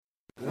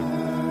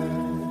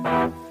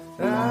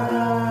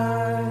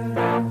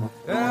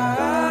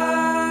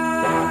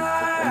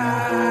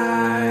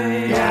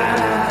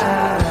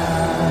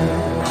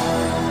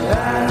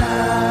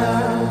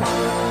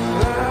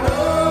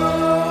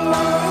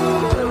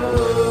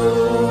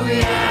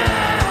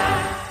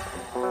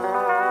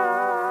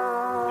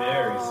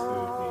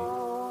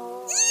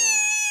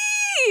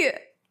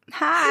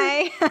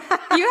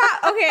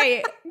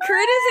Okay,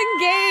 Corinne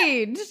is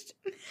engaged.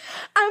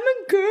 I'm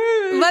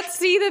engaged. Let's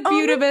see the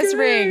beautiful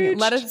ring.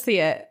 Let us see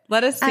it.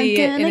 Let us see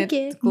it in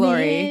its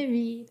glory.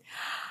 Married.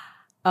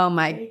 Oh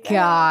my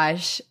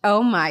gosh.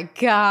 Oh my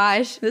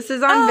gosh. This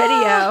is on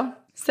video.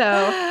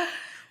 So,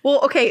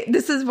 well, okay,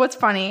 this is what's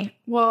funny.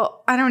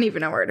 Well, I don't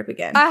even know where to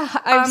begin.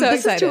 I'm so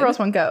this excited. is Two Girls,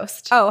 One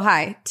Ghost. Oh,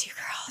 hi. Two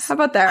girls. How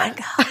about that?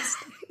 One ghost.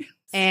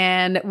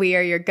 And we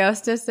are your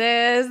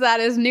ghostesses. That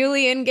is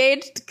newly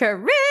engaged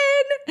Corinne.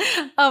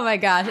 Oh my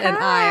gosh. And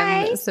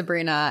Hi. I'm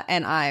Sabrina.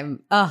 And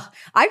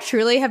I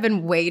truly have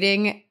been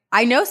waiting.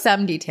 I know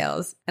some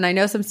details and I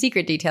know some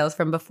secret details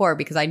from before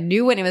because I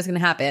knew when it was going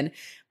to happen.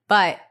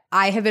 But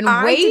I have been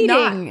waiting.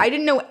 I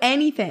didn't know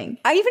anything.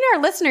 Even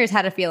our listeners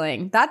had a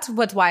feeling. That's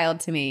what's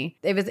wild to me.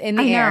 It was in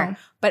the air.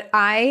 But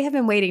I have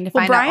been waiting to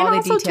find out all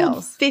the details. Brian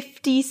also told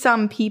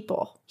 50-some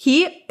people.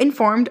 He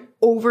informed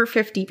over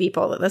 50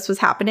 people that this was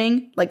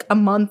happening like a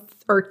month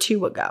or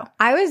two ago.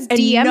 I was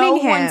DMing him. No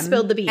one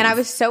spilled the beans. And I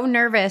was so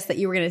nervous that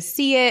you were going to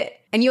see it.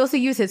 And you also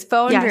use his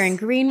phone during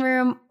Green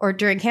Room or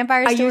during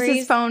Campfire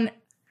Stories.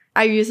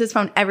 I use his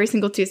phone every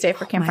single Tuesday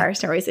for Campfire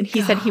Stories. And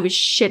he said he was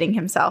shitting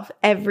himself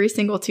every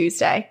single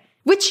Tuesday.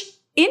 Which,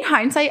 in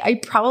hindsight, I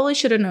probably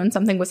should have known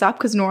something was up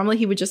because normally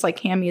he would just like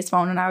hand me his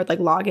phone and I would like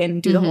log in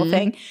and do the whole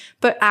thing.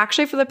 But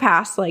actually for the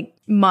past like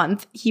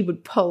month, he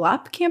would pull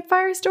up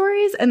Campfire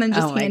Stories and then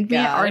just hand me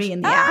it already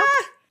in the app.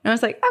 And I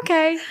was like,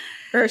 okay.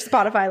 Or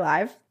Spotify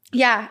Live.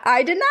 Yeah,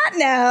 I did not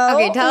know.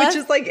 Okay, tell us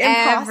which is like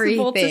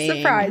impossible everything. to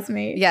surprise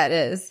me. Yeah, it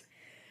is.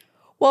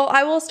 Well,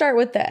 I will start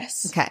with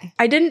this. Okay.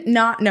 I did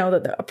not know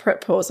that a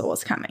proposal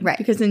was coming. Right.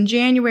 Because in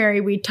January,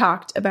 we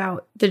talked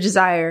about the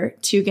desire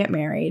to get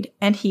married.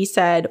 And he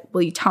said,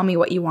 will you tell me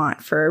what you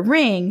want for a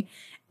ring?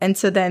 And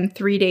so then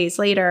 3 days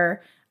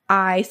later,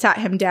 I sat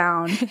him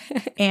down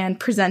and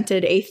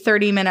presented a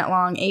 30-minute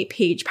long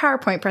 8-page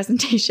PowerPoint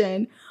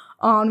presentation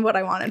on what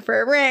I wanted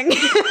for a ring.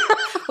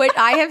 Which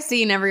I have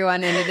seen,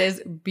 everyone, and it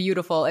is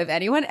beautiful. If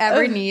anyone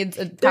ever needs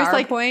a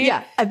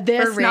PowerPoint a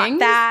this, for rings,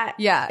 not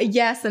that, a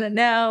yes and a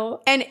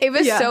no. And it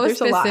was so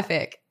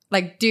specific.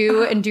 Like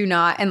do and do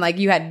not. And like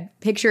you had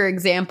picture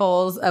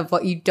examples of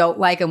what you don't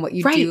like and what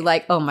you do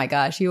like. Oh my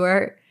gosh, you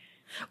were...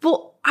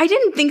 Well, I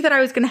didn't think that I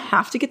was going to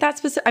have to get that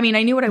specific. I mean,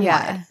 I knew what I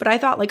wanted, but I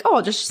thought like, oh,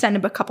 I'll just send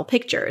him a couple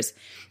pictures.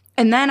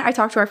 And then I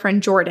talked to our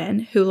friend Jordan,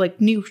 who like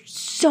knew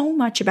so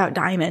much about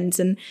diamonds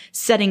and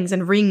settings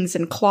and rings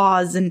and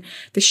claws and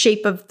the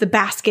shape of the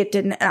basket.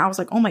 And I was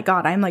like, oh my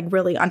God, I'm like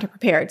really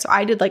underprepared. So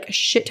I did like a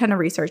shit ton of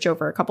research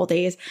over a couple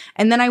days.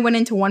 And then I went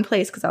into one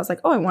place because I was like,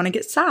 oh, I want to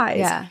get size.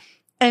 Yeah.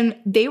 And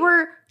they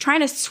were trying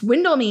to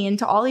swindle me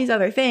into all these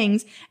other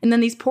things. And then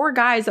these poor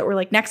guys that were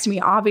like next to me,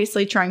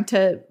 obviously trying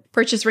to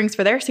purchase rings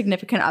for their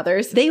significant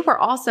others, they were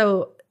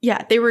also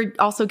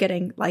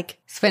getting like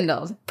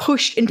swindled,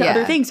 pushed into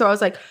other things. So I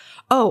was like,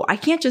 oh, I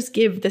can't just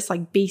give this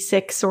like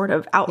basic sort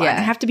of outline. I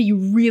have to be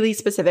really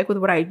specific with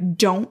what I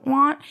don't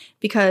want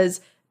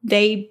because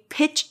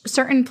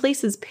certain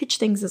places pitch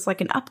things as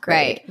like an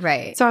upgrade.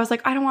 Right. So I was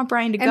like, I don't want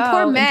Brian to go. And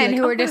poor men like,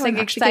 who are just like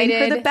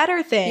excited for the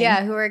better thing.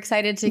 Yeah, who are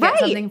excited to get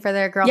something for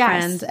their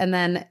girlfriends. And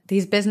then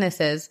these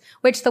businesses,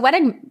 which the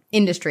wedding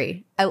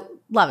industry, I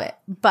love it,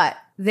 but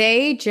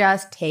they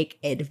just take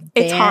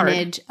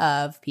advantage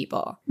of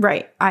people.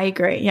 Right. I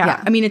agree.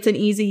 Yeah. I mean, it's an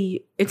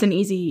easy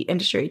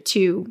industry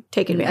to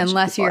take advantage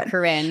unless of people you're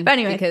Corinne. But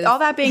anyway, all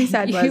that being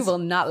said, you will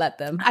not let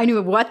them. I knew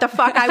what the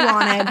fuck I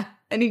wanted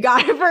and you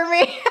got it for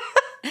me.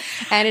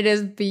 And it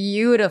is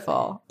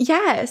beautiful.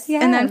 Yes.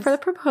 And then for the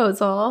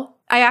proposal,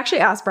 I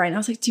actually asked Brian, I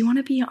was like, do you want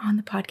to be on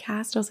the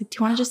podcast? I was like, do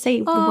you want to just say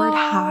the word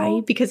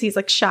hi? Because he's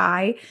like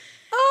shy.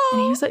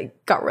 And he was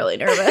like, got really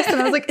nervous.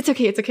 And I was like, it's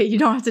okay. You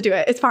don't have to do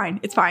it. It's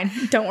fine.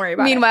 Don't worry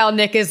about it. Meanwhile,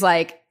 Nick is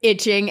like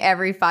itching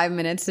every 5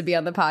 minutes to be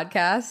on the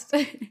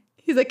podcast.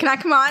 He's like, can I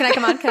come on?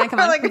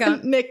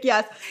 Like, Nick,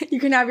 yes, you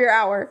can have your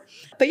hour.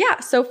 But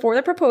yeah, so for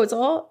the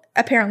proposal,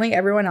 apparently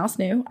everyone else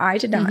knew. I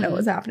did not know what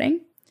was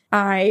happening.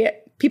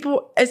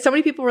 So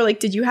many people were like,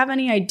 did you have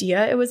any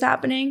idea it was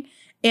happening?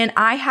 And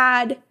I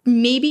had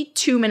maybe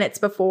 2 minutes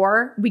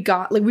before we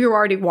were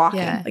already walking,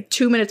 like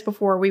 2 minutes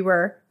before we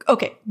were,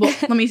 okay, well,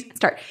 let me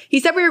start. He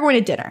said we were going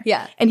to dinner.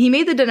 Yeah. And he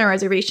made the dinner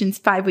reservations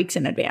 5 weeks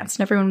in advance.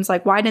 And everyone was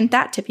like, why didn't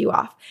that tip you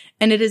off?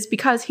 And it is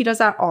because he does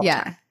that all the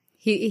time.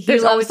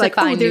 There's always like,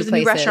 oh, there's a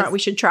new restaurant we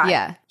should try.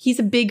 Yeah. He's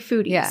a big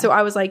foodie. Yeah. So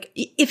I was like,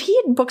 if he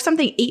had booked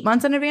something 8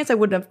 months in advance, I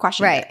wouldn't have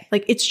questioned it.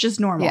 Like, it's just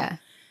normal. Yeah.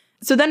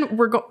 So then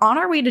we're on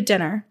our way to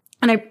dinner.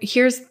 And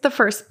here's the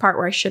first part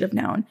where I should have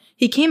known.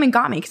 He came and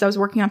got me because I was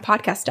working on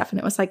podcast stuff. And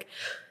it was like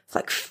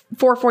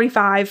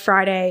 4:45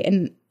 Friday.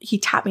 And he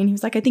tapped me and he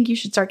was like, I think you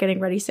should start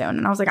getting ready soon.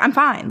 And I was like, I'm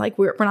fine. Like,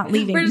 we're not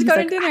leaving. We're just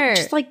going to dinner.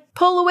 Just like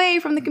pull away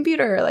from the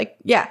computer. Like,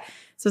 yeah.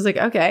 So I was like,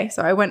 okay.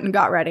 So I went and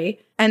got ready.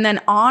 And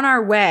then on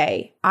our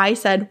way, I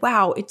said,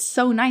 wow, it's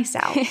so nice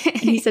out.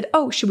 And he said,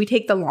 oh, should we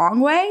take the long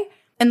way?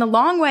 And the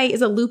long way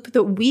is a loop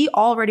that we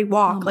already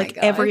walk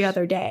every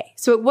other day.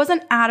 So it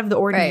wasn't out of the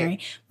ordinary.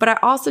 Right. But I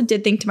also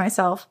did think to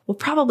myself, we'll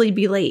probably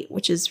be late,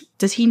 which is,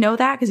 does he know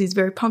that? Because he's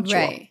very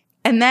punctual. Right.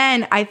 And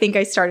then I think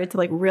I started to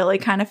like really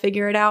kind of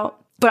figure it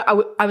out. But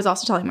I was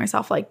also telling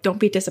myself, like, don't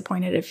be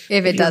disappointed if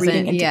it doesn't,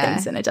 reading into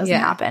things and it doesn't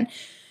happen.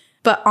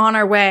 But on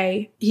our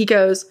way, he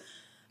goes,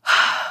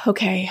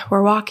 okay,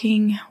 we're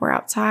walking, we're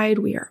outside,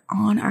 we are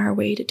on our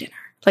way to dinner.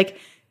 Like,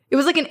 it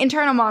was like an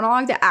internal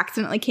monologue that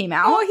accidentally came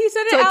out. Oh, he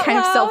said it to, like, out kind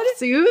loud? of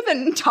self-soothe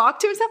and talk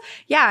to himself.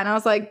 Yeah, and I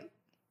was like,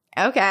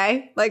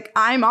 okay, like,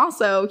 I'm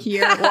also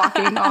here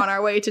walking on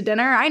our way to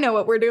dinner. I know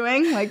what we're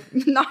doing. Like,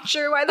 not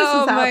sure why this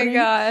is happening. Oh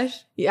my gosh.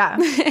 Yeah.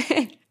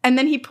 And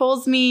then he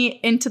pulls me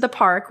into the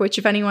park, which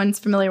if anyone's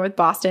familiar with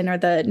Boston or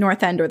the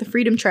North End or the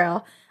Freedom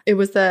Trail, it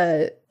was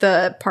the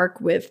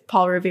park with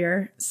Paul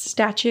Revere's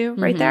statue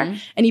right there.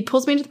 And he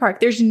pulls me into the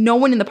park. There's no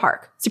one in the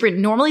park. Sabrina,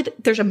 normally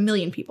there's a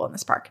million people in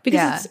this park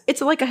because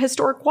it's like a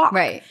historic walk.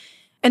 Right.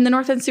 And the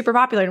North End's super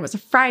popular. And it was a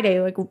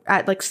Friday, like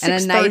at like 6:30.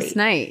 And a nice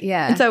night.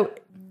 Yeah. And so,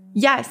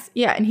 yes.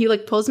 Yeah. And he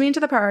like pulls me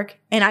into the park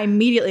and I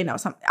immediately know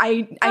something.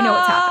 I know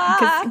what's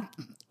happening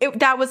because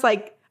that was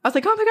like, I was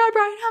like, oh my God,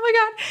 Brian, oh my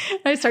God.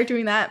 And I start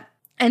doing that.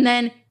 And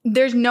then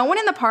there's no one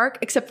in the park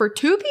except for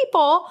two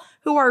people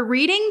who are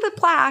reading the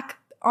plaque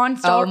on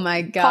Paul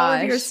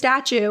Revere's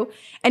statue.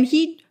 And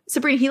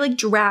Sabrina, he like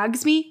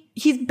drags me.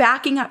 He's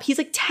backing up. He's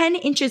like 10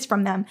 inches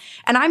from them.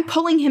 And I'm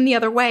pulling him the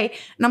other way.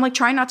 And I'm like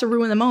trying not to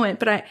ruin the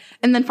moment.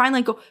 And then finally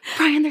I go,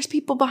 Brian, there's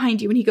people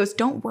behind you. And he goes,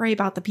 don't worry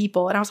about the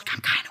people. And I was like,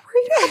 I'm kind of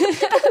worried about the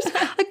people.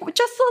 Like,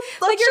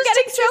 like you're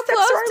getting so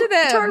close to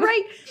them. To our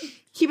right.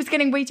 He was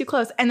getting way too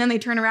close. And then they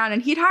turn around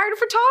and he'd hired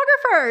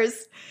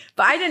photographers.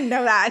 But I didn't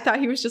know that. I thought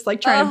he was just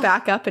like trying to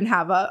back up and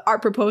have our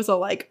proposal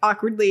like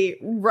awkwardly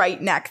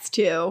right next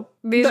to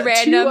these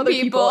random other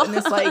people in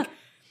this like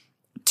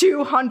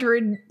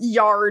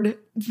 200-yard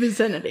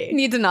vicinity.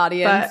 Needs an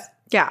audience. But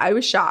yeah, I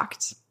was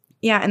shocked.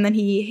 Yeah, and then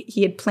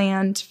he had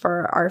planned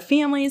for our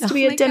families to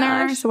be at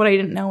dinner. Gosh. So what I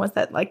didn't know was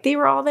that like they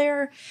were all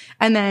there.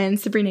 And then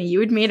Sabrina,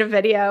 you had made a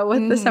video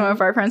with some of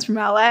our friends from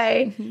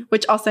LA,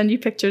 which I'll send you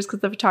pictures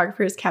because the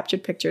photographers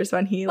captured pictures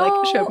when he like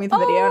showed me the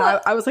video.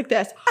 And I was like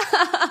this.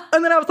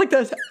 And then I was like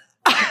this.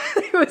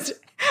 It was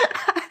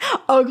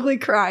ugly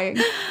crying.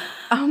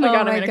 Oh my God,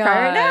 I'm going to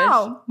cry right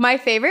now. My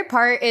favorite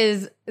part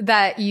is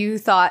that you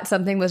thought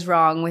something was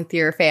wrong with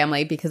your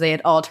family because they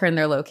had all turned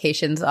their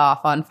locations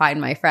off on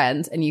Find My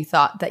Friends, and you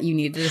thought that you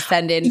needed to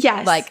send in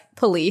like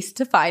police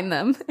to find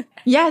them.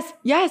 Yes.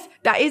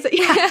 That is,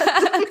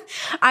 yes.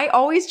 I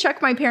always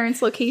check my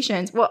parents'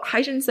 locations. Well,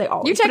 I shouldn't say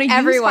always. You check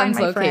everyone's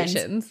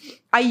locations.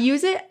 I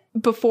use it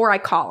before I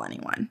call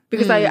anyone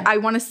because I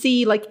want to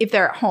see like if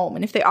they're at home,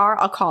 and if they are,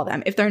 I'll call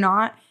them. If they're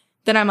not,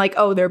 then I'm like,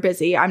 oh, they're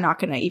busy. I'm not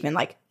going to even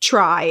like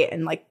try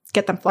and like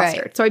get them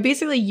flustered. Right. So I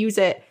basically use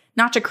it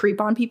not to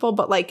creep on people,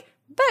 but like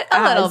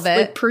a little bit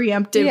like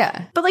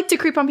preemptive, but like to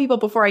creep on people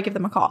before I give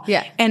them a call.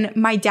 Yeah. And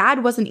my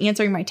dad wasn't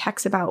answering my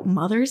texts about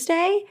Mother's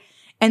Day.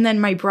 And then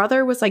my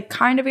brother was like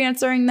kind of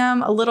answering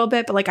them a little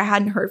bit, but like I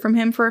hadn't heard from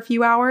him for a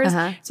few hours.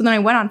 So then I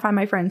went on Find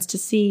My Friends to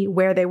see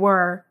where they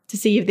were, to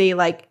see if they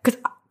like,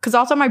 because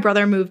also my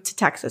brother moved to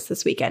Texas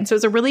this weekend. So it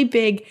was a really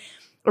big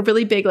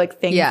like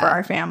thing for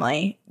our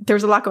family. There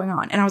was a lot going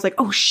on. And I was like,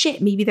 oh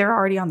shit, maybe they're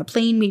already on the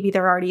plane. Maybe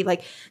they're already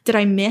like, did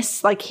I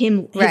miss like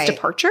his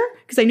departure?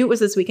 Because I knew it was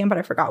this weekend, but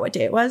I forgot what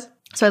day it was.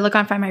 So I look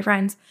on Find My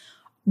Friends.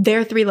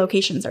 Their 3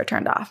 locations are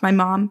turned off. My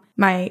mom,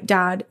 my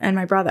dad, and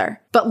my brother.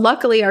 But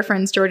luckily our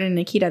friends Jordan and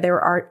Nikita, they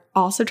were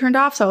also turned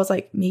off. So I was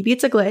like, maybe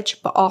it's a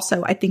glitch, but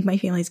also I think my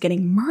family's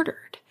getting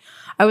murdered.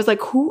 I was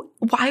like,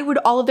 why would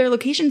all of their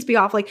locations be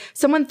off? Like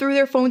someone threw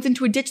their phones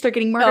into a ditch, they're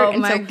getting murdered. Oh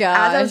my gosh.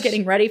 As I was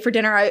getting ready for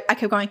dinner, I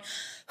kept going,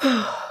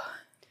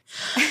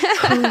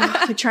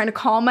 like trying to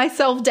calm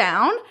myself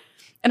down.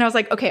 And I was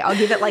like, okay, I'll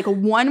give it like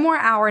 1 more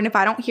hour. And if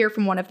I don't hear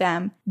from one of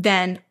them,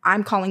 then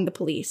I'm calling the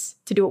police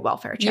to do a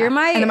welfare check. You're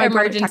my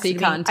emergency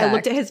contact. I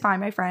looked at his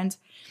Find My Friends.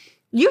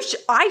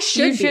 I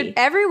should be.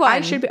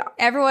 Everyone should be.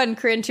 Everyone,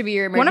 Corinne should be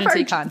your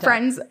emergency contact. One of our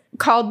friends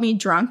called me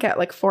drunk at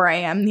like 4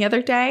 a.m. the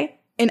other day.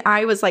 And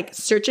I was like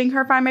searching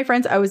her Find My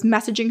Friends. I was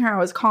messaging her. I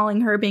was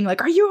calling her being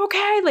like, are you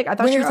okay? Like I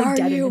thought she was like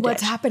dead in the ditch.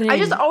 What's happening? I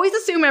just always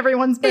assume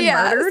everyone's been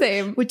murdered.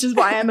 Same. Which is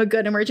why I'm a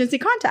good emergency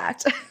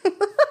contact.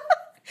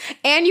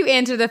 And you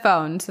answer the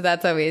phone. So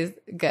that's always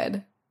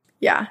good.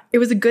 Yeah. It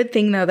was a good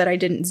thing though that I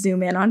didn't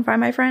zoom in on Find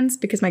My Friends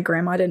because my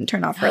grandma didn't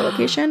turn off her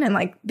location. And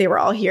like they were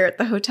all here at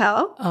the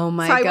hotel. Oh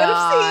my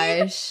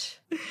gosh.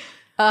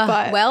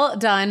 But well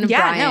done,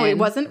 Brian. No, it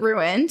wasn't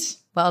ruined.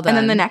 Well done. And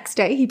then the next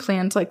day, he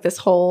planned like this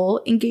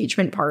whole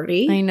engagement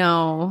party. I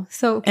know.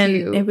 So cute.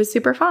 And it was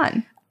super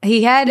fun.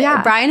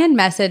 Brian had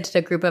messaged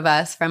a group of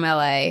us from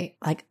LA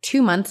like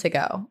 2 months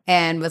ago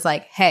and was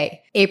like,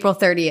 hey, April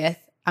 30th,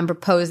 I'm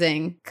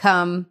proposing.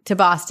 Come to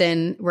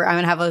Boston where I'm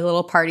going to have a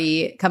little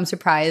party. Come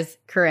surprise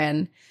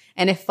Corinne.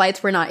 And if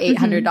flights were not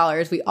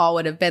 $800, we all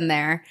would have been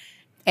there.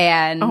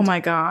 And oh my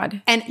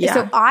God. And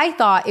so I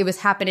thought it was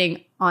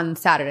happening on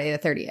Saturday the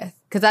 30th.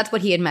 Because that's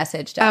what he had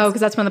messaged us. Oh,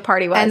 because that's when the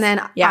party was. And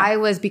then I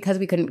was, because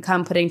we couldn't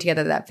come putting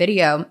together that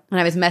video, and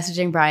I was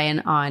messaging Brian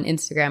on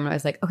Instagram, and I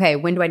was like, okay,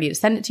 when do I need to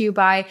send it to you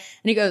by? And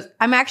he goes,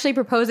 I'm actually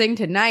proposing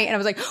tonight. And I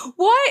was like,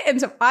 what?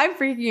 And so I'm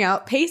freaking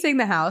out, pacing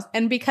the house.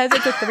 And because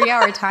it's a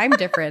 3-hour time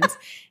difference,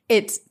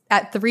 it's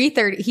at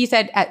 3:30, he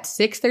said at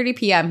 6:30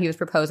 p.m. he was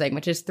proposing,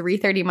 which is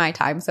 3:30 my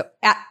time. So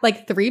at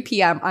like 3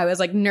 p.m. I was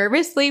like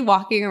nervously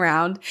walking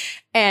around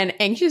and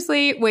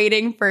anxiously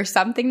waiting for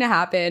something to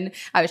happen.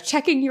 I was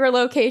checking your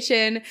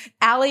location.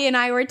 Allie and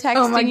I were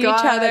texting each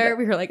other.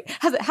 We were like,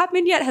 has it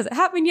happened yet? Has it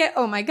happened yet?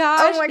 Oh my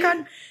gosh. Oh my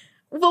God.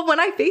 Well, when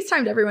I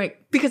FaceTimed everyone,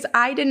 because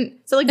I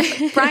didn't, so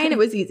like Brian, it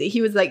was easy.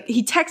 He was like,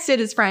 he texted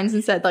his friends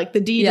and said like,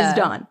 the deed is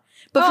done.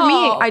 But for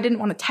me, I didn't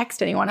want to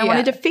text anyone. I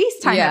wanted to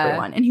FaceTime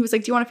everyone. And he was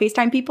like, do you want to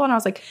FaceTime people? And I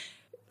was like,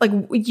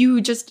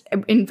 you just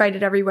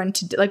invited everyone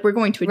to, like, we're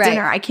going to a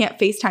dinner. I can't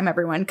FaceTime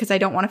everyone because I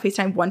don't want to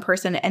FaceTime one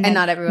person and then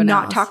not everyone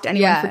else. Talk to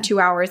anyone for 2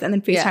 hours and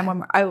then FaceTime one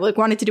more. I like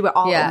wanted to do it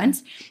all at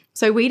once.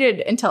 So I waited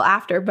until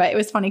after, but it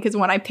was funny because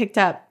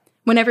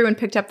when everyone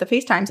picked up the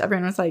FaceTimes,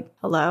 everyone was like,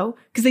 hello?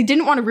 Because they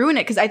didn't want to ruin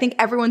it because I think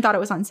everyone thought it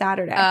was on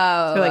Saturday.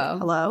 Oh. So they're like,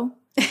 hello?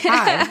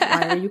 Hi,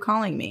 why are you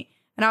calling me?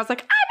 And I was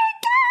like, I'm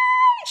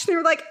engaged! They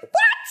were like, what?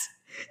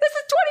 This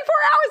is 24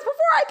 hours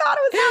before I thought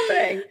it was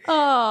happening.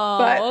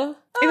 Oh.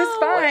 But it was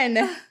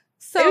fun.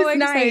 So it was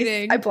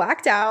exciting. Nice. I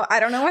blacked out. I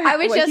don't know what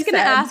happened. I was just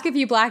going to ask if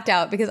you blacked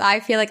out because I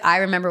feel like I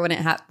remember when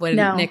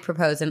Nick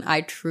proposed and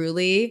I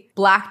truly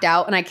blacked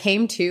out and I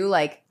came to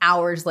like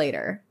hours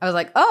later. I was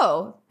like,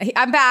 oh,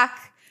 I'm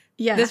back.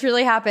 Yeah. This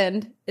really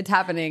happened. It's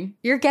happening.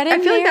 You're getting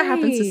married. I feel like that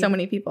happens to so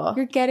many people.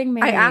 You're getting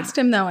married. I asked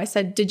him though, I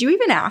said, did you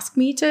even ask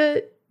me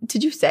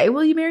did you say,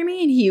 will you marry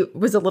me? And he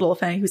was a little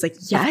offended. He was like,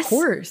 yes. Of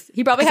course.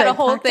 He probably had a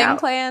whole thing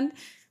planned.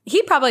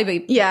 He'd probably be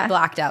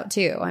blacked out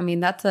too. I mean,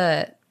 that's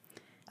a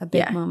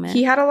big moment.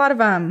 He had a lot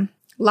of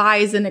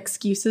lies and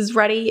excuses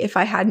ready if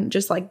I hadn't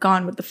just like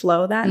gone with the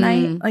flow that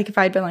night. Like if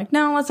I'd been like,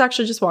 no, let's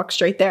actually just walk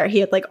straight there. He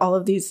had like all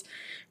of these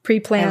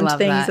pre-planned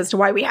things as to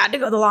why we had to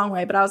go the long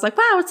way. But I was like,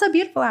 wow, it's so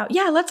beautiful out.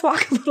 Yeah, let's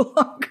walk a little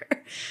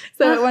longer.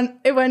 So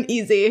it went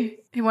easy.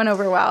 It went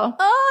over well.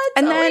 Oh,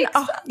 it's so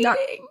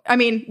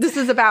exciting. This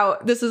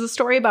is a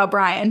story about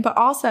Brian, but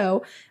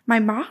also my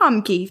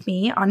mom gave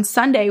me on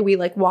Sunday, we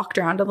like walked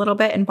around a little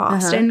bit in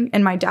Boston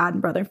and my dad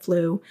and brother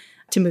flew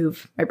to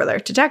move my brother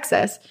to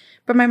Texas.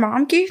 But my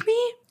mom gave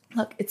me,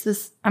 look, it's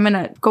this, I'm going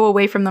to go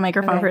away from the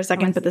microphone for a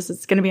second, but this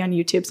is going to be on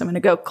YouTube. So I'm going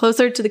to go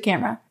closer to the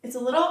camera. It's a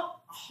little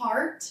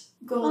heart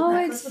gold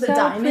necklace with a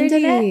diamond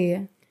in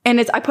it.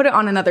 And I put it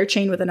on another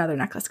chain with another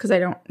necklace because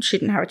she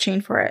didn't have a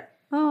chain for it.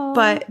 Oh.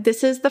 But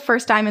this is the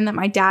first diamond that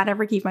my dad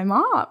ever gave my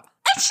mom.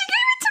 And she gave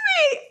it to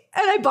me.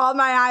 And I bawled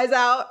my eyes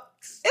out.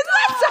 Isn't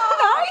that so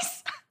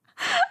nice?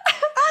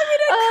 I'm going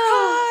to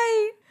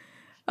cry.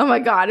 Oh my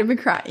God, I've been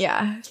crying.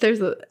 Yeah.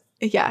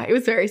 It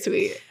was very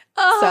sweet.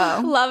 Oh,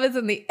 so. Love is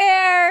in the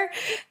air.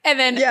 And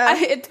then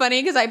it's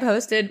funny because I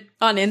posted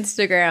on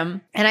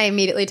Instagram and I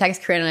immediately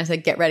texted Corinne and I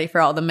said, get ready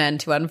for all the men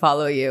to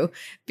unfollow you.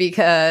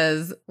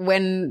 Because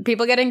when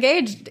people get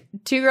engaged,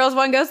 2 Girls,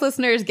 1 Ghost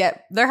listeners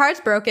get their hearts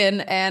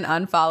broken and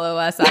unfollow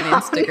us on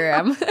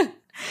Instagram.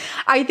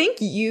 I think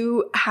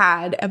you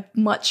had a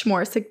much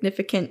more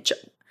significant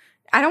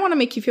I don't want to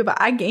make you feel bad.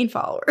 I gained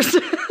followers.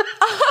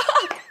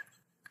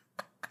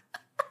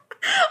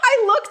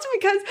 I looked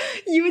because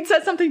you had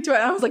said something to it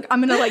and I was like,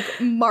 I'm going to like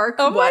mark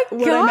what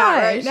I'm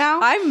at right now.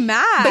 I'm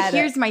mad. But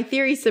here's my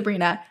theory,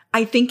 Sabrina.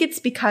 I think it's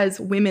because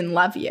women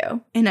love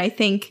you. And I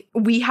think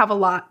we have a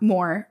lot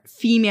more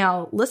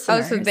female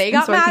listeners. Oh, so they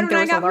got mad I think there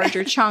when was a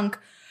larger chunk.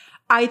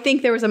 I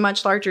think there was a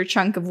much larger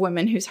chunk of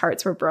women whose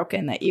hearts were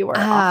broken that you were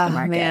off the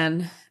market.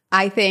 Man.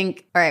 I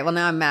think, all right, well,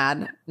 now I'm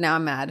mad. I'm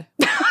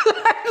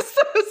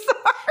so sorry.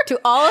 To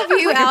all of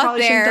you out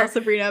there, tell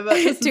Sabrina, but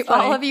this is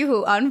funny. All of you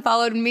who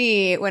unfollowed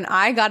me when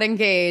I got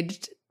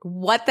engaged,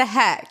 what the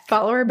heck?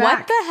 Follow her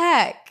back.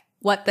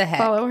 What the heck?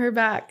 Follow her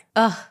back.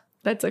 Ugh.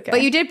 That's okay.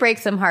 But you did break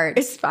some hearts.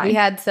 It's fine. We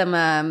had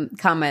some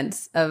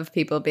comments of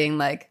people being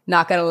like,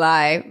 not gonna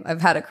lie,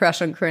 I've had a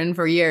crush on Corinne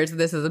for years.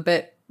 This is a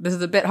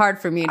bit hard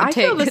for me to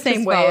take. I feel the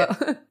same way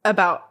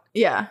about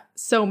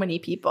so many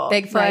people.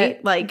 Bigfoot.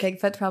 Right? Like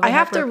Bigfoot's probably I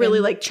have to really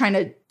like trying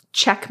to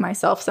check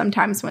myself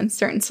sometimes when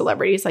certain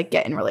celebrities like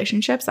get in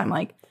relationships. I'm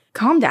like,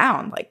 calm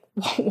down. Like,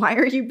 why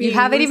are you being You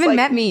haven't even like,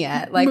 met me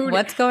yet. Like moody?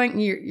 What's going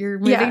you're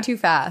moving too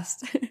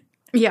fast.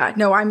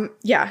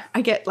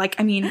 I get like,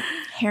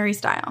 Harry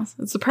Styles.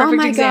 It's a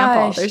perfect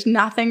example. Gosh. There's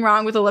nothing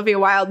wrong with Olivia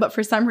Wilde, but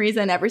for some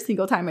reason, every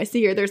single time I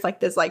see her, there's like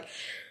this, like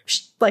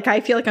I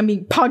feel like I'm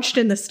being punched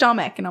in the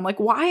stomach. And I'm like,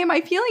 why am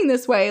I feeling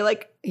this way?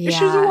 Like, she's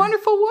a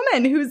wonderful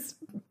woman who's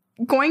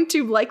going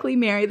to likely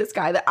marry this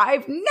guy that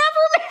I've never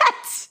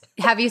met.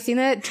 Have you seen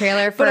the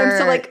trailer for But I'm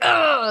still like,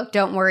 ugh.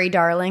 Don't Worry,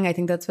 Darling? I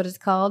think that's what it's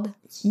called.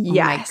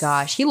 Yes. Oh my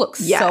gosh. He looks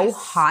so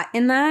hot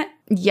in that.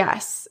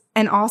 Yes.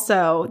 And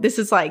also, this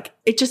is like,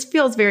 it just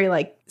feels very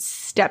like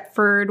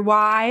Stepford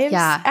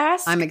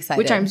Wives-esque. I'm excited.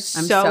 Which I'm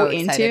so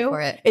excited into.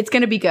 For it. It's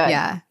going to be good.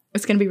 Yeah.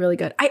 It's going to be really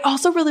good. I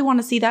also really want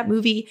to see that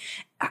movie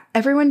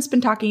everyone's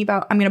been talking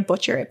about, I'm going to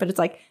butcher it, but it's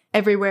like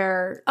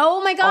everywhere.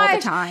 Oh my gosh. All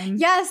the time.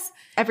 Yes.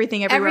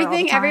 Everything, everywhere, all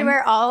the time.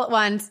 Everywhere, all at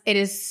once. It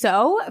is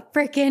so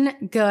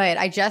freaking good.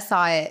 I just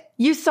saw it.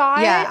 You saw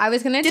it? Yeah, I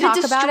was going to talk about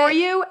it. Did it destroy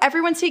you?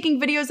 Everyone's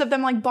taking videos of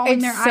them like bawling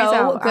their eyes out. It's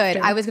so good.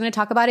 After. I was going to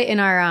talk about it in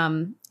our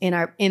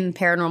in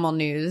paranormal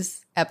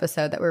news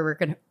episode that we're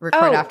going to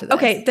record after this.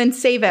 Okay, then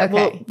save it.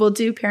 Okay. We'll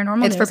do paranormal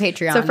news. It's for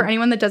Patreon. So for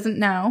anyone that doesn't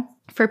know,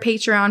 for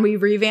Patreon, we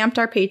revamped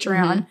our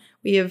Patreon.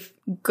 We have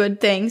good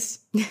things.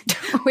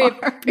 we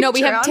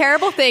have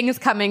terrible things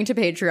coming to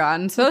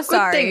Patreon. So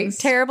sorry. Things.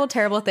 Terrible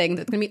things.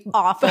 It's going to be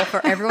awful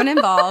for everyone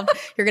involved.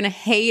 You're going to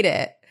hate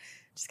it.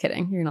 Just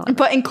kidding. You're going to love it.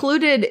 But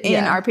included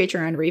in our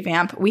Patreon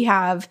revamp, we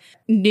have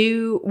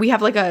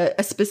like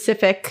a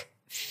specific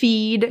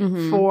feed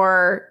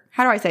for,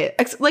 how do I say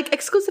it? Like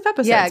exclusive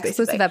episodes. Yeah,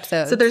 exclusive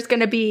episodes. So there's going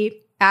to be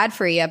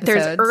ad-free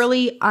episodes. There's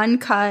early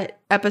uncut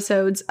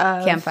episodes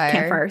of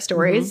Campfire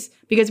Stories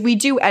because we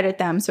do edit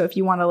them. So if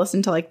you want to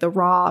listen to like the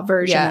raw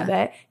version of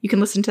it, you can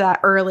listen to that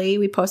early.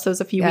 We post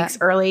those a few weeks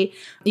early.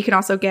 You can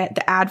also get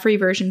the ad-free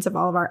versions of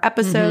all of our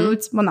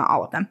episodes. Well, not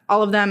all of them.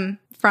 All of them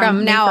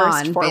from now May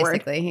 1st on, forward.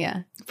 basically.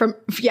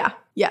 Yeah.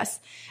 Yes.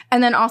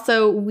 And then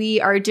also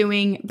we are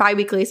doing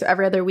bi-weekly, so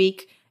every other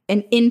week,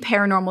 an in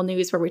paranormal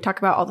news where we talk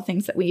about all the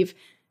things that we've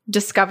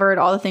discovered,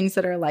 all the things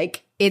that are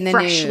like in the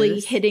freshly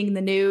news. Hitting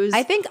the news.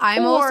 I think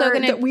I'm also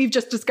going to that we've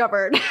just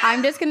discovered.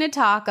 I'm just going to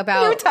talk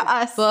about New to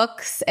us.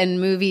 Books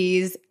and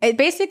movies. It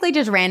basically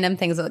just random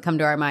things that come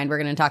to our mind. We're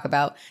going to talk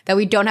about that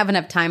we don't have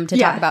enough time to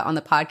talk about on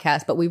the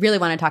podcast, but we really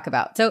want to talk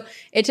about. So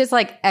it's just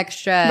like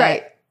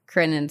extra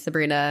Corinne and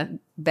Sabrina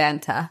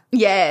banta.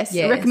 Yes.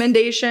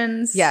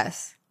 Recommendations.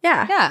 Yes.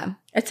 Yeah.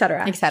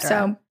 Etc.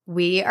 So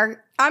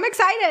I'm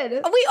excited.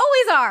 We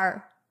always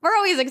are. We're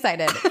always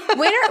excited.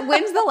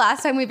 When's the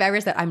last time we've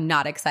ever said, I'm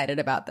not excited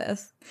about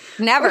this?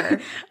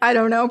 Never. I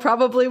don't know.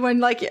 Probably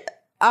when like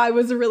I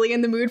was really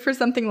in the mood for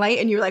something light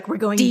and you're like, we're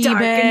going Demons.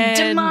 dark and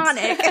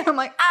demonic. And I'm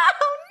like,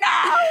 oh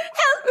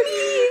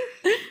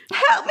no.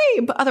 Help me.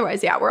 But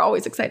otherwise, we're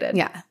always excited.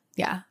 Yeah.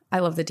 Yeah. I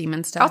love the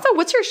demon stuff. Also,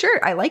 what's your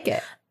shirt? I like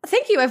it.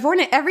 Thank you. I've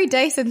worn it every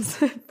day since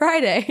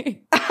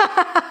Friday.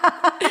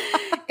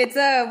 It's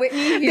a Whitney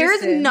Houston.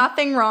 There's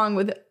nothing wrong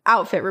with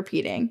outfit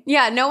repeating.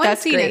 Yeah, no one's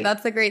seen it.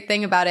 That's the great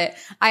thing about it.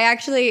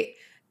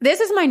 This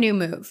is my new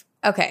move.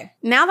 Okay,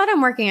 now that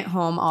I'm working at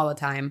home all the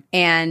time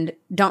and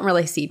don't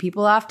really see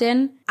people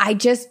often, I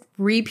just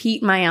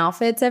repeat my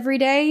outfits every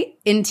day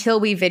until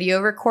we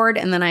video record,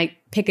 and then I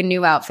pick a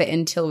new outfit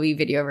until we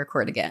video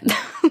record again.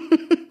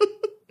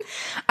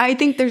 I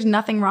think there's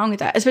nothing wrong with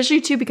that, especially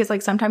too because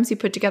like sometimes you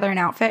put together an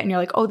outfit and you're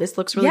like, oh, this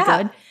looks really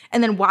good,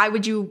 and then why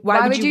would you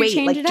wait?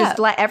 Like just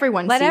let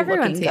everyone see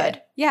looking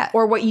good,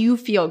 or what you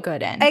feel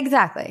good in.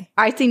 Exactly.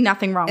 I see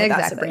nothing wrong with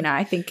that, Sabrina.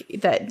 I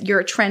think that you're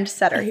a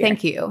trendsetter here.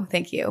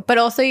 Thank you. But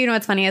also, you know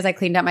what's funny is I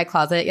cleaned out my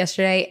closet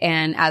yesterday,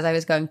 and as I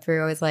was going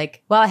through, I was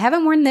like, well, I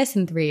haven't worn this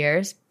in 3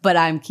 years, but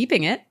I'm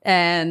keeping it.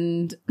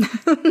 And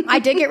I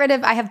did get rid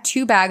of. I have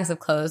 2 bags of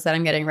clothes that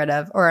I'm getting rid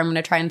of, or I'm going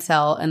to try and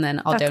sell, and then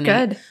I'll donate.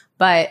 Good.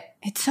 But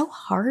it's so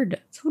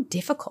hard, so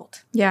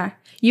difficult. Yeah.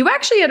 You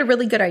actually had a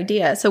really good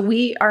idea. So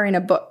we are in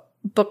a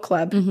book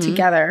club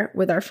together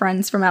with our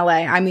friends from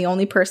LA. I'm the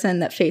only person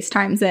that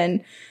FaceTimes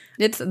in.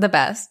 It's the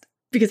best.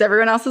 Because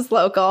everyone else is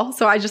local.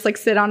 So I just like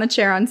sit on a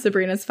chair on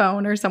Sabrina's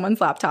phone or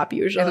someone's laptop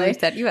usually. And we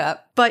set you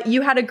up. But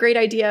you had a great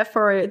idea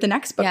for the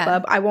next book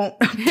club. I won't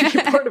be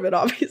a part of it,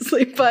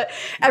 obviously. But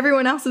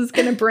everyone else is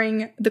going to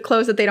bring the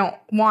clothes that they don't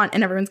want,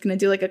 and everyone's going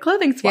to do like a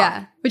clothing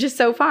swap, which is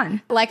so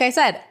fun. Like I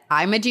said,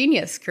 I'm a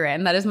genius,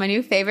 Corinne. That is my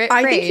new favorite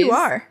phrase. I think you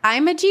are.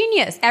 I'm a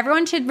genius.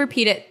 Everyone should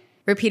repeat it.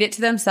 Repeat it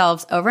to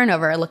themselves over and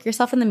over. Look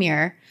yourself in the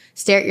mirror.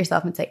 Stare at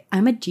yourself and say,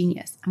 I'm a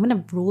genius. I'm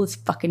going to rule this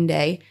fucking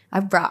day. I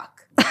rock.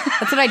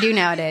 That's what I do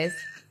nowadays.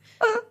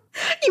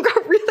 You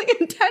got really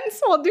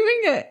intense while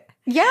doing it.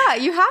 Yeah,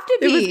 you have to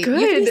be. It was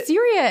good. You have to be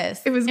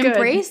serious. It was good.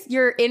 Embrace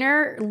your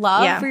inner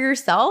love for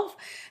yourself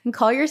and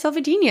call yourself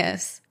a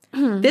genius.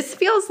 This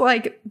feels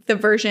like the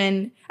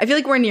version, I feel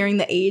like we're nearing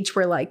the age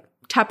where like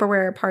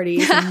Tupperware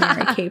parties and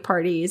Mary Kay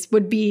parties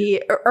would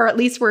be, or at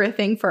least were a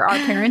thing for our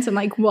parents, and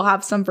like we'll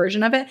have some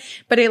version of it.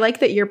 But I like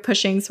that you're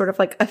pushing sort of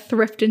like a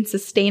thrift and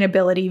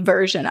sustainability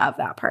version of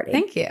that party.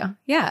 Thank you.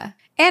 Yeah.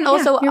 And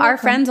also our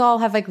friends all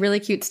have like really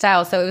cute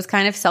styles. So it was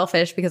kind of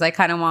selfish because I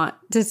kind of want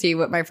to see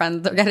what my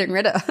friends are getting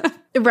rid of.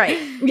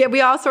 Right. Yeah. We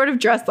all sort of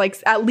dress like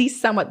at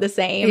least somewhat the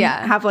same.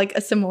 Yeah. Have like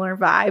a similar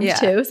vibe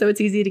too. So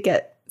it's easy to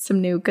get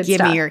some new good stuff.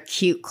 Give me your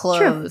cute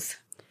clothes.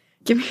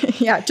 True.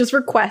 Just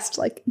request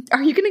like,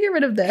 are you going to get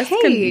rid of this?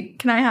 Hey,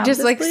 can I have just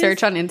this, like please?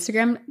 Search on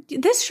Instagram.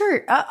 This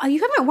shirt, you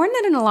haven't worn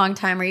that in a long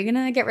time. Are you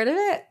going to get rid of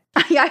it?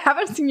 Yeah, I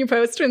haven't seen you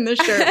post in this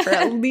shirt for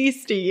at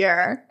least a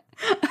year.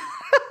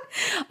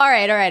 All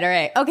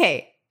right.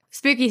 Okay.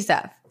 Spooky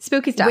stuff.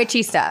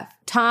 Witchy stuff.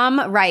 Tom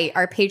Wright,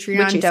 our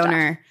Patreon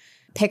donor,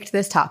 picked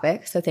this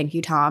topic. So thank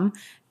you, Tom.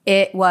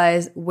 It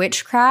was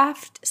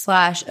witchcraft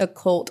 /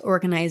 occult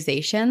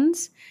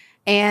organizations.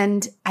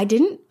 And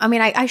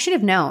I should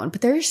have known,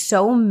 but there's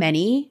so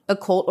many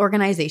occult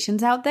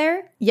organizations out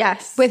there.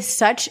 Yes. With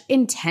such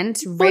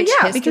intense, rich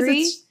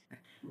history.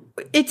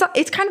 Because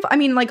it's kind of, I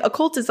mean, like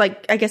occult is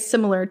like, I guess,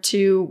 similar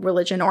to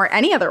religion or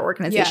any other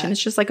organization. Yeah.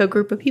 It's just like a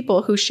group of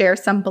people who share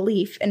some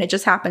belief. And it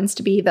just happens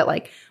to be that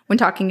like when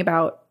talking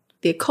about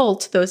the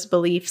occult, those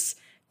beliefs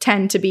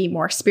tend to be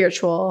more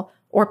spiritual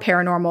or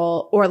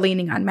paranormal or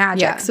leaning on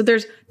magic. Yeah. So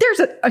there's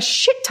a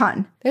shit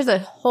ton. There's a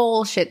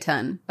whole shit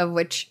ton of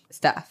witchy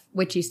stuff.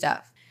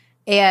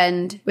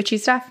 And witchy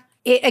stuff.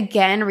 It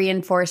again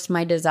reinforced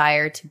my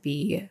desire to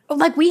be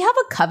like, we have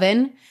a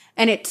coven,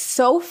 and it's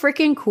so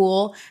freaking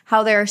cool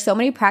how there are so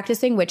many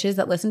practicing witches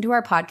that listen to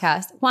our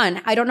podcast.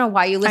 One, I don't know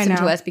why you listen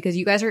to us, because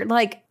you guys are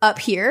like up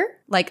here,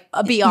 like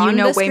beyond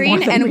the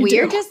screen, and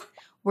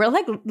we're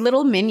like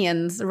little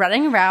minions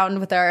running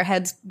around with our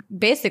heads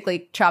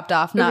basically chopped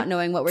off, not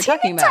knowing what we're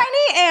talking about.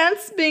 Tiny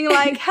ants being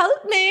like,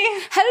 help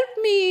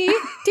me,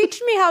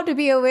 teach me how to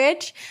be a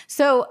witch.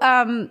 So,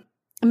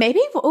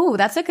 maybe,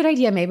 that's a good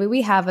idea. Maybe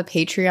we have a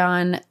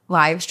Patreon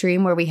live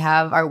stream where we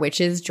have our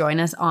witches join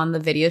us on the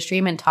video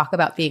stream and talk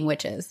about being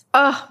witches.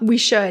 We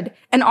should.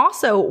 And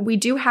also, we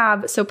do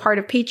have, so part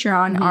of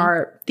Patreon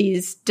are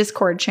these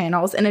Discord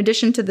channels. In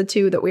addition to the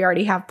 2 that we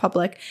already have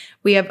public,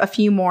 we have a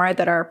few more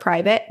that are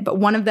private. But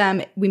one of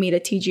them, we made a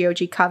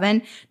TGOG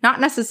coven,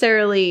 not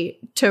necessarily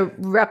to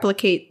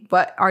replicate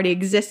what already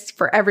exists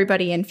for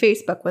everybody in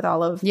Facebook with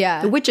all of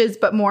the witches,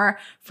 but more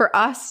for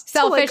us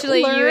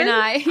selfishly, to like you and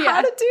I,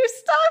 how to do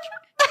stuff.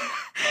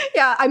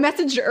 Yeah, I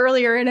messaged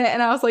earlier in it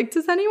and I was like,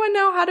 does anyone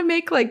know how to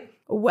make like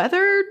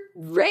weather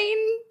rain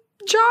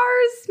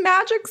jars,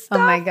 magic stuff?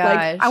 Oh my gosh.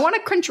 Like, I want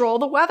to control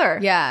the weather.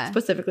 Yeah.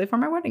 Specifically for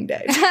my wedding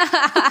day.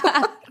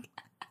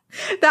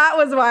 That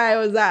was why I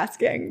was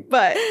asking.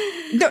 But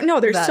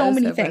no, there's so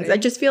many things. Funny. I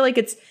just feel like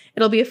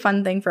it'll be a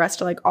fun thing for us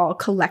to like all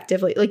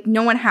collectively, like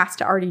no one has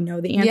to already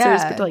know the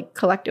answers, but to like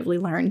collectively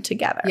learn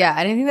together. Yeah,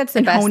 and I think that's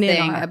the best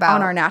thing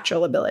about our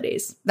natural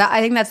abilities. I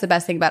think that's the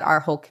best thing about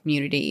our whole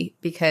community,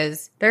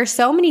 because there are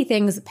so many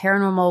things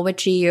paranormal,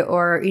 witchy,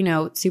 or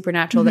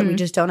supernatural that we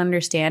just don't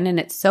understand, and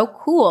it's so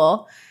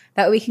cool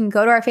that we can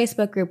go to our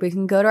Facebook group, we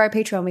can go to our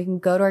Patreon, we can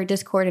go to our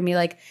Discord and be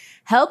like,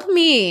 help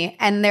me.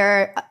 And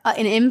there are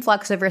an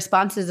influx of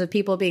responses of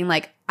people being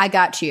like, I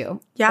got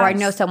you. Yes. Or I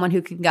know someone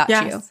who can got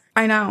you.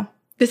 I know.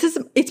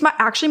 It's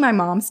my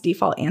mom's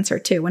default answer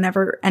too.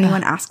 Whenever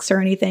anyone asks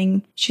her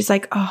anything, she's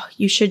like, oh,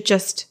 you should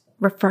just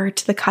refer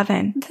to the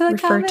coven.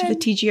 Refer to the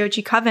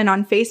TGOG coven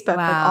on Facebook.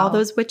 Wow. Like all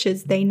those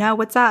witches, they know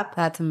what's up.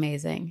 That's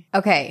amazing.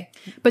 Okay.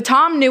 But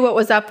Tom knew what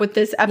was up with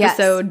this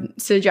episode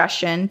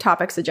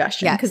topic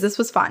suggestion, because this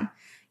was fun.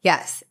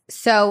 Yes.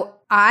 So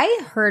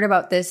I heard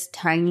about this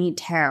tiny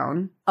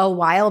town a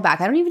while back.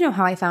 I don't even know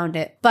how I found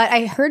it, but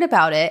I heard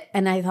about it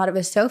and I thought it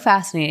was so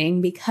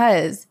fascinating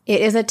because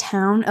it is a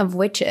town of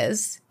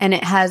witches and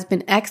it has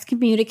been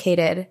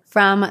excommunicated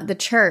from the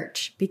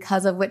church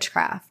because of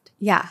witchcraft.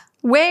 Yeah.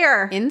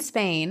 Where? In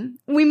Spain.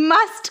 We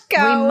must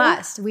go.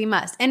 We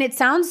must. And it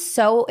sounds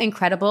so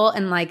incredible.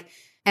 And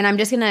I'm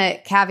just going to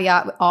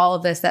caveat all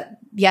of this that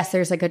yes,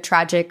 there's like a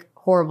tragic,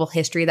 horrible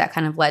history that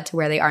kind of led to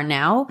where they are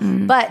now.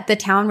 But the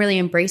town really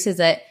embraces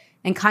it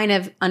and kind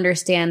of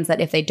understands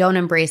that if they don't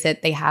embrace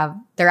it,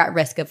 they're at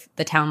risk of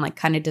the town like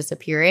kind of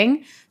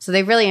disappearing. So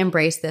they really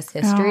embrace this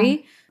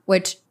history,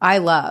 which I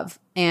love.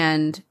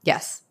 And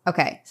yes.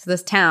 Okay. So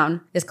this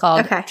town is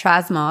called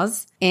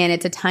Trasmoz, and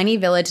it's a tiny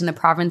village in the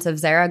province of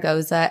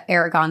Zaragoza,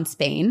 Aragon,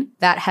 Spain,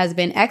 that has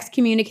been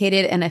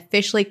excommunicated and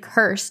officially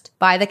cursed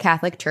by the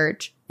Catholic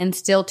Church, and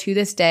still to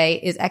this day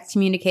is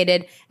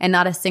excommunicated, and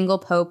not a single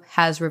pope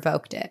has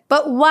revoked it.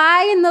 But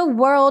why in the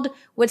world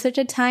would such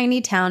a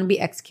tiny town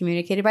be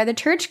excommunicated by the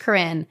church,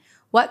 Corinne?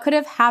 What could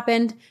have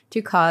happened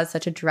to cause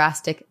such a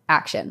drastic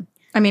action?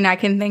 I mean, I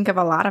can think of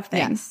a lot of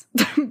things,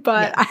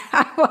 but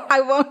I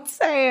won't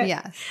say it.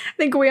 Yes. I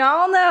think we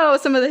all know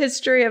some of the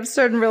history of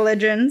certain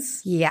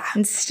religions. Yeah.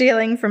 And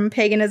stealing from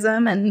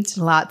paganism and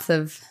lots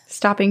of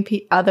stopping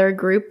other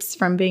groups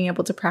from being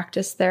able to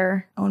practice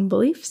their own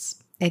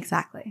beliefs.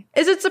 Exactly.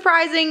 Is it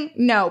surprising?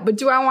 No. But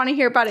do I want to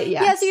hear about it?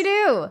 Yes. Yes, you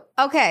do.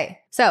 Okay.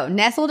 So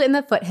nestled in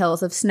the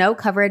foothills of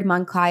snow-covered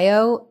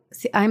Moncayo.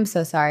 I'm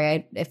so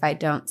sorry if I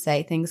don't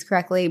say things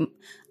correctly.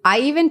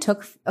 I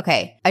took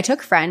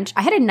French.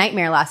 I had a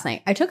nightmare last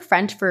night. I took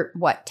French for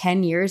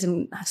 10 years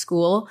in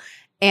school.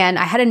 And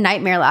I had a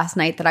nightmare last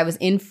night that I was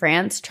in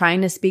France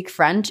trying to speak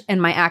French and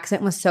my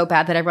accent was so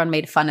bad that everyone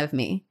made fun of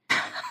me.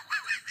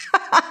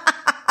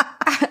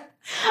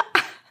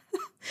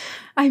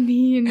 I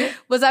mean,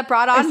 was that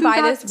brought on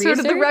by this sort research?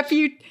 Of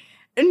the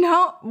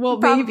No, well,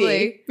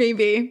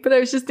 maybe. But I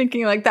was just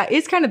thinking like that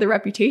is kind of the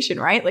reputation,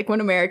 right? Like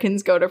when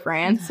Americans go to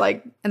France,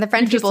 like, and the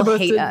French people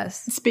hate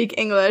us. Speak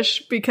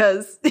English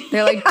because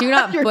they're like, do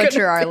not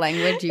butcher our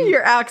language.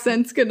 Your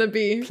accent's gonna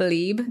be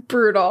plebe,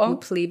 brutal,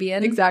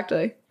 plebeian.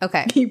 Exactly.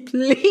 Okay,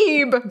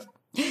 plebe.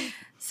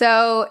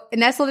 So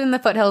nestled in the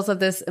foothills of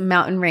this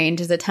mountain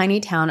range is a tiny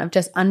town of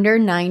just under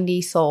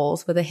 90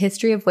 souls with a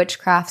history of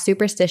witchcraft,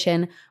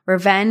 superstition,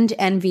 revenge,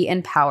 envy,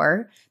 and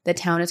power. The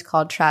town is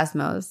called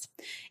Trasmoz.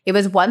 It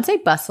was once a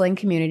bustling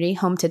community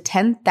home to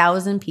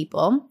 10,000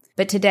 people,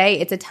 but today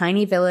it's a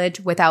tiny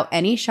village without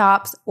any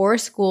shops or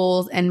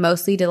schools and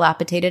mostly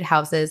dilapidated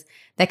houses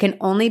that can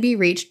only be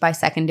reached by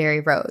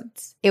secondary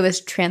roads. It was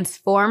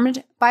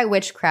transformed by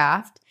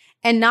witchcraft,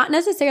 and not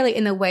necessarily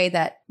in the way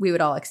that we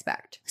would all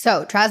expect.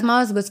 So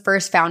Trasmoz was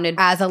first founded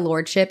as a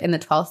lordship in the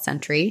 12th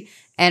century.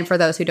 And for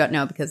those who don't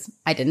know, because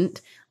I didn't,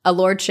 a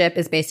lordship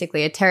is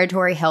basically a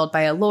territory held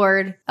by a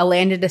lord, a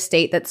landed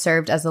estate that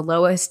served as the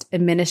lowest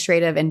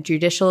administrative and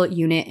judicial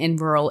unit in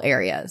rural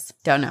areas.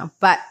 Don't know.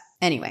 But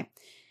anyway.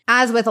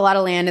 As with a lot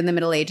of land in the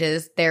Middle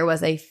Ages, there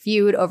was a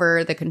feud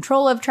over the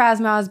control of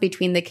Trasmoz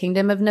between the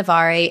Kingdom of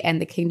Navarre and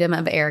the Kingdom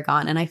of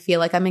Aragon. And I feel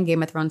like I'm in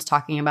Game of Thrones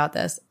talking about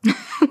this.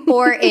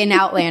 Or in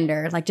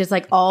Outlander, like just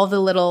like all the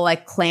little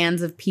like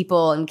clans of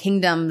people and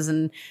kingdoms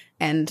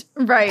and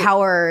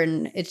power.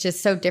 And it's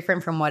just so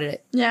different from what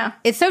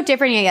it's so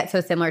different and yet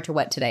so similar to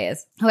what today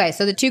is. Okay,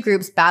 so the two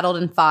groups battled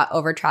and fought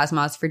over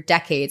Trasmoz for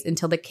decades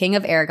until the King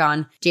of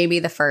Aragon,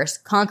 Jaime I,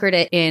 conquered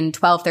it in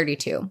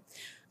 1232.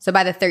 So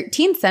by the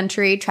 13th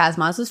century,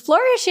 Trasmoz was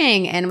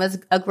flourishing and was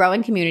a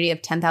growing community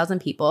of 10,000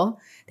 people.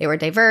 They were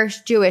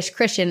diverse, Jewish,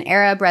 Christian,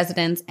 Arab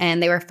residents,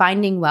 and they were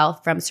finding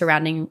wealth from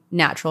surrounding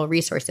natural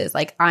resources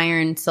like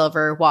iron,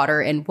 silver,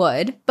 water, and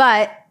wood.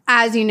 But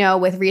as you know,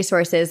 with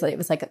resources, it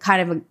was like a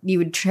kind of you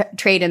would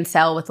trade and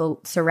sell with the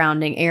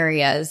surrounding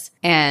areas,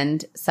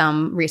 and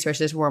some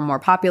resources were more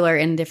popular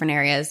in different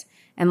areas.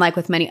 And like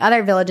with many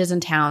other villages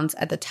and towns,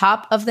 at the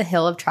top of the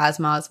hill of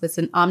Trasmoz was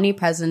an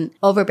omnipresent,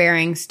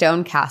 overbearing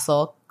stone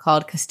castle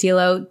called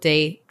Castillo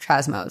de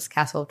Trasmoz,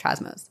 Castle of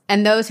Trasmoz.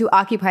 And those who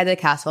occupied the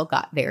castle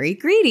got very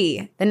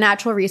greedy. The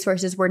natural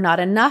resources were not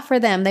enough for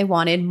them. They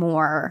wanted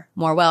more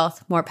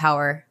wealth, more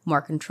power,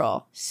 more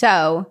control.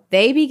 So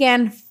they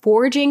began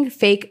forging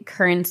fake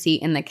currency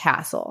in the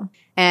castle.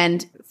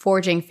 And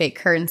forging fake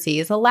currency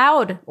is a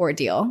loud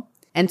ordeal.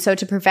 And so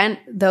to prevent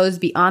those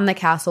beyond the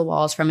castle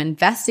walls from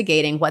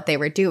investigating what they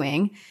were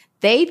doing,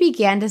 they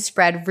began to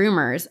spread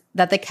rumors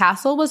that the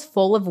castle was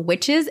full of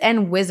witches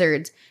and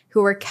wizards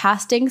who were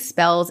casting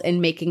spells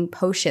and making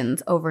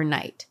potions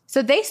overnight.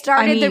 So they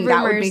started the rumors.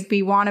 That would make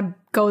me want to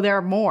go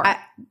there more.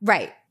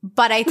 Right.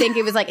 But I think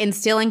it was like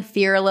instilling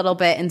fear a little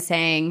bit and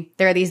saying,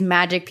 there are these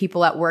magic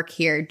people at work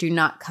here. Do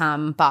not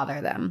come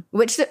bother them.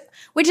 Which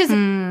is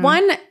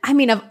one, I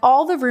mean, of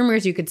all the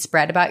rumors you could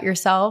spread about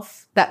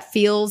yourself, that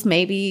feels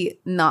maybe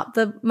not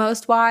the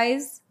most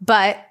wise,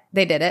 but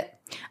they did it.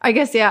 I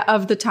guess, yeah,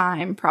 of the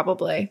time,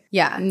 probably.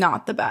 Yeah.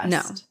 Not the best.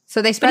 No.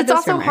 So they spread this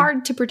this rumor. But it's also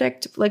hard to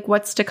predict, like,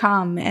 what's to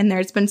come. And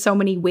there's been so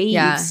many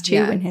waves,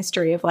 in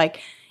history of,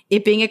 like,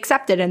 it being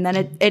accepted and then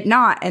it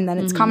not. And then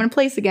it's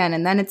commonplace again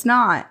and then it's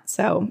not.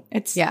 So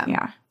it's,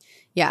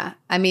 yeah.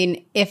 I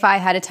mean, if I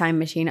had a time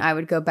machine, I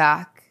would go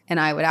back and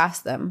I would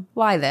ask them,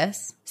 why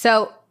this?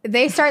 So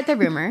they start the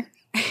rumor.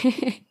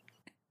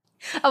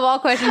 Of all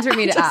questions for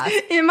me to ask.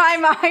 In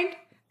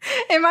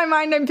my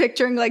mind, I'm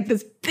picturing like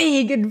this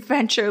big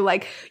adventure.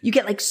 Like you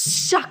get like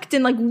sucked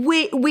and like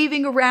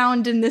weaving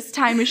around in this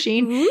time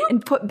machine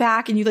and put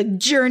back, and you like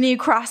journey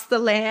across the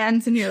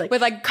lands, and you're like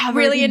with like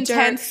really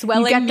intense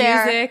swelling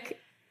music.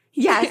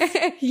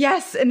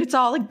 Yes, and it's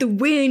all like the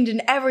wind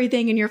and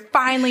everything, and you're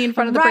finally in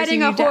front of the person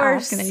you need to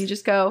ask, and then you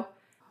just go,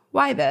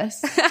 "Why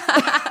this?"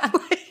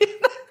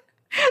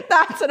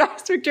 That's what I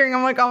was picturing.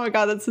 I'm like, oh my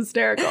God, that's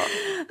hysterical.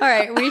 All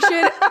right, we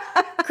should,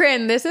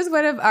 Corinne, this is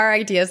one of our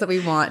ideas that we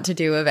want to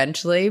do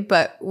eventually,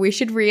 but we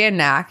should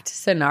reenact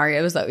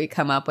scenarios that we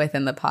come up with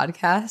in the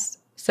podcast.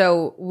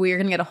 So we're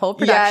going to get a whole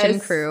production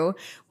crew.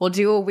 We'll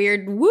do a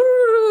weird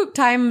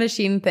time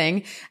machine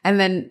thing, and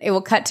then it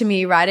will cut to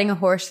me riding a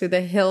horse through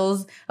the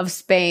hills of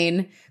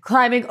Spain,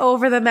 climbing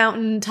over the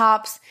mountain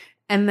tops,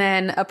 and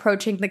then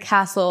approaching the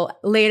castle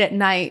late at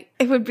night.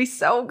 It would be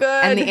so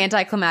good. And the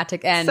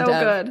anticlimactic end of,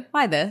 good.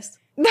 Why this?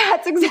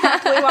 That's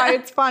exactly why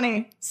it's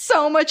funny.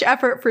 So much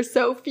effort for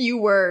so few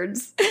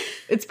words.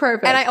 It's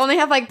perfect. And I only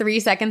have like 3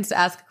 seconds to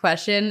ask a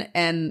question,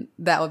 and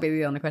that will be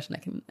the only question I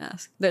can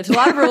ask. There's a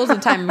lot of rules of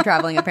time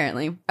traveling,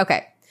 apparently.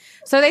 Okay.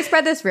 So they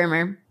spread this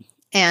rumor.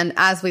 And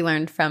as we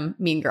learned from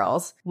Mean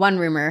Girls, one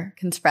rumor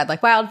can spread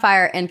like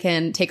wildfire and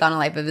can take on a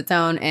life of its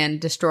own and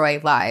destroy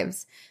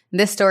lives.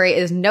 This story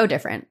is no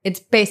different. It's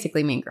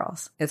basically Mean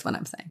Girls, is what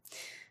I'm saying.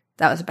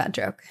 That was a bad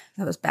joke.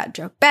 That was a bad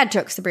joke. Bad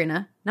joke,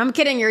 Sabrina. No, I'm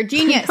kidding. You're a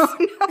genius.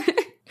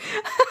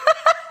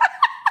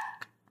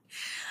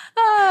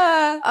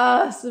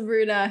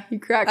 Sabrina, you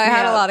cracked me up. I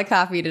had a lot of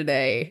coffee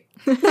today.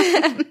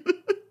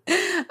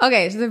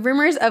 Okay, so the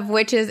rumors of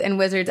witches and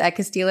wizards at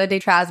Castillo de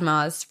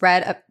Trasmoz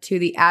spread up to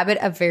the abbot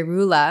of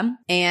Verula,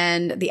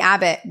 and the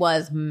abbot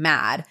was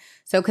mad.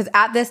 So, because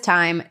at this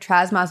time,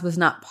 Trasmoz was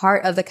not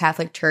part of the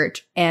Catholic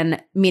Church,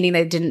 and meaning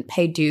they didn't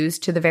pay dues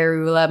to the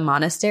Verula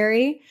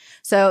monastery.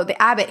 So the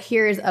abbot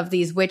hears of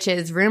these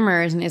witches'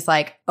 rumors and is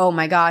like, oh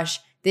my gosh,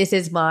 this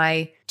is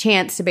my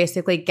chance to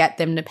basically get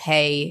them to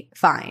pay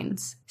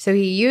fines. So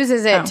he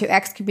uses it to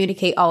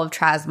excommunicate all of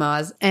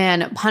Trasmoz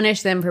and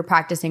punish them for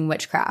practicing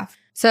witchcraft.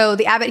 So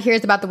the abbot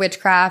hears about the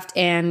witchcraft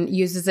and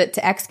uses it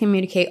to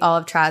excommunicate all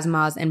of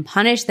Trasmoz and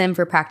punish them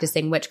for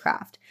practicing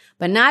witchcraft.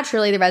 But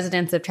naturally, the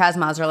residents of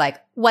Trasmoz are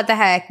like, what the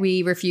heck?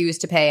 We refuse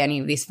to pay any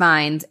of these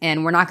fines,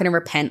 and we're not going to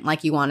repent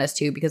like you want us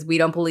to because we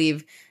don't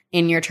believe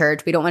in your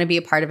church. We don't want to be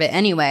a part of it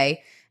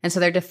anyway. And so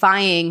they're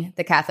defying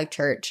the Catholic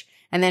Church.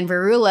 And then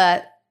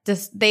Verula,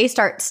 they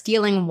start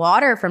stealing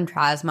water from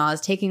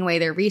Trasmoz, taking away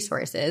their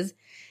resources.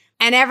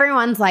 And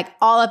everyone's like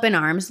all up in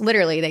arms.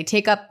 Literally, they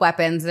take up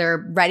weapons.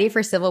 They're ready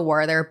for civil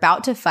war. They're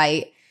about to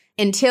fight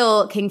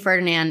until King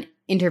Ferdinand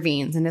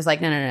intervenes and is like,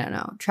 no.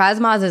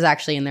 Trasmoz is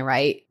actually in the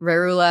right.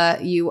 Verula,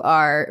 you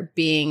are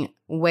being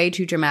way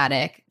too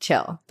dramatic.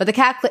 Chill. But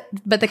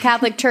the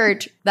Catholic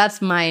Church,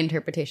 that's my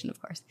interpretation,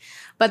 of course.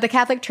 But the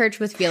Catholic Church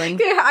was feeling.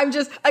 Yeah,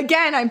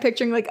 I'm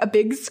picturing like a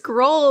big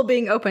scroll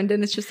being opened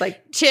and it's just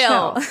like,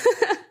 chill.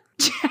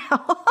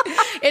 Chill.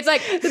 It's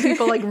like the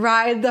people like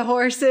ride the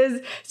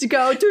horses to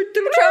go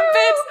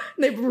trumpets.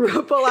 And they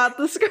pull out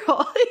the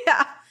scroll.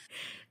 Yeah.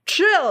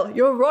 Chill.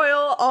 Your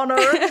royal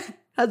honor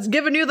has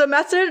given you the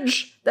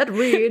message that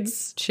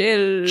reads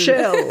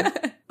chill.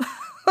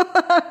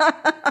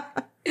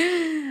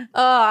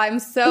 Oh, I'm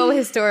so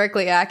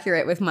historically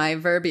accurate with my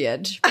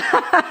verbiage.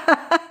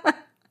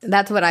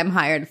 That's what I'm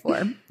hired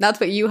for. That's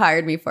what you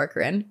hired me for,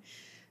 Corinne.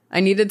 I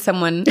needed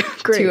someone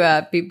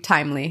to be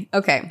timely.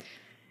 Okay.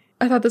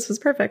 I thought this was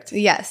perfect.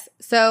 Yes.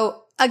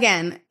 So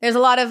again, there's a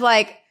lot of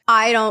like,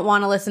 I don't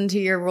want to listen to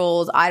your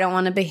rules. I don't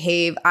want to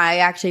behave. I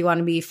actually want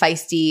to be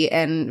feisty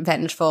and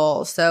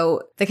vengeful.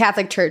 So the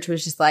Catholic Church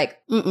was just like,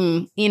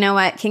 you know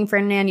what, King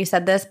Ferdinand, you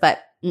said this,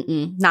 but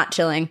not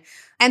chilling.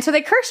 And so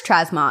they cursed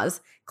Trasmoz,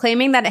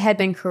 claiming that it had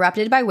been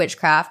corrupted by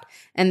witchcraft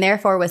and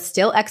therefore was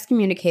still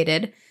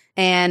excommunicated.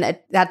 And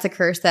that's a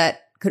curse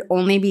that could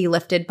only be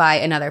lifted by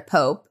another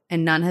pope,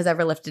 and none has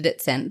ever lifted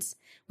it since,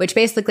 which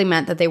basically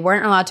meant that they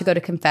weren't allowed to go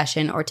to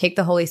confession or take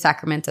the holy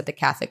sacraments at the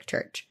Catholic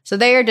Church. So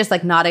they are just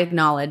like not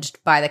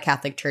acknowledged by the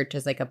Catholic Church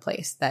as like a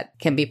place that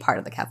can be part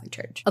of the Catholic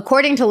Church.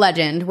 According to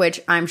legend, which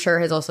I'm sure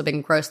has also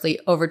been grossly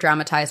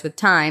overdramatized with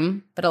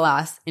time, but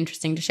alas,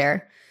 interesting to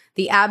share,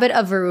 the abbot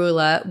of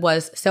Verula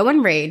was so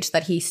enraged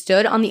that he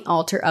stood on the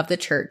altar of the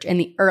church in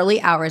the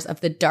early hours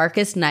of the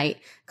darkest night,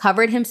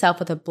 covered himself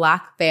with a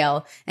black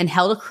veil, and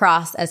held a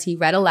cross as he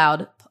read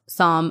aloud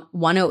Psalm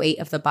 108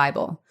 of the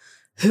Bible.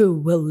 Who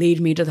will lead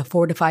me to the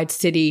fortified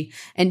city?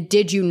 And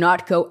did you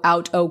not go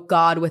out, O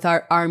God, with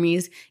our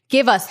armies?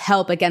 Give us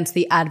help against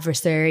the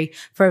adversary,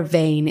 for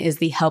vain is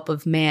the help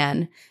of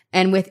man.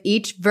 And with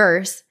each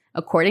verse,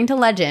 according to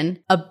legend,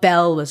 a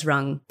bell was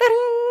rung.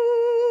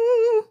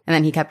 And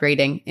then he kept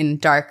reading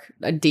in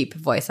a deep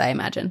voice, I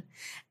imagine.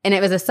 And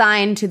it was a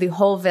sign to the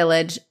whole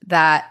village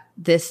that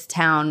this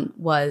town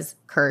was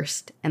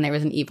cursed and there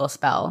was an evil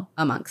spell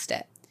amongst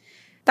it.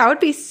 That would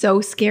be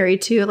so scary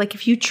too. Like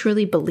if you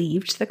truly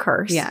believed the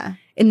curse. Yeah.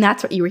 And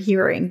that's what you were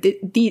hearing.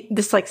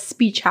 This like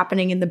speech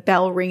happening and the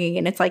bell ringing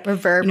and it's like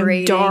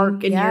reverberating,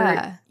 dark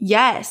and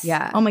yes.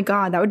 Yeah. Oh my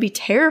God. That would be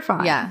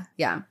terrifying.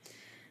 Yeah.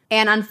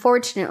 And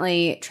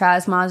unfortunately,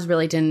 Trasmoz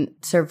really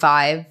didn't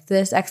survive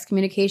this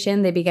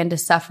excommunication. They began to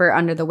suffer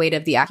under the weight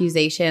of the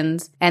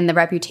accusations, and the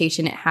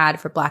reputation it had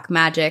for black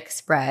magic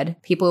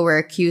spread. People were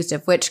accused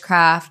of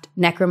witchcraft,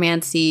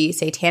 necromancy,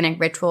 satanic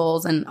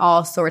rituals, and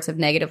all sorts of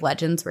negative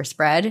legends were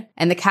spread.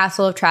 And the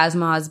castle of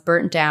Trasmoz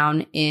burnt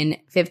down in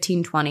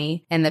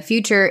 1520, and the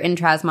future in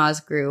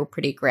Trasmoz grew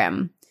pretty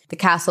grim. The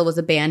castle was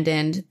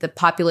abandoned. The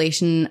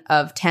population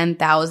of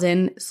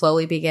 10,000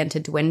 slowly began to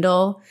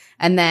dwindle.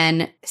 And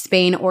then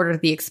Spain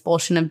ordered the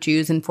expulsion of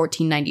Jews in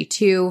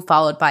 1492,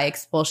 followed by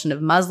expulsion of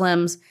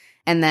Muslims.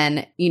 And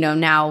then,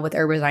 now with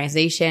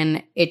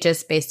urbanization, it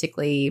just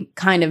basically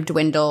kind of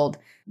dwindled.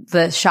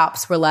 The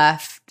shops were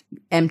left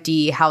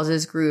empty.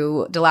 Houses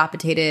grew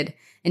dilapidated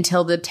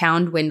until the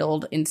town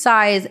dwindled in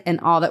size. And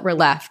all that were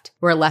left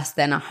were less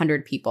than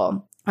 100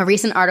 people. A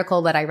recent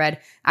article that I read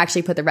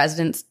actually put the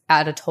residents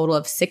at a total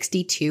of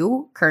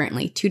 62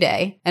 currently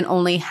today, and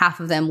only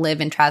half of them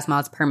live in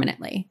Trasmoz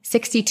permanently.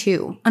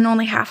 62. And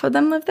only half of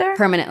them live there?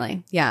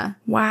 Permanently, yeah.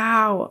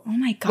 Wow. Oh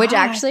my God. Which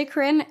actually,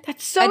 Corinne,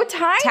 that's so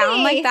tiny. A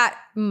town like that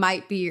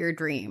might be your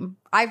dream.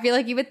 I feel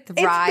like you would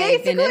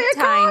thrive in a tiny.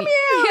 Commune.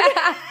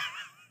 Yeah.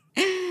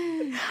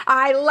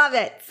 I love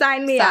it.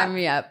 Sign me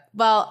up.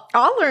 Well,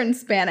 I'll learn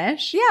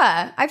Spanish.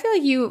 Yeah. I feel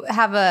like you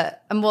have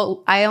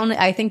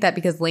I think that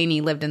because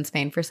Lainey lived in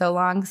Spain for so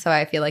long, so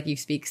I feel like you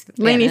speak Spanish.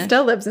 Lainey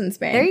still lives in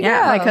Spain. There you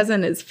go. My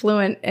cousin is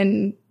fluent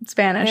in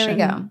Spanish. There we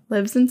go.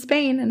 Lives in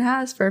Spain and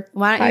has for 5 years.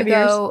 Why don't you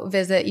go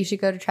visit? You should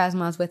go to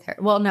Trasmoz with her.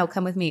 Well, no,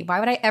 come with me. Why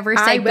would I ever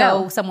say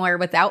go somewhere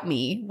without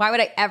me? Why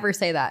would I ever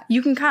say that?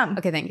 You can come.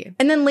 Okay, thank you.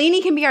 And then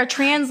Lainey can be our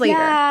translator.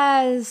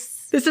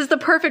 Yes. This is the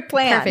perfect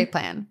plan. Perfect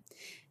plan.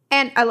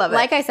 And I love it.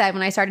 Like I said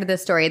when I started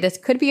this story, this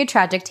could be a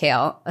tragic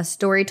tale, a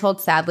story told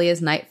sadly as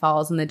night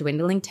falls in the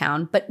dwindling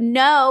town. But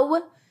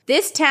no,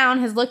 This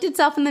town has looked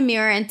itself in the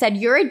mirror and said,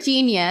 you're a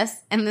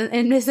genius, and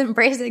is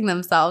embracing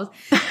themselves.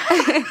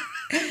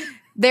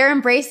 They're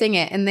embracing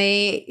it, and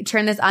they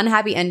turn this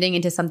unhappy ending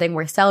into something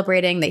worth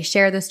celebrating. They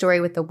share the story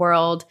with the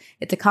world.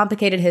 It's a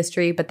complicated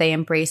history, but they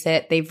embrace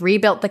it. They've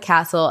rebuilt the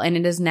castle, and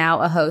it is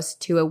now a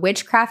host to a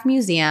witchcraft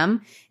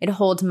museum. It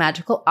holds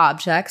magical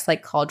objects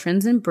like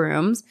cauldrons and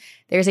brooms.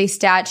 There's a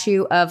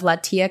statue of La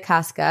Tia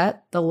Casca,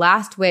 the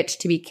last witch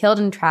to be killed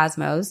in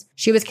Trasmoz.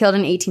 She was killed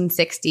in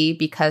 1860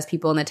 because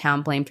people in the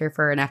town blamed her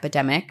for an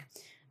epidemic.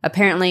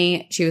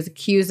 Apparently, she was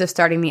accused of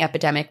starting the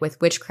epidemic with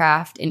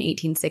witchcraft in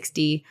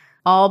 1860,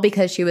 all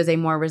because she was a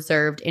more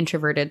reserved,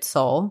 introverted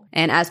soul.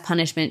 And as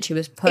punishment, she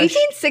was pushed.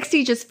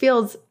 1860 just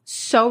feels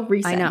so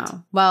recent. I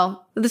know.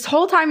 Well, this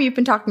whole time you've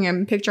been talking,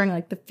 I'm picturing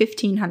like the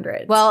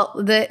 1500s. Well,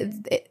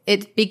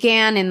 it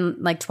began in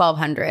like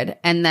 1200,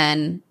 and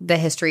then the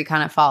history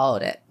kind of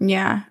followed it.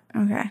 Yeah.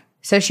 Okay.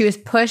 So she was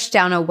pushed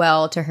down a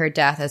well to her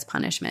death as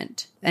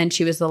punishment. And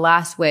she was the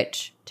last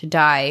witch to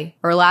die,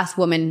 or last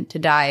woman to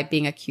die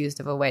being accused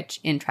of a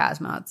witch in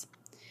Trasmoz.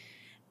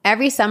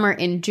 Every summer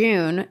in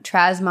June,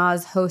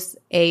 Trasmoz hosts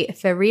a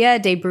Feria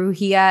de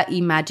Brujeria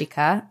y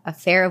Magica, a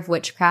fair of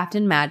witchcraft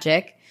and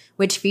magic,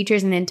 which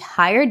features an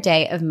entire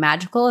day of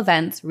magical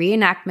events,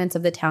 reenactments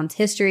of the town's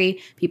history.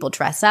 People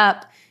dress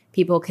up.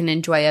 People can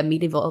enjoy a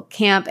medieval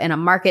camp and a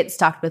market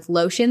stocked with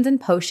lotions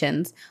and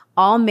potions,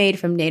 all made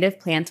from native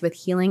plants with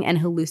healing and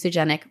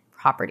hallucinogenic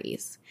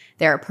properties.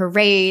 There are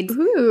parades,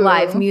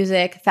 live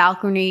music,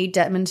 falconry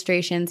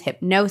demonstrations,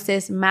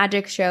 hypnosis,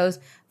 magic shows,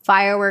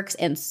 fireworks,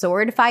 and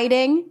sword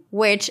fighting,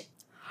 which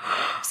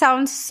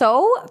sounds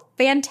so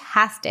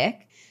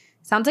fantastic.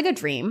 Sounds like a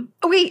dream.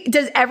 Wait,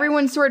 does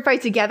everyone sword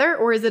fight together,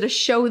 or is it a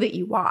show that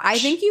you watch? I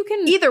think you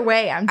can. Either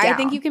way, I'm down. I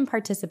think you can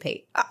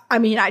participate. I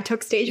mean, I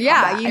took stage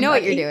combat. combat. You know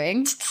what you're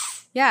doing.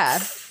 Yeah.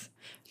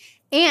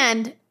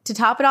 And to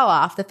top it all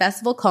off, the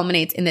festival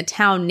culminates in the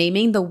town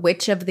naming the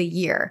Witch of the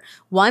Year.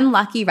 One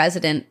lucky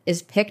resident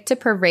is picked to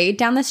parade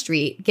down the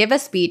street, give a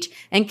speech,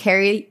 and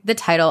carry the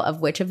title of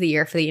Witch of the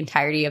Year for the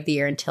entirety of the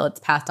year until it's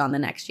passed on the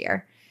next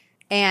year.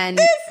 And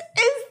this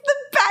is the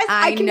best.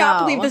 I cannot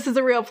believe this is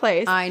a real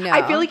place. I know.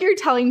 I feel like you're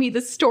telling me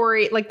the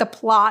story, like the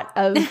plot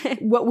of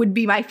what would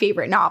be my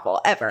favorite novel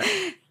ever.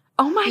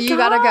 Oh my God. You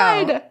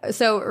gotta go.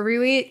 So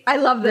I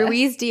love this.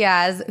 Ruiz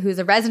Diaz, who's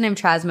a resident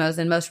of Trasmoz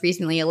and most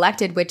recently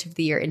elected Witch of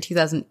the Year in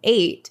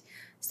 2008,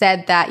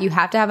 said that you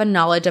have to have a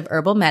knowledge of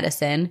herbal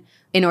medicine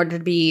in order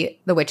to be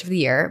the Witch of the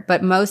Year.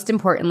 But most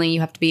importantly, you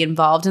have to be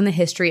involved in the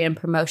history and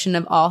promotion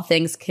of all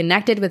things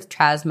connected with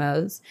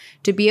Trasmoz.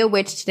 To be a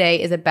witch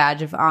today is a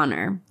badge of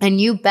honor. And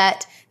you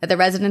bet that the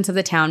residents of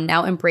the town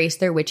now embrace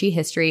their witchy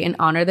history and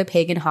honor the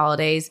pagan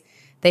holidays.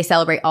 They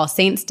celebrate All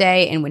Saints'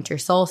 Day and winter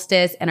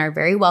solstice and are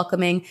very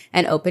welcoming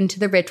and open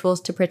to the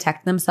rituals to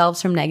protect themselves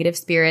from negative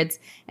spirits.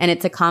 And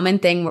it's a common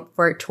thing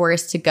for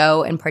tourists to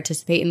go and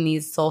participate in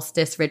these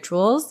solstice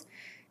rituals.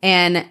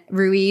 And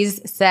Ruiz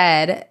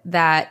said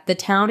that the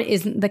town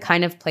isn't the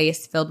kind of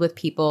place filled with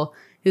people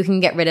who can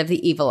get rid of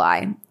the evil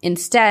eye.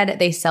 Instead,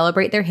 they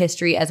celebrate their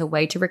history as a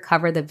way to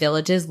recover the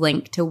village's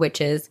link to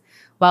witches,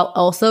 while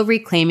also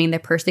reclaiming the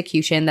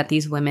persecution that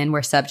these women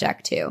were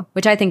subject to,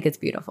 which I think is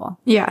beautiful.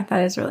 Yeah,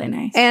 that is really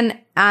nice. And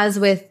as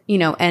with,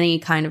 any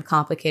kind of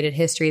complicated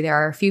history, there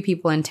are a few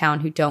people in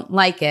town who don't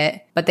like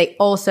it, but they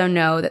also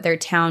know that their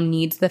town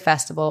needs the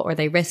festival or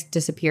they risk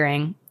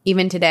disappearing.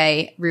 Even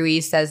today,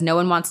 Ruiz says no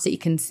one wants to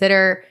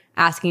consider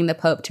asking the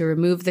Pope to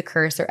remove the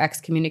curse or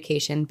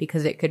excommunication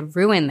because it could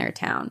ruin their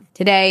town.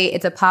 Today,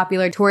 it's a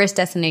popular tourist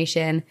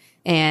destination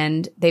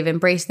and they've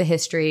embraced the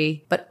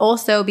history, but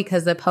also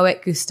because the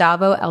poet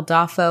Gustavo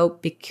Adolfo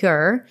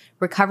Bécquer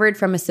recovered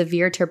from a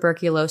severe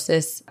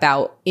tuberculosis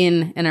bout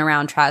in and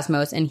around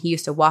Trasmoz, and he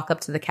used to walk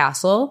up to the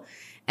castle.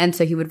 And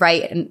so he would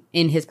write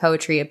in his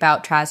poetry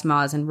about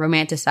Trasmoz and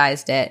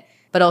romanticized it,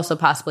 but also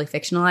possibly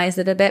fictionalized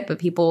it a bit. But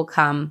people will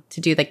come to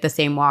do like the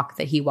same walk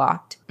that he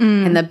walked.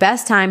 And the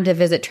best time to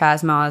visit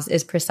Trasmoz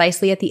is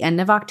precisely at the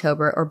end of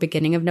October or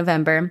beginning of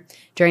November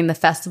during the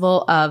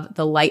festival of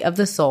the Light of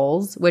the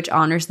Souls, which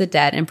honors the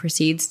dead and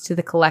proceeds to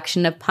the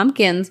collection of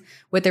pumpkins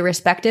with the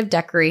respective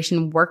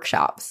decoration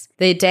workshops.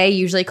 The day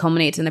usually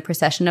culminates in the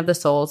procession of the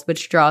souls,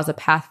 which draws a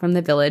path from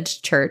the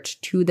village church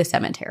to the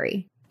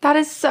cemetery. That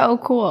is so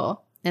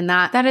cool. And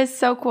that is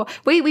so cool.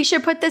 Wait, we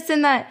should put this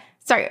in the...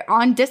 Sorry,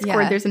 on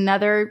Discord, There's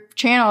another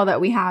channel that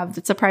we have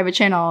that's a private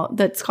channel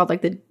that's called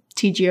like the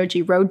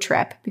TGOG road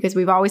trip, because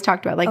we've always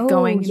talked about like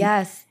going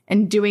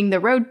and doing the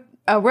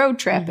road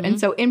trip. And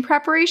so in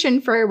preparation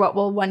for what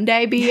will one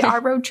day be our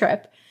road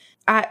trip,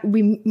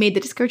 we made the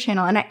Discord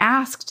channel, and I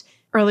asked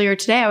earlier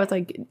today, I was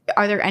like,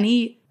 are there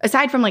any,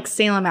 aside from like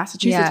Salem,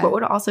 Massachusetts, what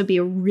would also be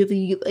a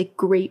really like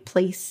great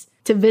place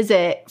to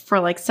visit for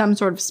like some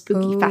sort of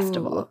spooky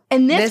festival?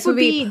 And this would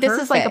be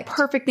this is like a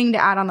perfect thing to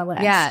add on the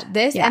list. Yeah,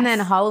 this and then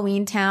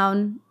Halloween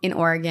Town in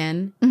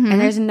Oregon. And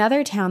there's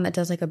another town that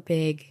does like a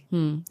big,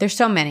 there's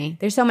so many.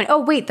 Oh,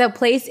 wait, the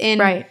place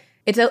in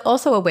It's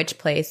also a witch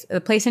place.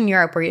 A place in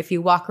Europe where if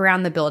you walk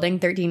around the building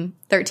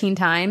 13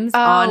 times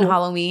on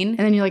Halloween. And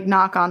then you like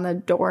knock on the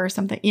door or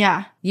something.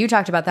 Yeah. You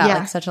talked about that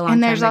like such a long time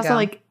ago. And there's also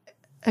like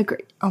a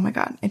great, oh my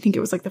God. I think it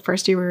was like the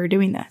first year we were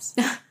doing this.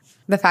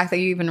 The fact that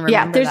you even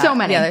remember there's that. so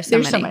many. Yeah, there's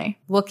so many. many.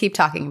 We'll keep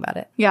talking about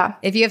it. Yeah.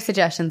 If you have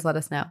suggestions, let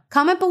us know.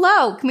 Comment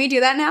below. Can we do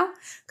that now?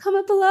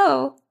 Comment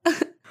below.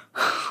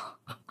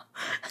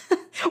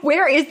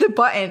 Where is the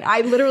button?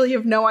 I literally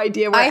have no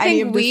idea where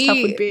any of this stuff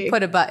would be.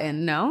 Put a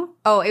button, no?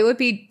 Oh, it would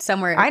be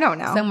somewhere. I don't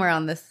know. Somewhere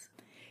on this.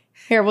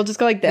 Here, we'll just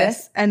go like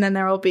this, and then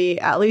there will be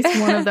at least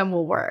one of them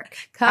will work.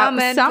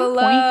 Comment at some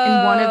below. point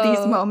in one of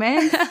these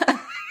moments.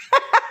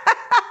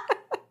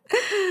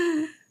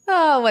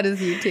 Oh, what is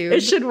YouTube?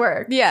 It should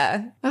work.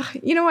 Yeah. Ugh,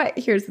 you know what?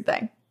 Here's the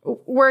thing.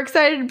 We're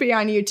excited to be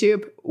on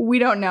YouTube. We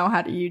don't know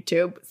how to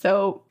YouTube.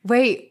 So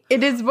wait,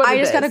 it is what I it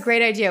just is. got a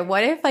great idea.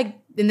 What if like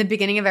in the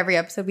beginning of every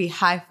episode we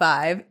high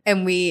five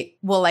and we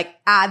will like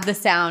add the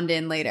sound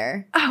in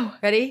later? Oh.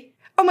 Ready?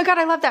 Oh my God,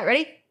 I love that.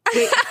 Ready?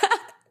 Wait.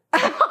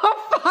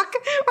 Oh, fuck.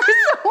 We're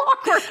so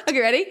awkward. Okay,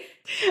 ready?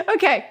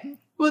 Okay.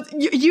 Well,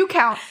 you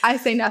count. I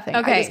say nothing.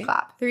 Okay. I just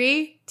clap.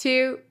 3,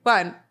 2,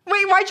 1.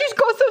 Wait, why'd you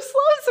go so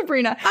slow,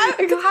 Sabrina?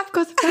 Your clap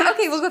goes fast.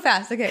 Okay, we'll go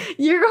fast. Okay.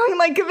 You're going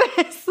like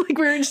this. Like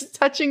we were just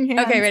touching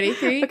hands. Okay, ready?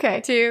 3,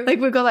 2. Like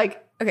we go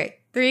like. Okay,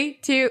 3,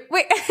 2.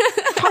 Wait.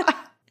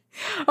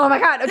 Oh my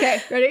God.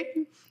 Okay, ready?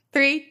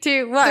 3,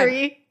 2, 1.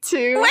 3,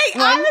 2. Wait,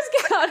 1. I was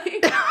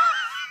counting.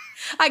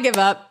 I give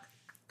up.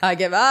 I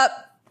give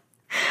up.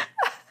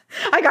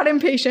 I got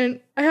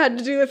impatient. I had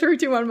to do the 3,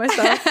 2, 1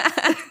 myself.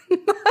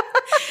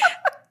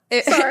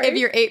 If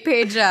your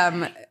 8-page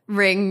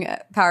Ring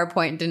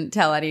PowerPoint didn't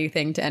tell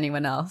anything to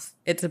anyone else,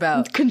 it's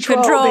about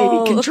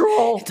control. Baby,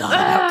 control. It's all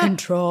about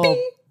control.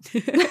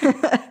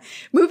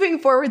 Moving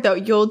forward, though,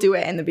 you'll do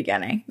it in the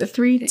beginning. The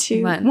 3,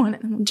 2, 1,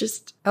 and we'll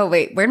just. Oh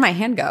wait, where'd my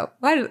hand go?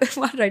 Why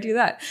did I do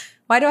that?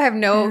 Why do I have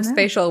no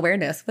spatial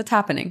awareness? What's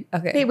happening?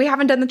 Okay. Hey, we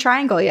haven't done the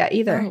triangle yet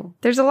either. Oh.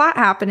 There's a lot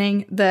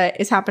happening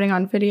that is happening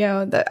on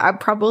video that I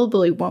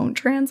probably won't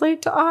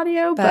translate to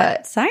audio,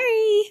 but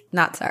sorry.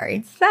 Not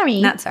sorry.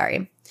 Sorry. Not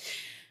sorry.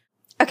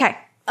 Okay.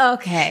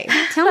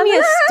 Tell me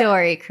a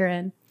story,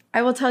 Corinne.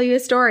 I will tell you a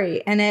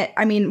story.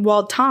 And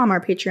while Tom, our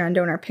Patreon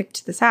donor,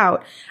 picked this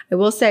out, I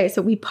will say,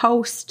 so we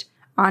post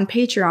on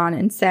Patreon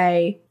and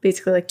say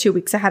basically like 2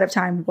 weeks ahead of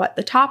time what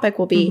the topic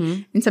will be.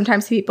 Mm-hmm. And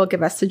sometimes people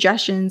give us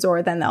suggestions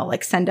or then they'll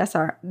like send us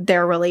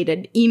their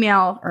related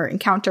email or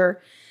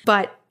encounter.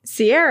 But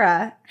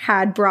Sierra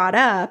had brought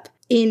up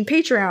in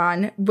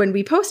Patreon when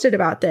we posted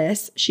about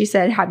this, she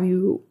said, have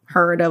you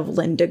heard of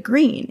Linda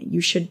Green?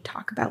 You should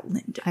talk about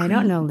Linda Green. I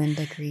don't know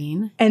Linda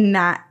Green. And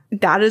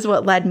that is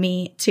what led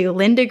me to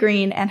Linda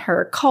Green and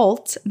her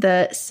cult,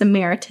 the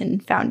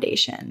Samaritan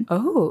Foundation.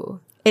 Oh.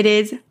 It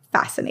is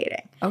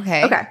fascinating.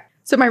 Okay.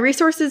 So my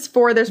resources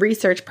for this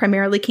research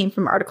primarily came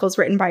from articles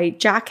written by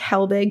Jack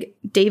Helbig,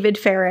 David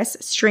Ferris,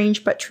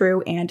 Strange But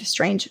True, and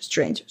Strange.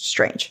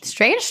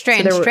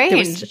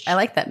 I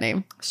like that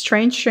name.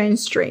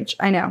 Strange.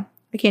 I know.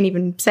 I can't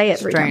even say it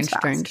three times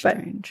fast.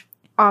 Strange.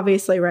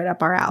 Obviously right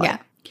up our alley. Yeah.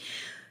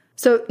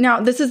 So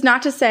now this is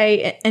not to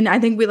say, and I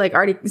think we like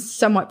already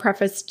somewhat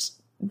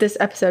prefaced this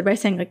episode by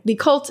saying like the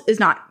occult is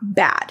not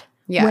bad.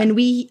 Yeah. When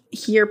we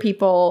hear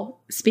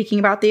people speaking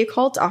about the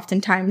occult,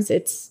 oftentimes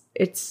it's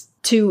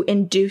to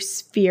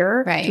induce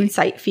fear, right, to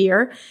incite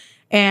fear.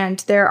 And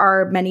there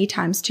are many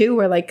times too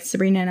where like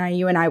Sabrina and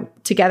you and I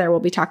together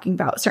will be talking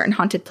about certain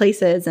haunted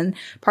places. And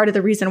part of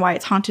the reason why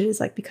it's haunted is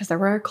like because there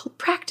were occult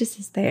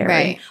practices there,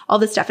 right, and all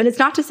this stuff. And it's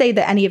not to say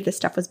that any of this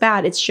stuff was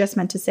bad. It's just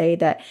meant to say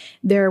that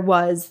there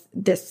was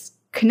this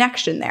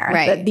connection there,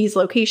 right, that these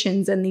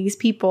locations and these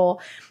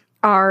people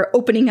are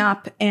opening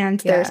up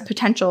and there's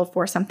potential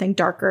for something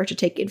darker to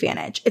take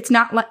advantage. It's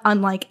not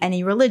unlike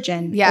any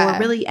religion or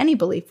really any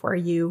belief where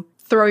you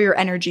throw your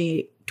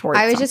energy towards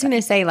I was something. just going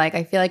to say, like,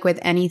 I feel like with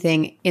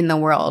anything in the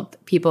world,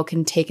 people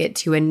can take it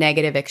to a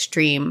negative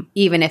extreme,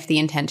 even if the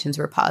intentions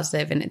were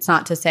positive. And it's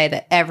not to say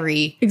that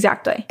every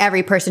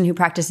person who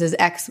practices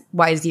X,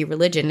 Y, Z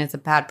religion is a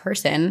bad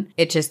person.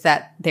 It's just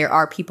that there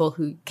are people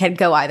who can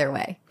go either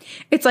way.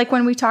 It's like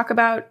when we talk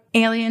about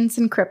aliens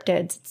and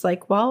cryptids, it's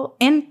like, well,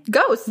 and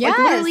ghosts, like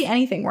literally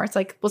anything where it's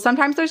like, well,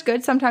 sometimes there's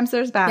good, sometimes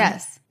there's bad.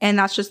 Yes. And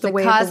that's just the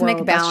way of the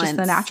world. Balance. That's just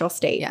the natural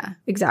state. Yeah.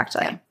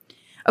 Exactly. Yeah.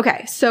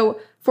 Okay.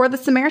 So for the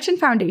Samaritan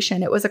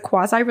Foundation, it was a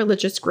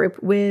quasi-religious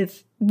group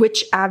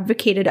which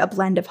advocated a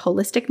blend of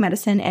holistic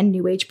medicine and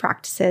New Age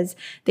practices.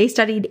 They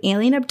studied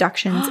alien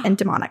abductions and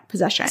demonic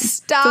possession.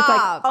 Stop. So it's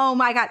like, oh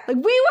my God. Like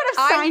we would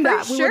have signed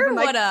up. We sure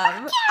would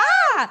have.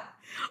 Yeah.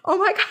 Oh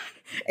my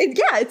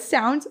God. It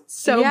sounds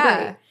so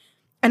great.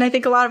 And I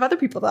think a lot of other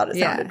people thought it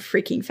sounded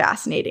freaking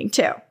fascinating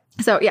too.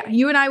 So yeah,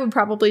 you and I would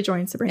probably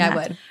join Sabrina. I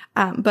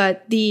would.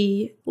 But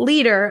the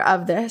leader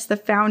of this, the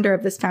founder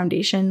of this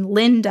foundation,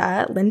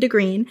 Linda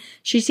Green,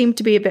 she seemed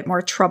to be a bit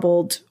more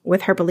troubled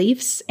with her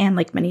beliefs. And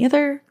like many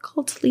other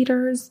cult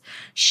leaders,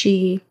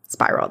 she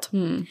spiraled.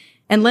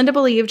 And Linda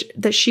believed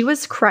that she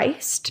was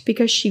Christ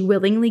because she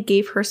willingly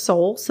gave her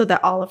soul so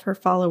that all of her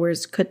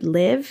followers could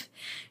live.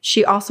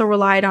 She also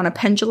relied on a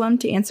pendulum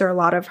to answer a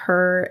lot of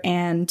her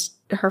and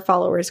her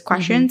followers'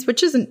 questions,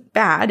 which isn't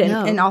bad.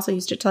 And also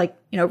used it to like,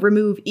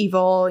 remove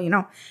evil,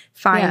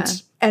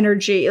 find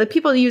energy. Like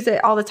people use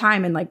it all the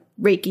time in like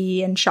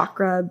Reiki and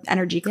chakra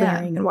energy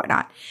clearing and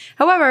whatnot.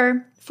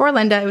 However, for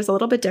Linda, it was a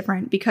little bit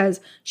different because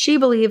she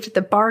believed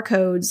the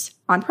barcodes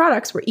on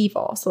products were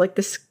evil. So like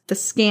the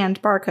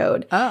scanned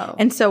barcode. Oh.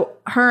 And so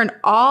her and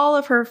all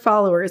of her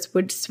followers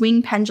would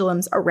swing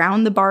pendulums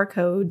around the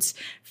barcodes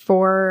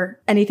for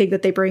anything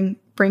that they bring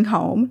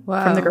home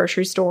from the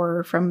grocery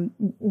store, from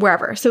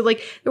wherever. So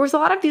like there was a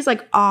lot of these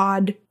like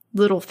odd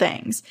little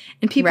things.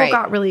 And people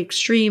got really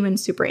extreme and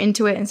super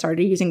into it and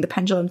started using the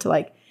pendulum to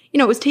like,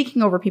 it was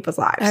taking over people's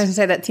lives. I was going to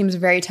say that seems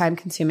very time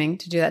consuming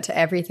to do that to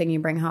everything you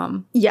bring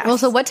home. Yes. Well,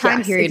 so what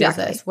time period is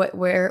this?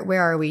 Where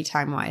are we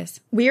time wise?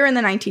 We are in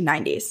the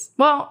 1990s.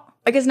 Well,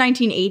 I guess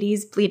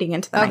 1980s bleeding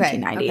into the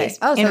 1990s. Okay.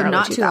 Oh, so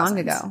not too long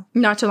ago.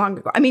 Not too long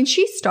ago. I mean,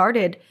 she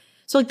started,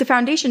 so like the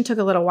foundation took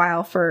a little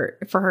while for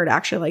her to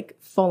actually like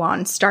full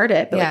on start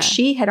it. But like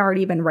she had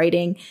already been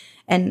writing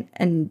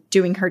and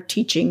doing her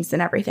teachings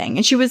and everything.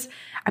 And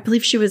I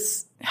believe she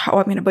was,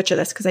 I'm going to butcher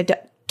this because I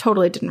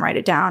totally didn't write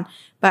it down.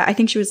 But I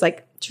think she was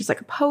like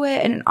a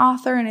poet and an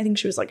author. And I think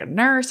she was like a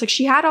nurse. Like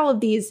she had all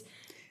of these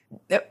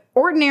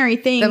ordinary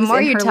things. The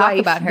more you talk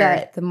about her,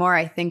 that, the more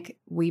I think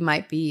we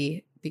might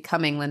be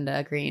becoming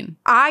Linda Green.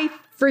 I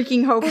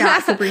freaking hope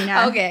not,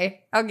 Sabrina.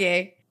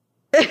 Okay.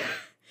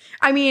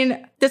 I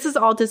mean, this is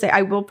all to say,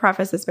 I will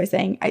preface this by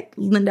saying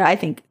Linda, I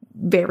think,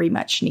 very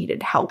much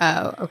needed help.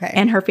 Oh, okay.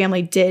 And her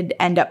family did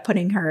end up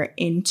putting her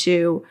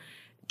into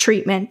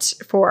treatment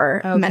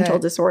for mental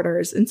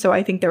disorders. And so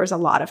I think there was a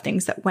lot of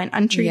things that went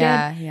untreated.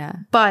 Yeah.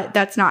 But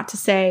that's not to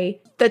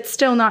say that's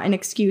still not an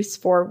excuse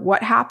for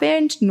what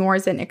happened, nor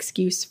is it an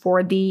excuse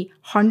for the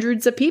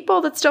hundreds of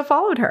people that still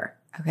followed her.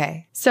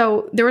 Okay.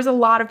 So there was a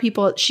lot of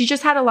people. She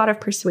just had a lot of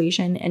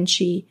persuasion and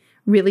she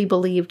really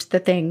believed the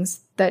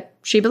things that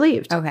she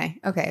believed. Okay.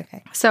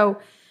 So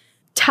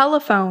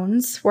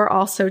telephones were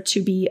also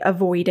to be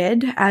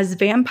avoided as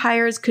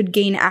vampires could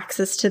gain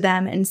access to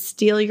them and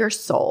steal your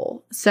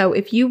soul. So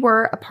if you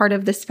were a part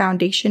of this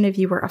foundation, if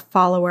you were a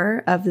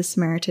follower of the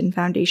Samaritan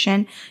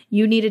Foundation,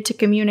 you needed to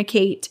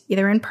communicate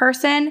either in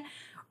person,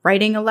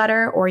 writing a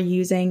letter, or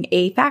using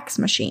a fax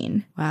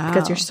machine. Wow.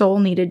 Because your soul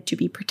needed to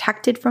be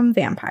protected from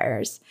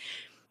vampires.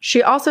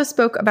 She also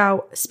spoke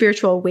about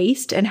spiritual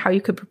waste and how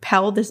you could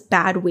propel this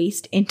bad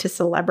waste into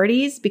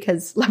celebrities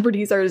because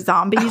celebrities are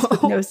zombies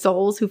with no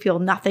souls who feel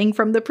nothing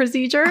from the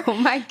procedure. Oh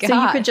my God. So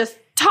you could just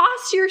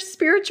toss your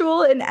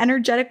spiritual and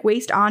energetic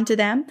waste onto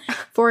them.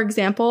 For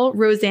example,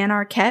 Roseanne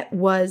Arquette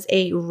was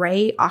a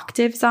Ray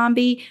octave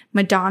zombie.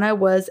 Madonna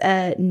was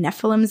a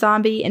Nephilim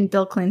zombie. And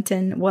Bill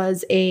Clinton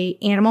was a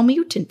animal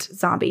mutant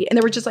zombie. And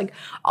there were just like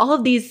all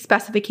of these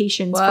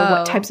specifications for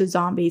what types of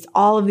zombies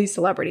all of these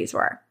celebrities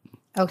were.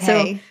 Okay.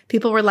 So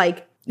people were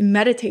like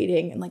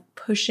meditating and like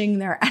pushing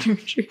their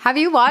energy. Have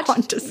you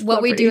watched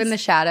What We Do in the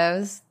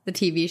Shadows, the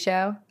TV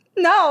show?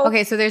 No.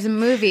 Okay, so there's a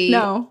movie.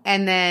 No.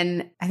 And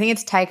then I think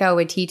it's Taika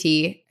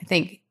Waititi,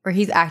 or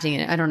he's acting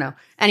in it. I don't know.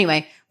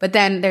 Anyway, but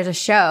then there's a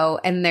show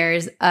and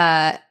there's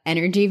a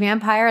energy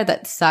vampire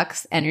that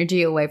sucks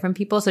energy away from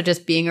people. So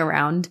just being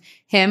around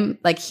him,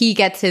 like he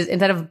gets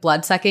instead of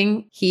blood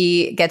sucking,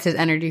 he gets his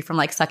energy from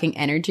like sucking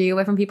energy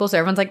away from people. So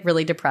everyone's like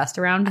really depressed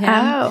around him.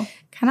 Oh,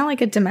 kind of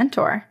like a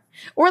Dementor.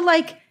 Or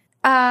like,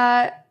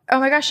 oh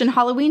my gosh, in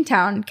Halloween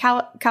Town,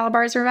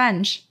 Calabar's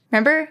Revenge.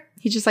 Remember?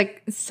 He just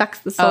like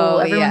sucks the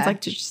soul. Everyone's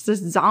like just this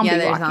zombie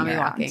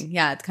walking.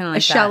 Yeah, it's kind of like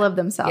a shell of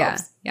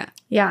themselves.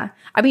 Yeah.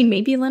 I mean,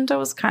 maybe Linda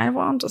was kind of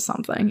onto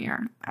something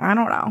here. I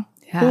don't know.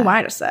 Yeah. Who am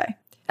I to say?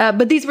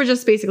 But these were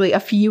just basically a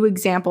few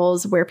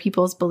examples where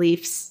people's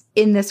beliefs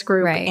in this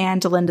group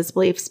and Linda's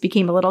beliefs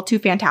became a little too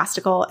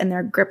fantastical and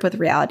their grip with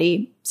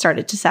reality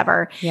started to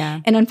sever. Yeah.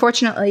 And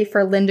unfortunately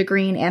for Linda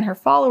Green and her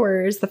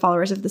followers, the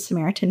followers of the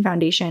Samaritan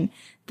Foundation,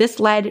 this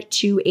led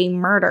to a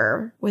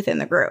murder within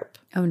the group.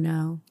 Oh,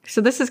 no. So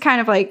this is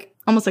kind of like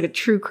almost like a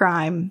true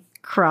crime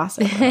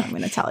crossover, I'm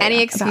going to tell you.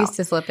 Any excuse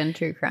to slip in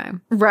true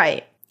crime.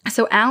 Right.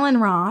 So Alan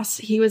Ross,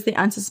 he was the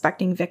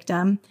unsuspecting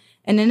victim.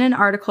 And in an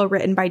article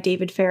written by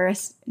David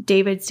Ferris,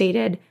 David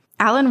stated,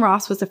 Alan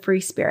Ross was a free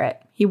spirit.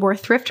 He wore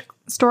thrift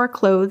store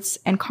clothes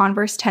and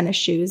Converse tennis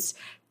shoes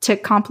to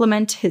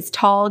complement his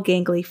tall,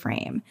 gangly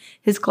frame.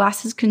 His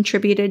glasses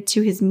contributed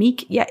to his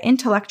meek yet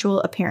intellectual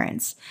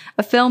appearance.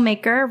 A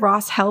filmmaker,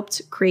 Ross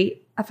helped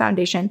create a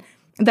foundation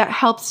that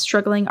helps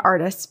struggling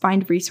artists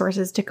find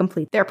resources to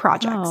complete their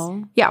projects.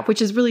 Oh. Yeah,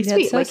 which is really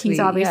sweet. So like sweet, he's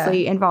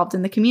obviously involved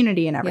in the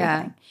community and everything.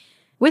 Yeah.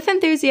 With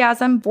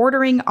enthusiasm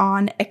bordering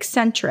on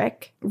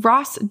eccentric,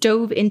 Ross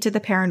dove into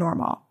the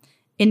paranormal.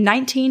 In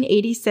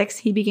 1986,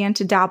 he began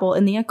to dabble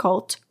in the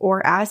occult,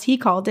 or as he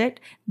called it,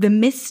 the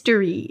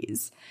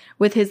mysteries,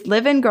 with his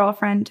live-in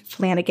girlfriend,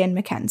 Flanagan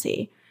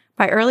Mackenzie.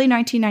 By early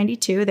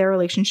 1992, their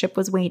relationship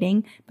was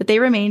waning, but they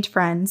remained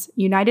friends,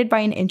 united by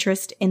an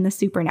interest in the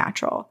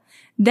supernatural.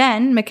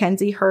 Then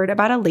Mackenzie heard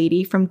about a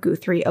lady from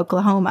Guthrie,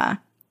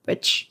 Oklahoma,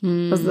 which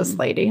was this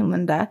lady,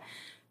 Linda,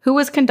 who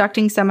was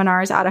conducting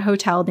seminars at a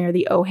hotel near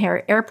the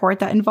O'Hare Airport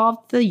that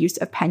involved the use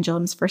of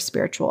pendulums for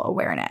spiritual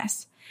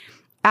awareness.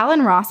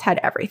 Alan Ross had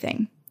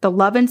everything: the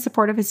love and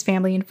support of his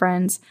family and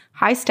friends,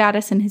 high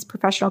status in his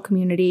professional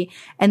community,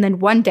 and then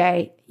one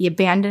day he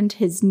abandoned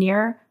his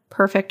near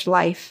perfect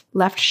life,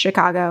 left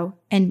Chicago,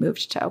 and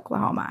moved to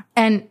Oklahoma.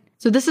 And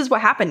so this is what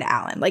happened to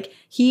Alan. Like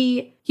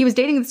he was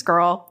dating this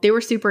girl. They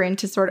were super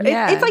into sort of,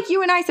 it's like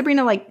you and I,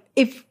 Sabrina, like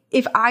if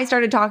I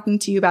started talking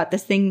to you about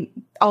this thing,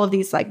 all of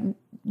these like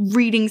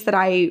readings that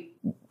I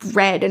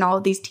read and all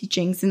of these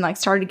teachings and like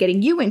started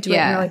getting you into it,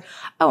 and you're like,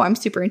 oh, I'm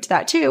super into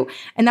that too.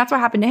 And that's what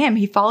happened to him.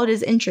 He followed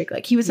his intrigue.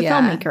 Like he was a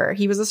filmmaker.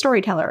 He was a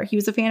storyteller. He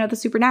was a fan of the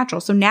supernatural.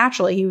 So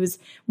naturally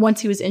once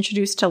he was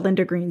introduced to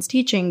Linda Green's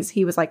teachings,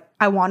 he was like,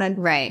 I want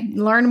to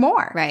learn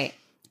more. Right.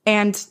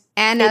 And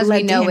as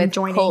we know with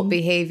cult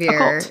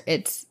behavior,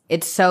 it's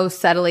so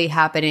subtly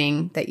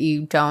happening that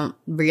you don't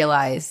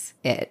realize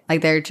it.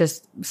 Like they're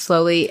just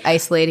slowly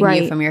isolating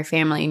you from your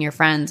family and your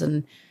friends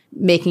and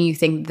making you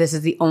think this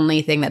is the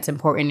only thing that's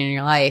important in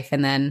your life.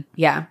 And then,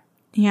 Yeah,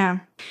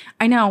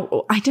 I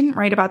know. I didn't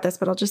write about this,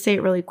 but I'll just say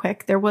it really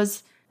quick. There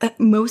was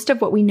most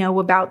of what we know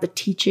about the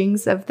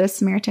teachings of the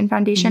Samaritan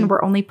Foundation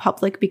were only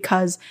public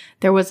because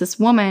there was this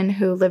woman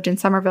who lived in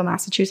Somerville,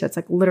 Massachusetts,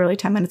 like literally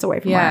 10 minutes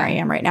away from where I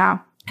am right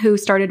now, who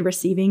started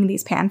receiving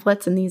these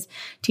pamphlets and these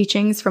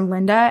teachings from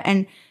Linda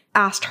and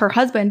asked her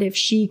husband if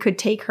she could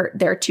take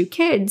their 2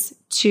 kids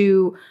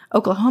to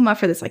Oklahoma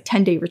for this like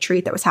 10-day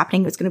retreat that was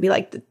happening. It was going to be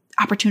like the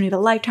opportunity of a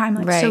lifetime,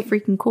 like so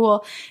freaking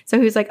cool. So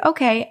he was like,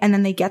 okay. And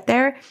then they get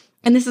there.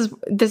 And this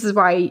is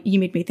why you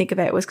made me think of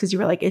it, was because you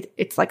were like,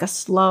 it's like a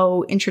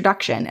slow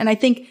introduction. And I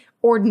think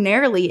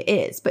ordinarily it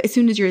is, but as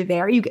soon as you're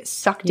there, you get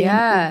sucked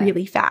in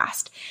really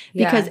fast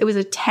because it was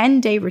a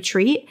 10-day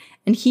retreat.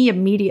 And he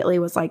immediately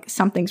was like,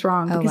 something's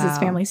wrong because his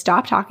family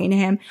stopped talking to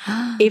him.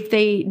 If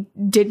they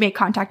did make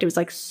contact, it was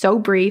like so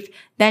brief.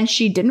 Then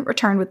she didn't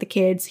return with the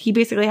kids. He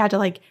basically had to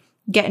like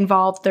get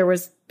involved. There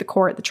was the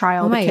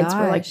trial. The kids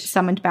were like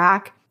summoned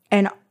back.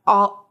 And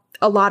a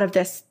lot of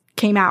this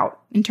came out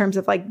in terms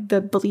of like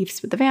the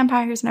beliefs with the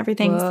vampires and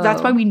everything. So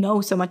that's why we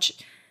know so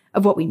much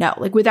of what we know.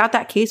 Like without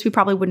that case, we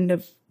probably wouldn't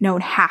have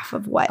known half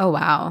of what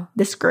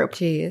this group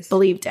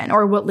believed in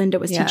or what Linda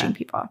was teaching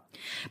people.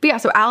 But yeah,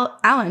 so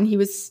Alan, he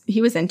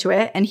was into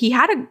it, and he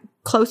had a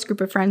close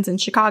group of friends in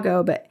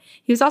Chicago, but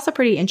he was also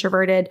pretty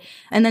introverted.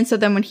 And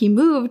then when he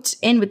moved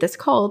in with this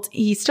cult,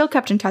 he still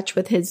kept in touch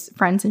with his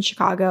friends in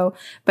Chicago,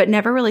 but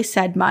never really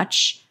said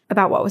much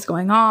about what was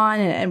going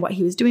on and what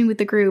he was doing with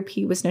the group.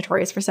 He was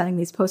notorious for sending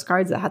these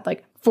postcards that had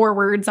like 4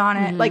 words on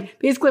it. Like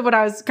basically what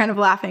I was kind of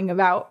laughing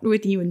about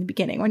with you in the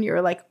beginning when you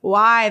were like,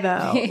 why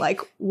though? Like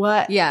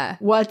what?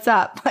 What's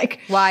up?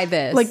 Like why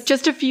this? Like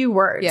just a few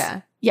words.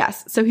 Yeah.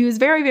 Yes. So he was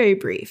very, very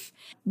brief.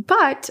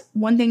 But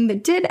one thing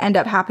that did end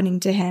up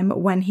happening to him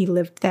when he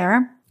lived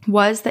there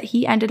was that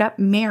he ended up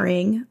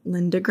marrying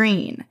Linda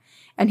Green.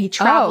 And he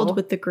traveled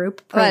with the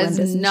group per Linda's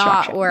instructions.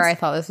 That's not where I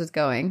thought this was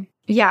going.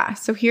 Yeah.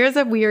 So here's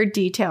a weird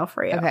detail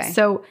for you. Okay.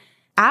 So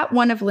at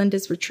one of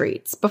Linda's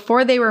retreats,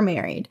 before they were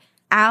married,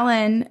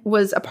 Alan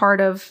was a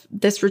part of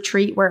this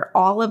retreat where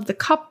all of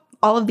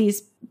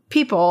these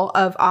people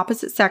of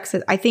opposite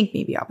sexes, I think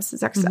maybe opposite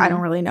sexes, I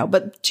don't really know,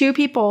 but 2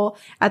 people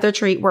at the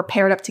retreat were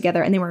paired up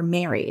together and they were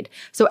married.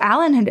 So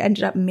Alan had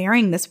ended up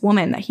marrying this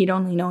woman that he'd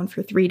only known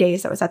for 3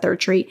 days that was at the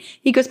retreat.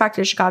 He goes back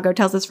to Chicago,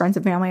 tells his friends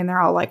and family, and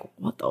they're all like,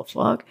 what the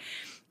fuck?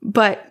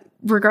 But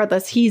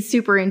regardless, he's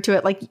super into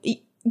it. Like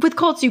with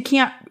cults, you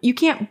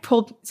can't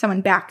pull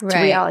someone back to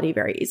reality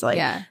very easily.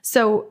 Yeah.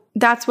 So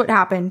that's what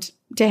happened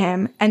to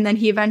him. And then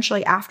he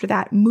eventually, after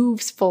that,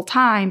 moves full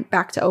time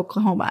back to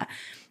Oklahoma.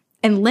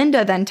 And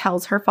Linda then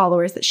tells her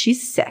followers that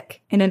she's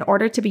sick. And in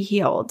order to be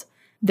healed,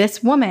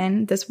 this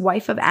woman, this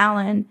wife of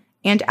Alan,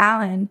 and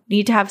Alan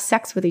need to have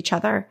sex with each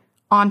other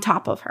on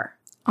top of her,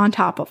 on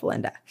top of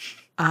Linda.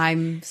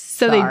 I'm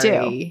sorry. So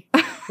they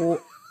do.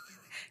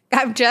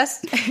 I'm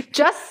just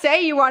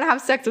say you want to have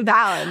sex with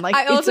Alan. Like,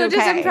 I also it's okay.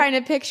 just am trying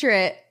to picture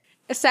it.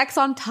 Sex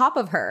on top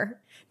of her.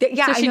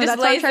 Yeah, so she just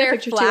that's lays what I'm trying there to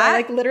picture flat? too. I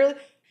like literally,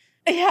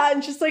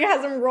 and just like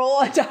has him roll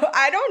on top.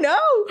 I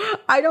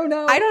don't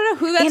know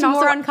who that's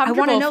more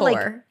uncomfortable I want to know,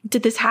 for. like,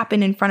 did this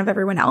happen in front of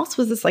everyone else?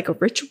 Was this like a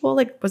ritual?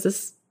 Like, was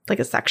this like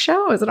a sex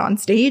show? Was it on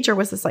stage or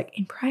was this like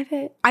in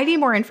private? I need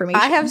more information.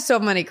 I have so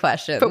many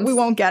questions. But we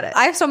won't get it.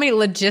 I have so many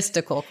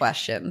logistical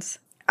questions.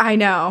 I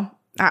know.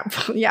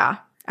 Yeah.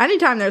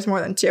 Anytime there's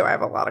more than 2, I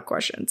have a lot of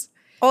questions.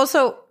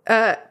 Also,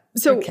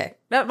 okay,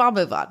 I'll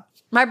move on.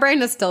 My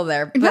brain is still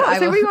there. But no,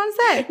 say what you want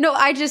to say. No,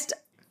 I just,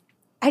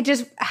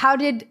 how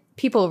did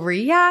people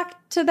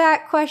react to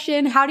that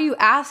question? How do you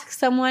ask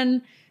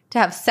someone to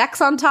have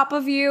sex on top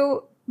of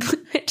you?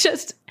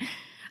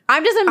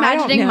 I'm just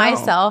imagining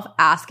myself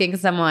asking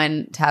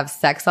someone to have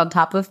sex on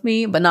top of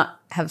me, but not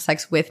have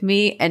sex with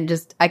me. And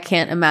I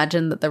can't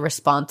imagine that the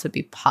response would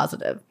be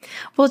positive.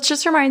 Well, it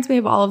just reminds me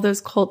of all of those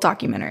cult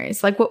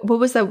documentaries. Like what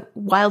was the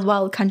Wild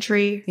Wild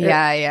Country?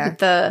 Yeah.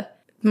 The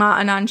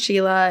Ma'anan,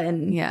 Sheila,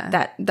 and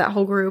that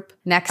whole group.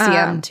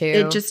 Nexium too.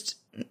 It just,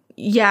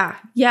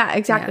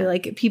 exactly.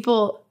 Like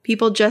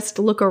people just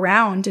look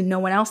around and no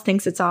one else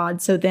thinks it's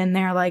odd. So then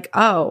they're like,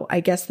 oh, I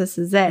guess this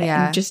is it.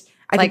 Yeah. And just,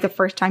 I think the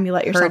first time you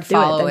let yourself do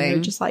it, then you're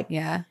just like,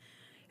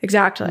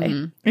 exactly.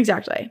 Mm-hmm.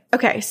 Exactly.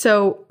 Okay.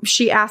 So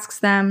she asks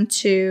them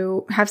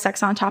to have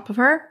sex on top of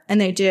her, and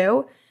they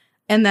do.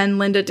 And then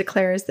Linda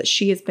declares that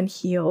she has been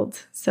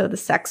healed. So the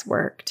sex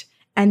worked.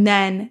 And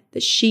then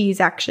that she's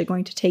actually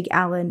going to take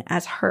Alan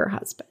as her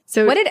husband.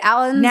 So what did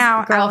Alan's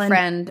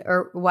girlfriend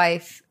or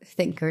wife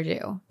think or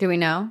do? Do we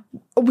know?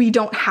 We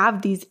don't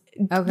have these.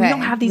 Okay. We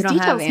don't have these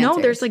details. No,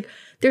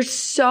 there's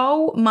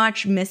so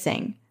much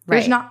missing.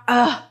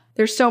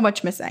 There's so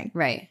much missing.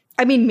 Right.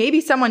 I mean, maybe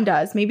someone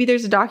does. Maybe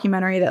there's a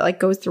documentary that like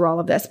goes through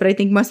all of this, but I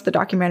think most of the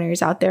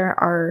documentaries out there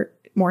are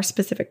more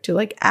specific to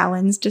like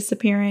Alan's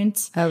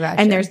disappearance. Oh, gotcha.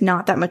 And there's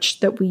not that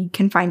much that we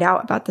can find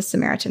out about the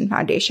Samaritan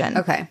Foundation.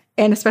 Okay.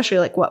 And especially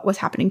like what was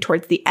happening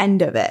towards the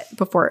end of it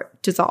before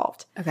it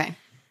dissolved. Okay.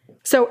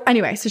 So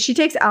anyway, so she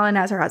takes Alan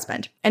as her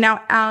husband. And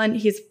now Alan,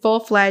 he's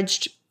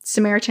full-fledged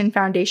Samaritan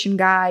Foundation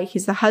guy.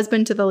 He's the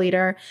husband to the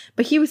leader,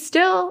 but he was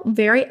still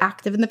very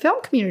active in the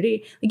film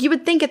community. Like you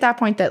would think at that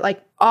point that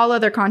like all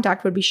other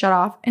contact would be shut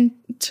off, and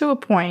to a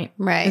point,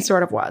 right, it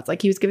sort of was.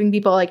 Like he was giving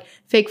people like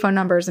fake phone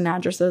numbers and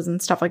addresses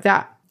and stuff like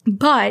that.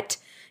 But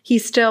he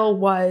still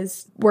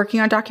was working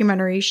on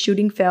documentaries,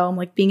 shooting film,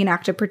 like being an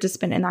active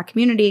participant in that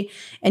community.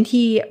 And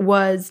he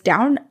was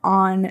down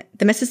on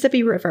the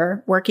Mississippi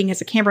River working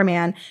as a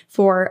cameraman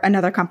for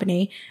another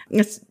company,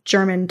 this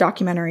German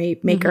documentary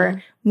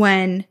maker,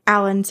 when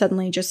Alan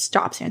suddenly just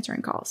stops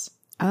answering calls.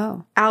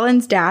 Oh.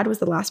 Alan's dad was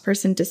the last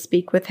person to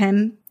speak with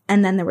him,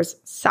 and then there was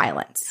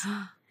silence.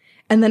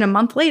 And then a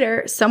month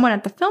later, someone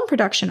at the film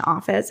production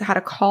office had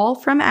a call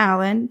from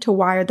Alan to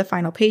wire the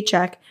final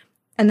paycheck.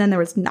 And then there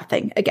was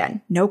nothing.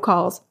 Again, no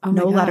calls,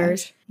 no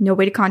letters, no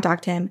way to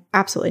contact him,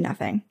 absolutely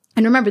nothing.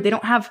 And remember, they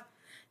don't have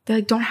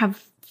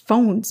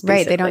phones, basically.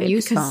 Right, they don't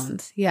use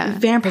phones. Yeah.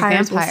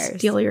 Vampires will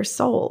steal your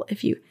soul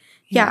if you,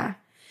 yeah.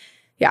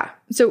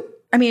 So,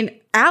 I mean,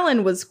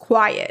 Alan was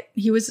quiet.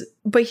 He was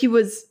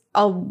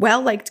a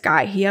well-liked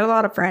guy. He had a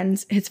lot of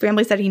friends. His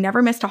family said he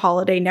never missed a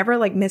holiday, never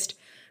like missed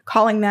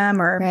calling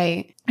them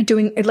or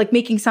doing, like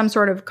making some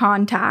sort of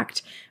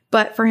contact.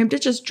 But for him to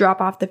just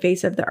drop off the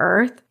face of the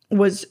earth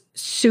was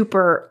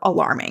super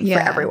alarming for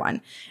everyone.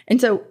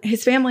 And so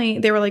his family,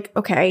 they were like,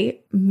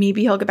 okay,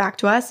 maybe he'll get back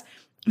to us.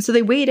 So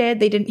they waited.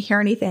 They didn't hear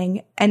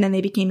anything. And then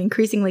they became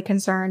increasingly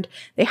concerned.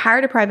 They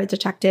hired a private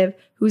detective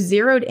who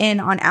zeroed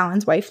in on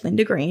Alan's wife,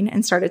 Linda Green,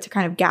 and started to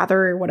kind of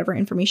gather whatever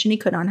information he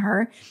could on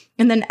her.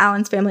 And then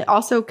Alan's family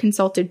also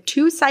consulted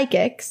two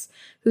psychics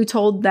who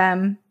told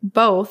them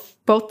both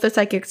the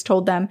psychics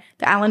told them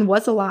that Alan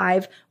was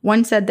alive.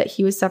 One said that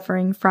he was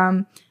suffering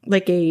from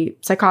like a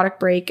psychotic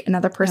break.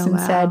 Another person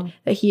said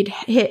that he'd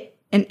hit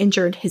and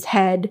injured his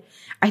head.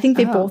 I think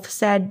they both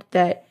said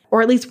that,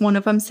 or at least one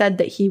of them said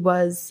that he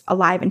was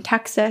alive in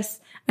Texas.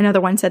 Another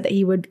one said that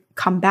he would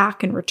come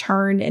back and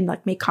return and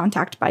like make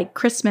contact by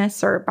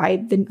Christmas or by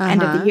the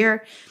end of the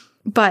year.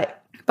 But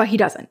he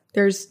doesn't.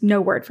 There's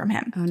no word from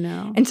him. Oh,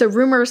 no. And so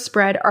rumors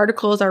spread,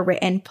 articles are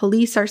written,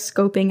 police are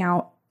scoping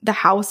out the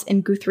house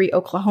in Guthrie,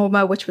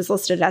 Oklahoma, which was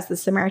listed as the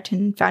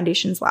Samaritan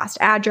Foundation's last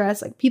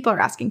address. Like people are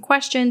asking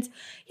questions.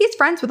 He's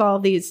friends with all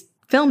of these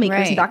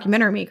filmmakers and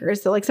documentary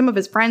makers. So like some of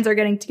his friends are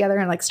getting together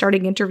and like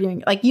starting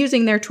interviewing, like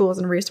using their tools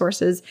and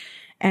resources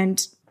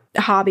and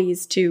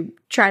hobbies to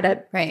try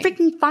to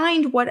freaking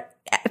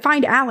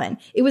find Alan.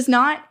 It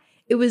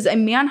was a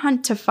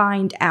manhunt to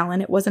find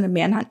Alan. It wasn't a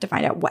manhunt to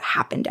find out what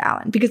happened to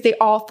Alan because they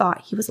all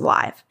thought he was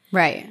alive.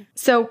 Right.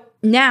 So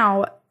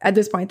now at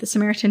this point, the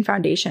Samaritan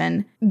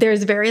Foundation,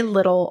 there's very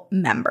little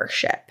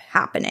membership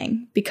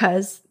happening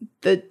because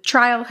the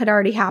trial had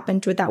already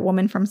happened with that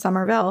woman from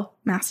Somerville,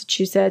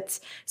 Massachusetts.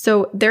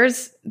 So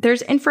there's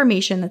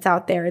information that's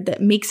out there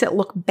that makes it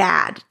look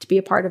bad to be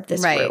a part of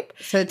this group.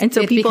 So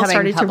people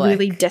started to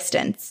really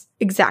distance.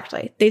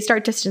 Exactly. They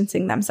start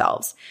distancing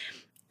themselves.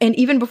 And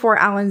even before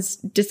Alan's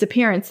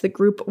disappearance, the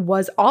group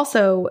was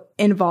also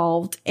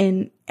involved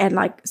in and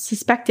like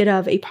suspected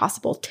of a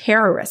possible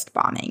terrorist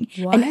bombing.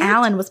 What? And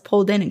Alan was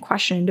pulled in and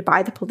questioned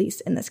by the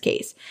police in this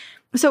case.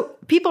 So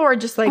people were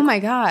just like, oh my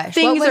gosh,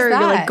 things are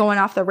like going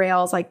off the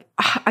rails. Like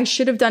I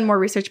should have done more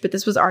research, but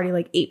this was already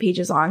like 8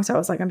 pages long. So I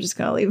was like, I'm just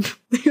going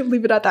to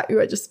leave it at that.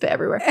 Ooh, I just spit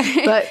everywhere.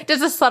 But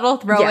just a subtle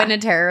throw in a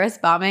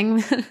terrorist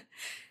bombing.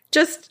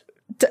 Just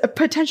a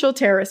potential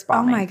terrorist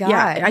bombing. Oh my gosh.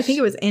 Yeah, I think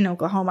it was in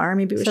Oklahoma or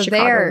maybe it was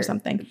Chicago or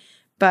something.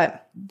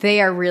 But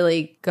they are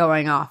really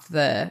going off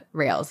the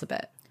rails a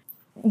bit.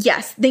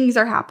 Yes, things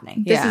are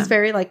happening. This is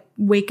very like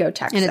Waco,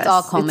 Texas. And it's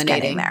all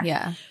culminating there.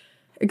 Yeah.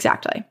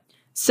 Exactly.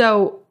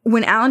 So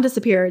when Alan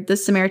disappeared, the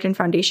Samaritan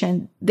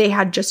Foundation, they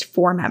had just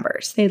 4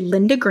 members. They had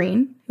Linda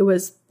Green, who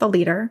was the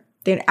leader.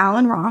 They had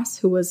Alan Ross,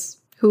 who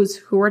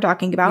we're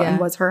talking about and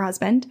was her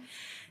husband.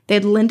 They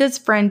had Linda's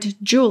friend,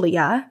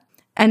 Julia,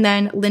 and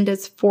then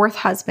Linda's 4th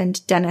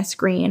husband, Dennis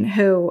Green,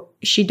 who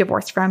she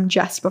divorced from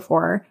just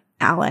before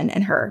Alan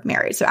and her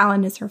married. So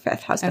Alan is her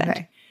 5th husband.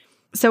 Okay.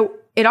 So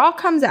it all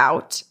comes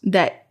out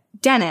that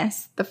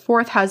Dennis, the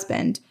fourth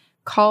husband,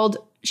 called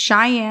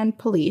Cheyenne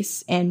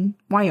police in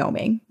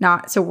Wyoming.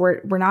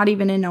 We're not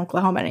even in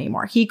Oklahoma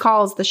anymore. He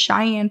calls the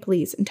Cheyenne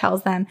police and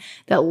tells them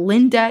that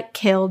Linda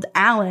killed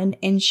Alan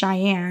in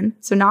Cheyenne.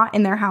 So not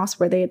in their house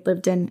where they had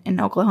lived in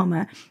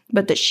Oklahoma,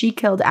 but that she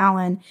killed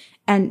Alan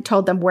and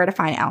told them where to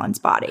find Alan's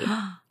body.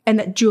 And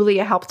that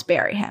Julia helped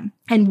bury him.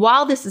 And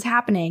while this is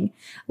happening,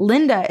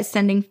 Linda is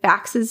sending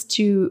faxes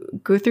to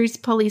Guthrie's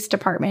police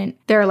department,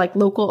 their like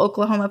local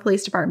Oklahoma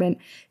police department,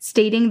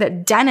 stating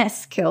that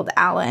Dennis killed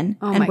Alan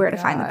and where to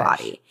find the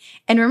body.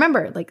 And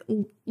remember, like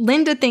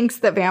Linda thinks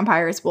that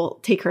vampires will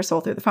take her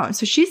soul through the phone.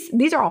 So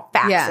these are all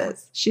faxes. Yeah.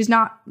 She's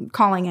not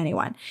calling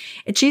anyone.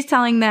 And she's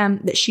telling them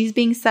that she's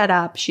being set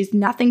up. She's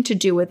nothing to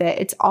do with it.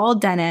 It's all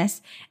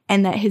Dennis.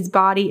 And that his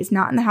body is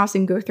not in the house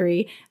in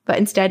Guthrie, but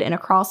instead in a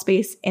crawl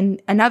space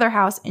in another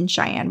house in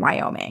Cheyenne,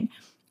 Wyoming.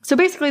 So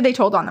basically they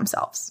told on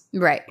themselves.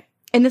 Right.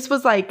 And this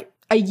was like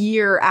a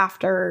year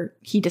after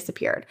he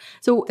disappeared.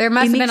 So there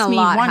must have been a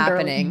lot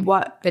happening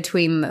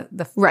between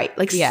the right.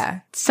 Like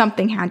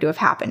something had to have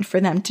happened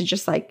for them to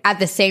just like at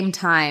the same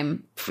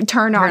time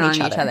turn on each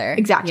other.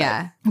 Exactly.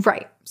 Yeah.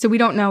 Right. So we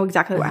don't know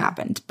exactly what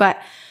happened,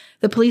 but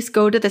the police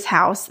go to this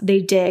house, they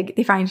dig,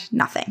 they find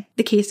nothing.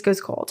 The case goes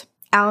cold.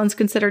 Alan's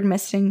considered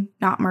missing,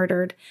 not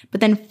murdered.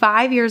 But then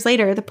 5 years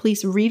later, the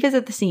police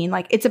revisit the scene.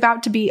 Like it's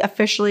about to be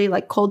officially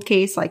like cold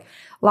case, like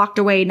locked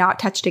away, not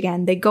touched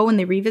again. They go and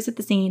they revisit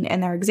the scene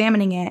and they're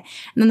examining it.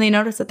 And then they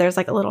notice that there's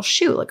like a little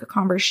shoe, like a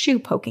Converse shoe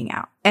poking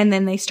out. And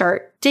then they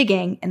start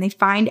digging and they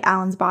find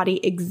Alan's body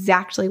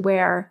exactly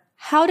where.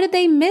 How did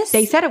they miss?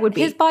 They said it would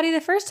be his body the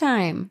first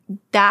time.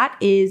 That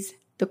is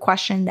the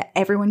question that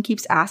everyone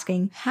keeps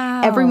asking.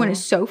 How? Everyone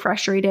is so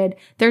frustrated.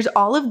 There's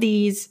all of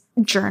these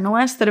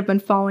journalists that have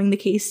been following the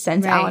case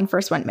since Alan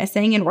first went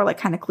missing and were like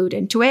kind of clued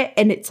into it.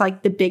 And it's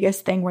like the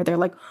biggest thing where they're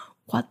like,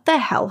 what the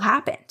hell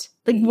happened?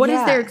 Like, what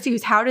is their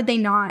excuse? How did they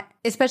not?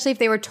 Especially if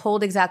they were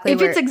told exactly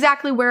it's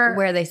exactly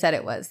where they said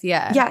it was.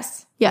 Yeah.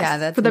 Yes. Yeah,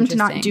 that's for them to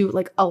not do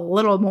like a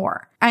little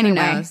more. Anyway,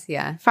 who knows?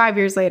 Yeah. 5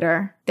 years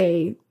later,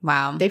 they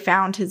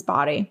found his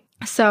body.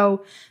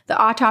 So the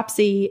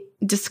autopsy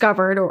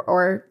discovered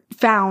or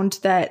found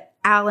that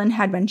Alan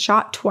had been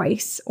shot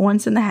twice,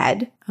 once in the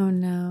head. Oh,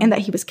 no. And that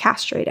he was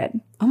castrated.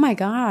 Oh, my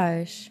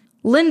gosh.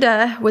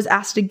 Linda was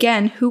asked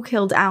again who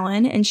killed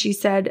Alan, and she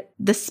said,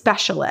 the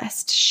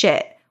specialist.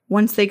 Shit.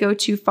 Once they go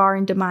too far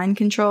into mind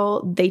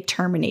control, they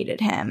terminated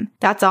him.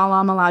 That's all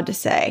I'm allowed to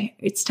say.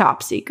 It's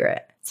top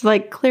secret. So,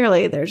 like,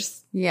 clearly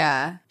there's...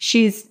 Yeah.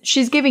 She's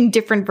giving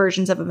different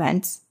versions of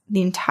events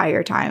the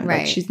entire time. Right.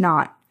 Like, she's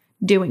not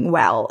doing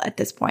well at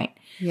this point.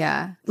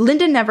 Yeah.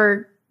 Linda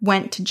never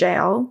went to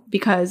jail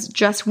because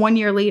just 1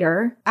 year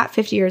later, at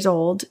 50 years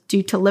old,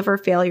 due to liver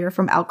failure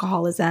from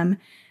alcoholism,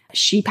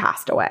 she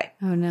passed away.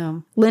 Oh,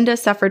 no. Linda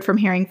suffered from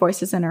hearing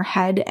voices in her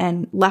head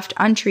and left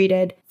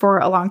untreated for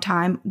a long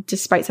time,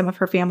 despite some of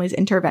her family's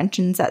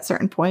interventions at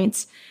certain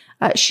points.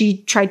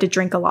 She tried to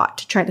drink a lot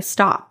to try to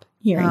stop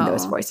hearing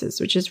those voices,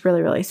 which is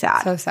really, really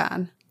sad. So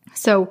sad.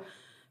 So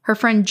her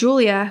friend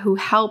Julia, who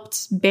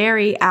helped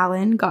bury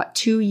Alan, got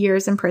 2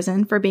 years in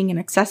prison for being an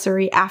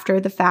accessory after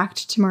the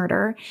fact to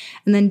murder.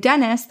 And then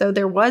Dennis, though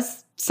there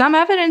was some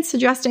evidence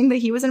suggesting that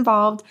he was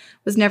involved,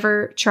 was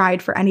never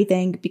tried for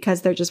anything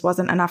because there just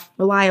wasn't enough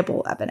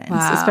reliable evidence,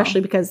 especially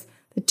because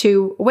the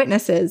two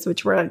witnesses,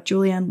 which were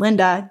Julia and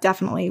Linda,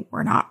 definitely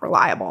were not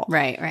reliable.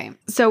 Right, right.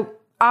 So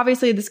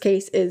obviously this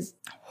case is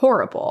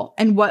horrible.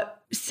 And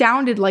what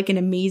sounded like an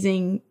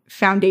amazing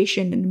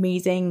foundation, an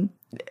amazing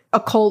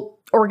occult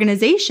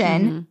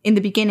organization in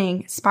the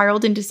beginning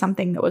spiraled into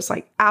something that was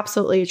like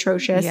absolutely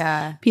atrocious.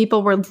 Yeah.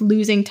 People were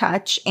losing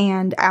touch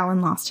and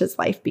Alan lost his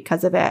life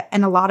because of it.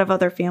 And a lot of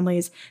other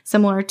families,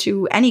 similar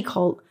to any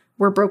cult,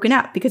 were broken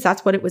up because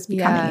that's what it was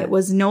becoming. Yeah. It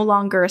was no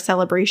longer a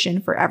celebration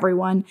for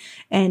everyone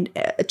and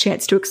a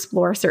chance to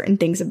explore certain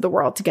things of the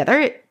world together.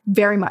 It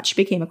very much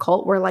became a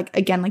cult where, like,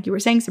 again, like you were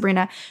saying,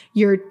 Sabrina,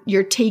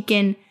 you're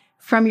taken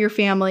from your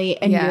family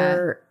and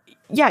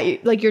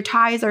your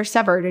ties are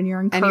severed and you're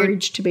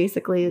encouraged to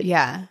basically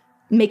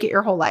make it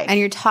your whole life. And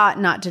you're taught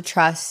not to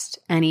trust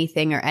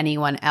anything or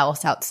anyone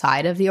else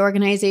outside of the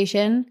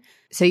organization.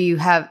 So you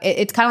have –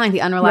 it's kind of like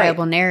the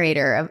unreliable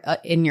narrator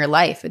in your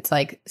life. It's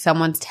like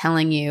someone's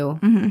telling you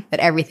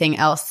that everything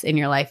else in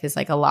your life is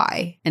like a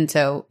lie. And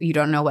so you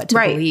don't know what to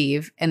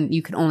believe and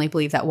you can only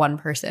believe that one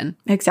person.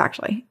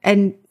 Exactly.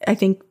 And I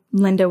think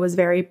Linda was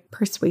very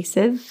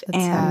persuasive.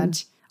 That's and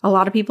sad. A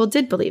lot of people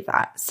did believe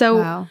that.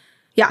 So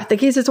yeah, the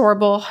case is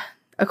horrible.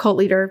 A cult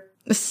leader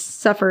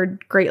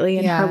suffered greatly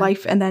in her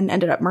life and then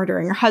ended up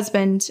murdering her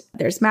husband.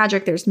 There's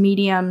magic. There's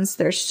mediums.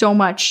 There's so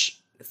much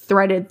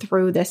threaded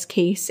through this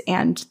case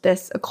and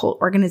this occult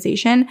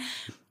organization.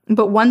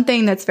 But one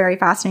thing that's very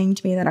fascinating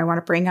to me that I want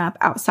to bring up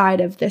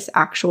outside of this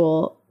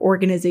actual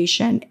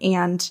organization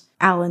and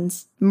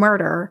Alan's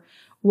murder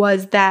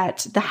was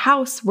that the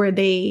house where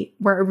they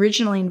were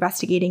originally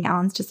investigating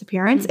Alan's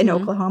disappearance in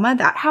Oklahoma,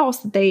 that house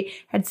that they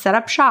had set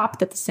up shop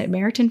that the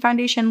Samaritan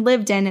Foundation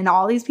lived in, and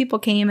all these people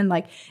came and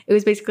like, it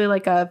was basically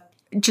like a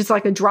just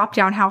like a drop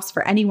down house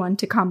for anyone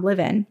to come live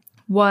in,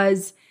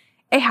 was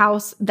a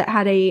house that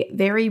had a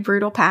very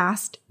brutal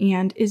past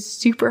and is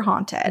super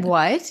haunted.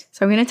 What?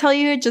 So I'm going to tell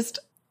you just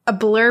a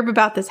blurb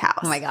about this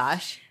house. Oh my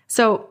gosh.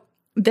 So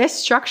this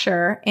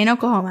structure in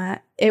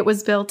Oklahoma, it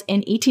was built in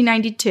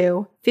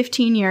 1892,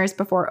 15 years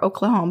before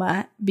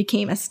Oklahoma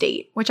became a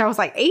state, which I was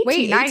like,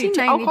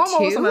 1892?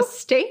 Oklahoma was a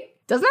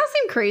state? Doesn't that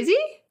seem crazy?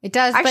 It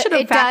does. I should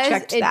have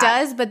fact-checked that. It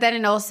does, but then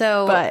it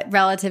also,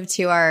 relative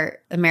to our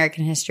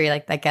American history,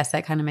 like I guess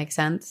that kind of makes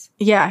sense.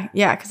 Yeah,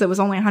 because it was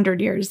only 100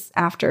 years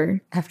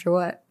after. After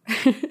what?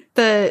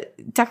 The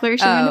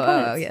Declaration of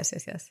Independence. Oh,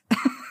 yes.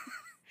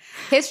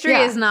 History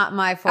is not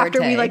my forte.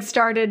 After we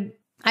started.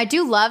 I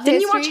do love history.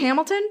 Didn't you watch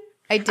Hamilton?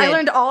 I did. I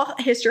learned all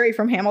history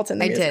from Hamilton,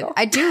 the musical. Did.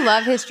 I do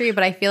love history,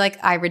 but I feel like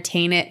I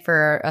retain it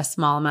for a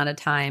small amount of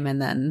time,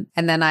 and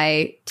then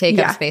I take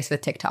up space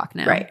with TikTok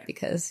now, right?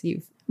 Because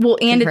you've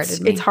and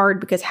it's hard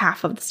because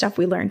half of the stuff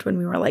we learned when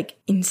we were like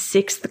in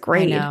 6th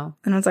grade, I know.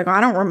 And I was like,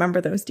 I don't remember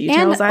those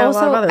details. I have a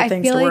lot of other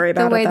things to worry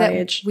about at that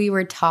age. We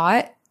were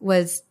taught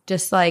was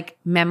just like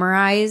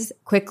memorize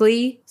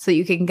quickly so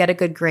you can get a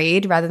good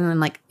grade rather than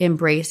like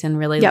embrace and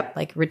really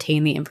like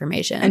retain the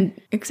information.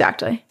 And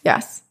exactly.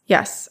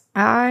 Yes,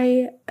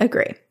 I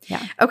agree.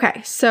 Yeah.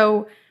 Okay.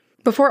 So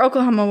before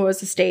Oklahoma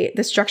was a state,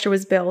 the structure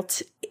was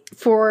built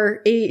to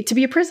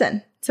be a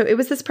prison. So it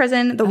was this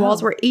prison. The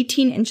walls were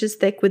 18 inches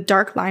thick with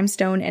dark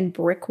limestone and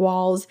brick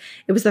walls.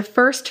 It was the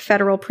first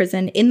federal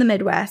prison in the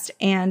Midwest,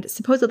 and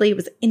supposedly it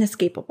was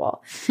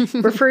inescapable.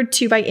 Referred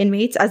to by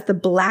inmates as the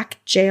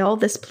Black Jail,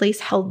 this place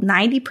held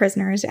 90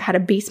 prisoners. It had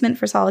a basement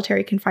for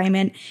solitary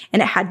confinement,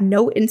 and it had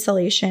no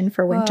insulation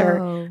for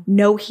winter,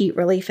 no heat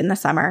relief in the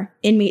summer.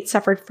 Inmates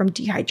suffered from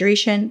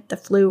dehydration, the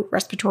flu,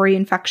 respiratory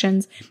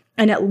infections,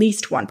 and at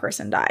least one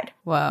person died.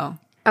 Whoa.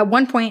 At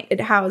one point,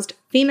 it housed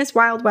famous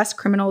Wild West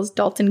criminals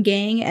Dalton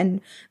Gang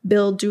and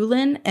Bill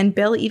Doolin, and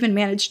Bill even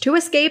managed to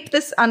escape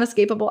this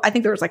unescapable. I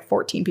think there was like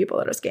 14 people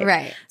that escaped.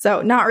 Right.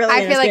 So not really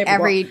I feel like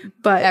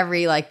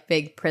every like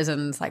big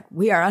prison's like,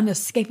 we are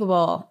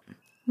unescapable.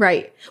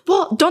 Right.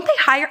 Well, don't they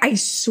hire? I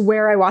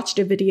swear I watched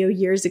a video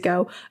years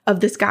ago of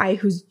this guy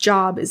whose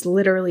job is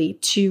literally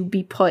to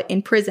be put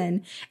in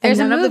prison. And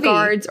none of the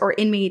guards or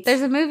inmates.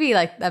 There's a movie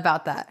like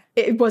about that.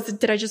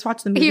 Did I just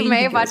watch the movie? You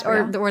may have watched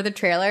or the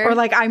trailer. Or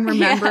like I'm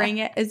remembering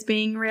it as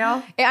being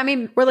real. I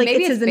mean, where like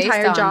maybe it's his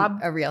entire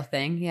job. A real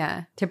thing.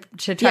 Yeah. To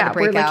try to break out.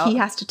 Where like he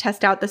has to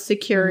test out the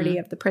security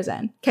of the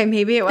prison. Okay.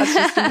 Maybe it was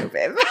just a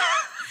movie.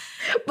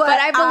 But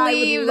I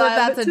believe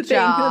that's a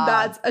job.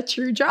 That's a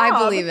true job. I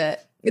believe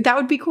it. That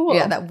would be cool.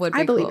 Yeah, that would be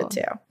cool. I believe it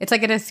too. It's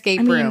like an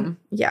escape room.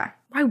 Yeah.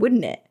 Why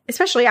wouldn't it?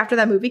 Especially after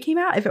that movie came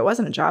out. If it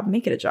wasn't a job,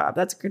 make it a job.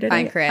 That's a good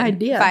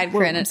idea. Fine,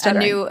 Corinne.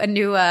 A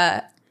new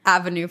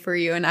avenue for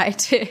you and I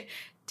to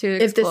explore.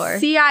 If the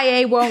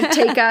CIA won't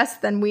take us,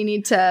 then we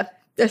need to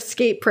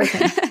escape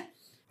prison.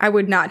 I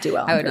would not do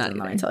well in prison,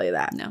 let me tell you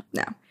that. No.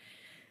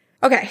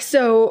 Okay,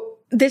 so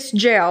this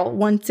jail,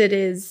 once it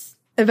is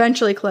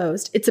eventually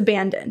closed, it's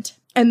abandoned.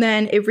 And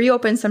then it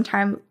reopened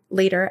sometime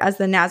later as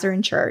the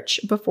Nazarene Church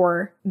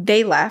before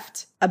they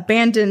left,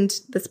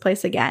 abandoned this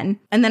place again,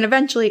 and then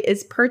eventually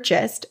is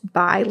purchased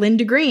by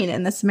Linda Green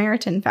and the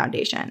Samaritan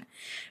Foundation.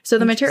 So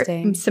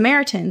the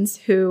Samaritans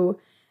who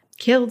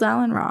killed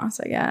Alan Ross,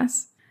 I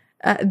guess,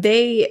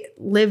 they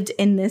lived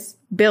in this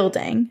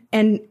building,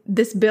 and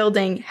this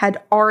building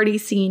had already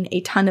seen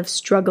a ton of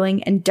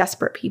struggling and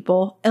desperate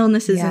people,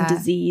 illnesses and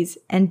disease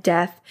and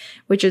death,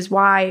 which is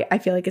why I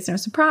feel like it's no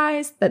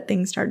surprise that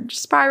things started to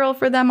spiral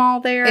for them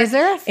all there. Are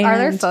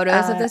there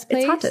photos of this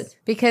place? It's haunted.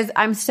 Because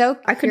I'm so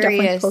curious I could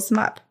definitely post them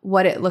up.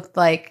 What it looked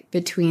like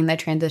between the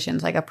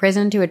transitions, like a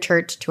prison to a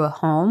church to a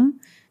home.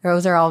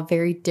 Those are all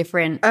very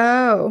different.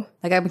 Oh.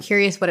 Like I'm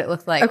curious what it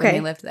looked like when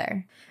they lived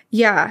there.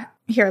 Yeah.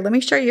 Here, let me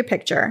show you a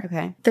picture.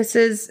 Okay.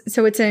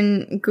 So it's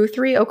in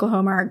Guthrie,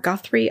 Oklahoma, or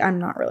Guthrie. I'm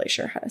not really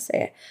sure how to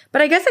say it.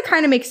 But I guess it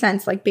kind of makes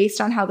sense, like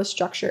based on how the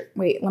structure.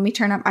 Wait, let me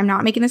turn up. I'm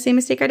not making the same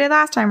mistake I did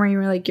last time where you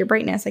were like, your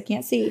brightness, I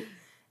can't see.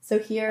 So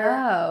here.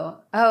 Oh,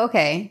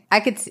 okay. I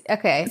could see.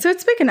 Okay. So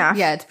it's big enough.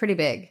 Yeah, it's pretty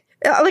big.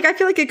 Like, I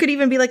feel like it could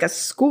even be like a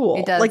school.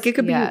 It does. Like it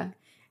could be.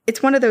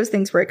 It's one of those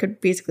things where it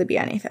could basically be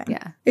anything.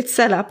 Yeah. It's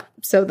set up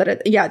so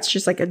that it's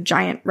just like a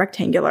giant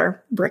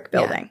rectangular brick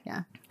building.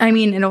 Yeah. I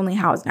mean, it only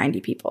housed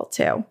 90 people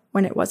too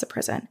when it was a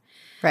prison.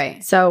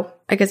 Right. So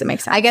I guess it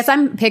makes sense. I guess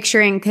I'm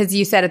picturing, because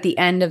you said at the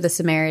end of the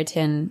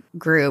Samaritan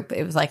group,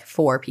 it was like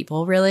 4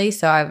 people really.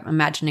 So I'm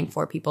imagining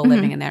 4 people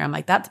living in there. I'm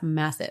like, that's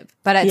massive.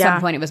 But at some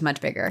point it was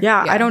much bigger.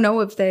 Yeah. I don't know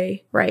if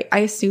I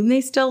assume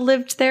they still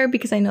lived there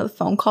because I know the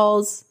phone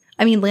calls.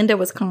 I mean, Linda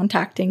was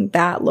contacting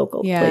that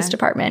local police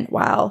department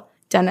while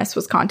Dennis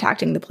was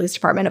contacting the police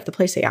department of the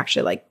place they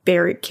actually like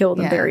killed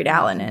and buried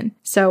Alan in.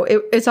 So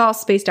it's all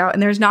spaced out,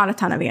 and there's not a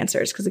ton of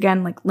answers because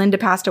again, like Linda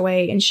passed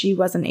away and she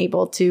wasn't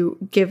able to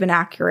give an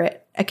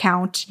accurate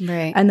account.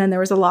 Right. And then there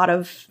was a lot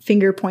of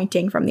finger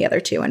pointing from the other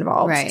 2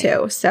 involved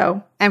too.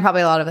 So and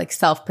probably a lot of like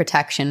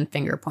self-protection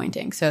finger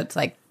pointing. So it's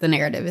like the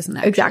narrative isn't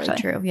actually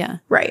true. Yeah.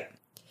 Right.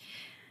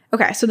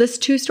 Okay, so this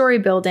 2-story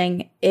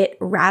building, it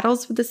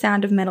rattles with the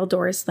sound of metal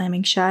doors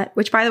slamming shut,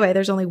 which, by the way,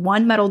 there's only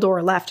one metal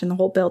door left in the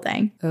whole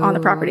building on the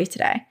property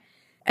today.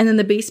 And then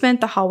the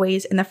basement, the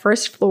hallways, and the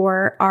first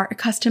floor are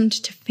accustomed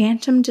to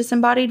phantom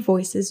disembodied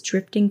voices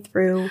drifting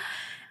through,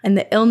 and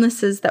the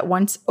illnesses that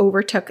once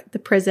overtook the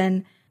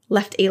prison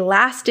left a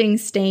lasting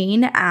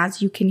stain,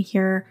 as you can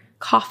hear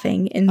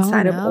coughing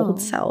inside of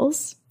old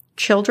cells.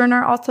 Children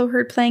are also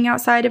heard playing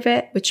outside of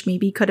it, which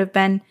maybe could have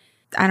been,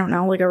 I don't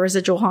know, like a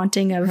residual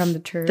haunting of From the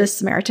church. the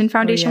Samaritan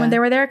Foundation when they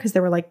were there, because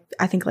there were like,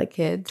 I think like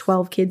Kids.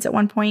 12 kids at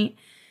one point.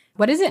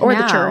 What is it Or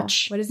now? the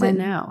church. What is it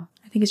now?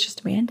 I think it's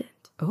just abandoned.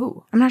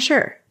 Oh. I'm not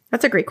sure.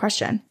 That's a great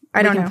question.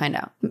 I don't know. We can find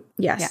out.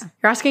 Yes. Yeah.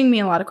 You're asking me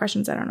a lot of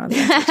questions I don't know the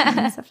answer to in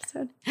this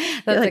episode.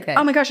 That's You're like, okay.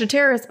 oh my gosh, a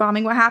terrorist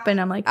bombing. What happened?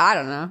 I'm like, I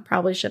don't know.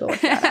 probably should have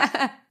looked that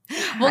up.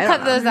 We'll I cut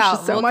don't know. those There's out.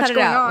 just so We'll much cut it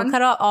going out. on. We'll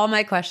cut out all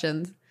my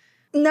questions.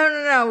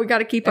 No. We got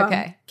to keep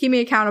keep me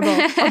accountable.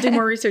 I'll do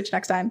more research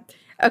next time.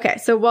 Okay,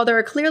 so while there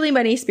are clearly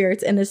many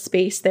spirits in this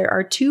space, there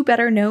are two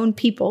better known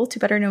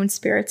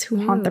spirits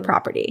who haunt the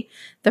property.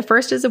 The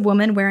first is a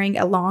woman wearing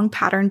a long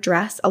patterned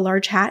dress, a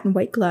large hat, and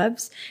white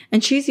gloves,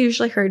 and she's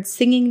usually heard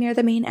singing near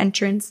the main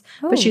entrance,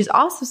 but she's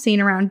also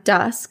seen around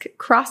dusk,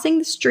 crossing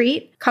the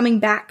street, coming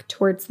back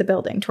towards the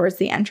building, towards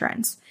the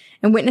entrance.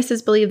 And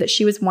witnesses believe that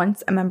she was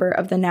once a member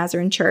of the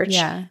Nazarene Church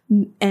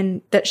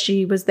and that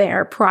she was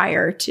there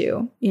prior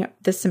to,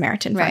 the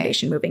Samaritan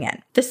Foundation moving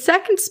in. The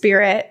second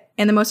spirit,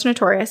 and the most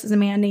notorious, is a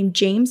man named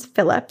James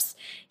Phillips.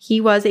 He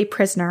was a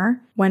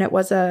prisoner when it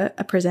was a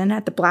prison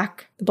at the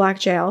Black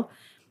Jail.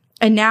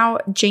 And now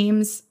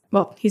James,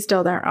 well, he's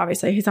still there,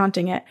 obviously. He's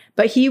haunting it.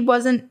 But he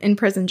wasn't in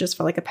prison just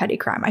for like a petty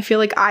crime. I feel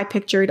like I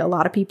pictured a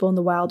lot of people in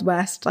the Wild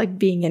West like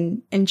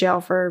being in jail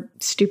for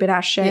stupid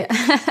ass shit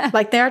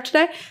like they are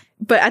today.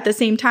 But at the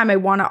same time, I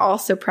want to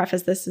also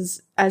preface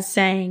this as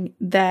saying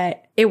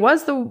that it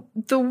was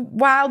the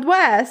Wild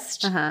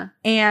West,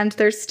 and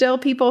there's still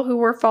people who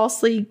were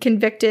falsely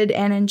convicted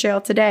and in jail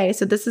today.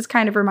 So this is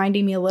kind of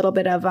reminding me a little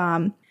bit of,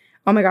 oh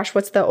my gosh,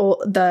 what's the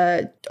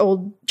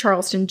old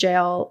Charleston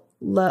jail?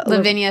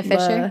 Lavinia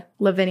Fisher.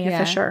 Lavinia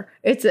Fisher.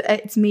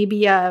 It's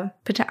maybe a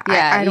potential.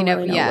 I don't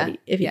really know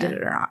if he did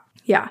it or not.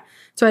 Yeah.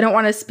 So I don't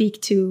want to speak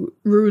too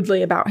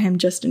rudely about him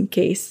just in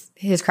case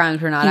his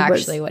crimes were not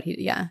actually what he.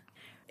 Yeah.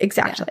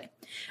 Exactly.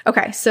 Yeah.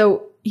 Okay,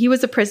 so he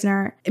was a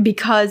prisoner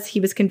because he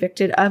was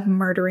convicted of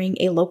murdering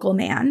a local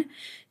man.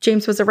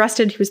 James was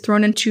arrested, he was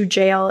thrown into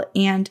jail,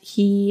 and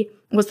he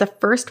was the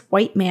first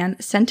white man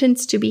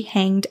sentenced to be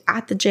hanged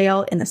at the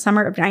jail in the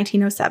summer of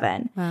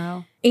 1907.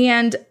 Wow.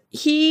 And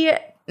he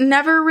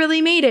never really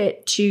made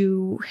it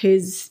to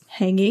his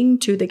hanging,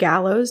 to the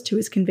gallows, to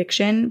his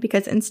conviction,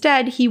 because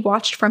instead he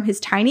watched from his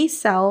tiny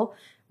cell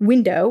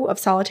window of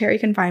solitary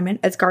confinement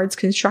as guards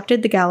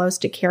constructed the gallows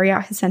to carry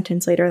out his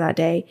sentence later that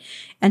day,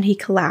 and he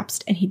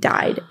collapsed and he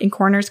died. And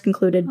coroners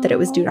concluded that it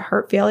was due to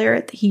heart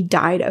failure, that he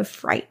died of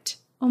fright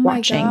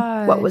watching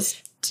what was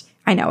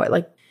I know it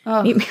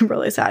made me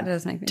really sad. It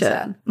does make me to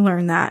sad.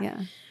 learn that. Yeah.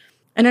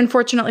 And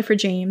unfortunately for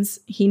James,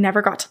 he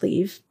never got to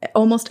leave.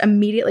 Almost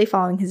immediately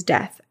following his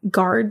death,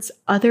 guards,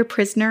 other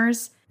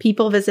prisoners,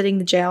 people visiting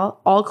the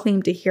jail all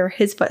claimed to hear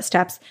his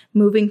footsteps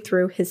moving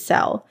through his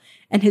cell.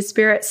 And his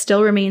spirit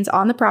still remains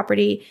on the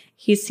property.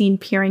 He's seen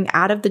peering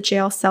out of the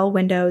jail cell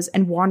windows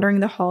and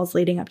wandering the halls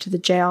leading up to the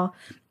jail.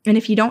 And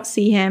if you don't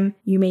see him,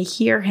 you may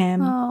hear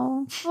him.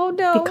 Oh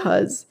no.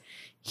 Because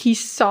he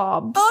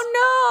sobs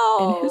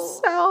Oh no. in his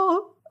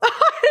cell.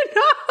 I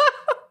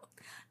know.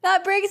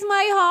 That breaks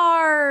my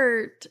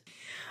heart.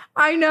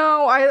 I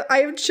know. I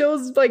have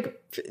chills,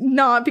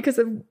 not because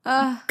of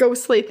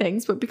ghostly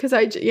things, but because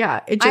I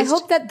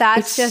hope that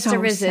that's just so a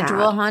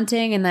residual sad.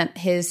 haunting, and that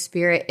his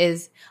spirit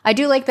is. I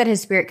do like that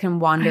his spirit can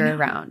wander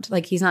around.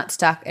 Like he's not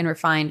stuck and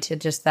refined to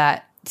just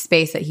that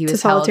space that he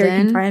was held solitary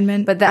in.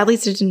 confinement. But at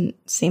least it didn't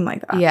seem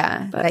like that.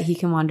 Yeah, that he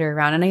can wander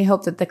around, and I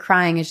hope that the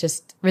crying is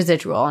just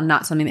residual and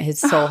not something that his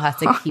soul has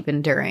to keep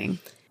enduring.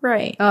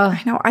 Right.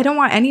 I know. I don't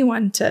want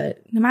anyone to,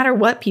 no matter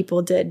what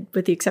people did,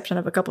 with the exception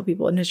of a couple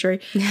people in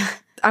history,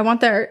 I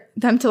want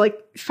them to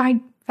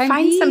find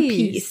some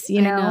peace,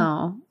 you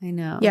know? I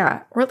know.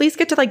 Yeah. Or at least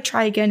get to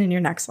try again in your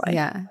next life.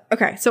 Yeah.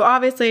 Okay. So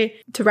obviously,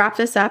 to wrap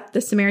this up,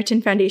 the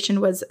Samaritan Foundation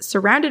was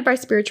surrounded by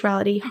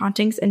spirituality,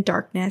 hauntings, and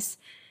darkness.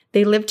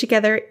 They lived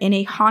together in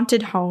a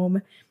haunted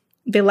home.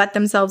 They let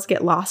themselves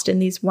get lost in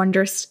these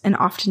wondrous and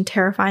often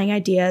terrifying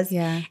ideas.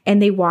 Yeah.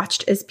 And they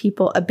watched as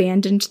people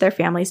abandoned their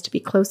families to be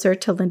closer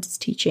to Linda's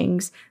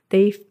teachings.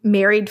 They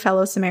married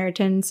fellow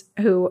Samaritans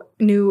who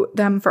knew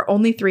them for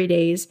only 3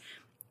 days,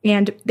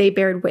 and they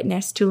bared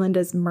witness to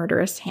Linda's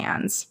murderous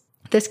hands.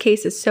 This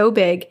case is so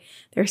big.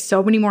 There's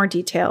so many more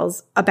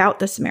details about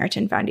the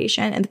Samaritan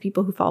Foundation and the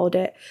people who followed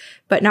it,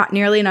 but not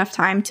nearly enough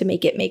time to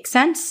make it make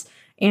sense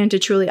and to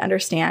truly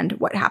understand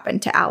what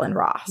happened to Alan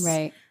Ross.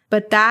 Right.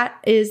 But that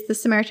is the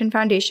Samaritan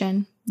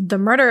Foundation, the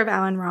murder of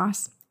Alan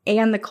Ross,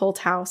 and the cult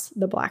house,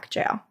 the Black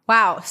Jail.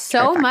 Wow.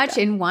 So Trifecta. much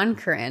in one,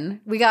 Corinne.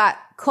 We got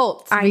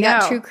cults. We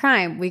got true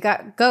crime. We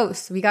got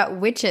ghosts. We got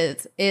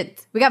witches.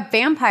 We got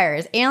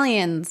vampires,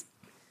 aliens.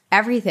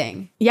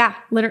 Everything. Yeah,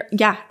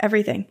 yeah,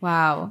 everything.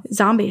 Wow.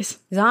 Zombies,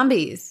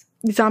 zombie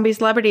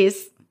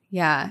celebrities.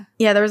 Yeah.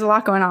 Yeah, there was a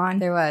lot going on.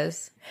 There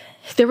was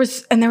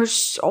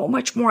so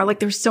much more. Like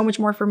there's so much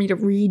more for me to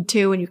read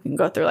too, and you can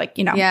go through like,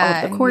 all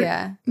of the court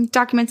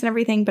documents and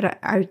everything. But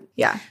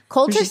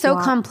Cults are so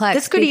complex.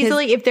 This could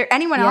easily, if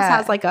anyone else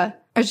has like I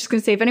was just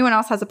gonna say, if anyone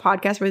else has a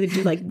podcast where they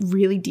do like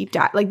really deep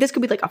dive, like this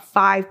could be like a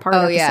 5-part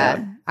episode.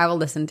 Yeah, I will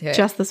listen to it.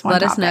 Just this one.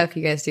 Let us know if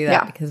you guys do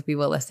that because we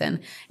will listen.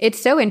 It's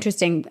so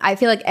interesting. I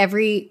feel like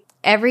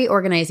every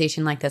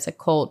organization like this, a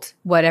cult,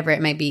 whatever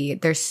it might be,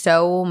 there's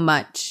so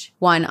much,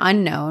 one,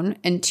 unknown,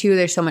 and two,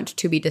 there's so much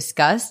to be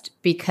discussed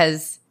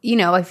because,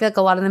 I feel like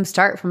a lot of them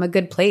start from a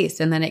good place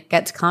and then it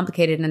gets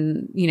complicated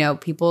and,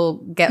 people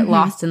get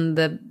lost in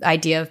the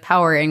idea of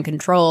power and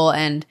control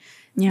and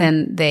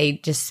then they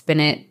just spin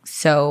it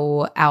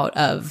so out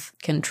of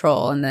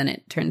control and then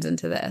it turns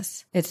into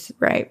this. It's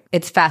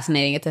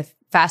fascinating. It's a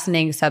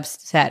fascinating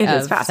subset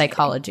of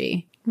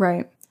psychology.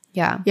 Right.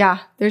 Yeah. Yeah.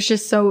 There's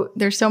so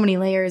many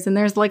layers and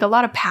there's like a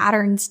lot of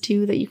patterns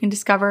too that you can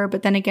discover.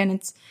 But then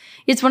again,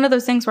 it's one of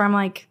those things where I'm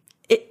like,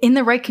 in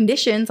the right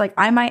conditions, like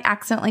I might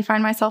accidentally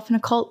find myself in a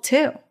cult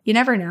too. You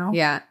never know.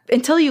 Yeah.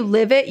 Until you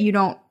live it, you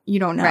don't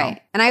know.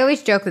 Right. And I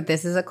always joke that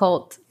this is a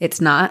cult. It's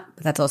not,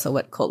 but that's also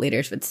what cult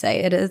leaders would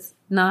say it is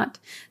not.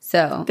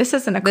 So this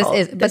isn't a cult.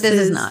 This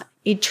is not.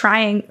 A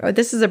triangle.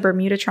 This is a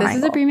Bermuda Triangle.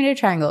 This is a Bermuda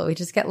Triangle. We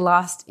just get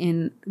lost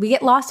in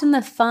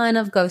the fun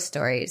of ghost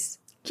stories.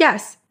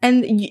 Yes.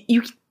 And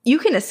you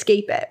can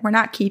escape it. We're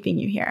not keeping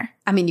you here.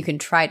 I mean, you can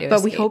try to escape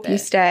it. But we hope you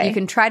stay. You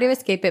can try to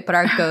escape it, but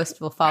our ghost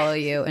will follow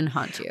you and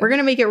haunt you. We're going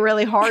to make it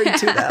really hard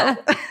to, though.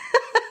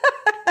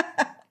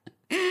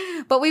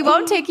 But we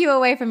won't take you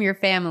away from your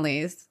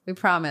families. We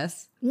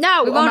promise.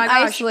 No. We won't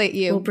isolate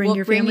you. We'll bring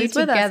your families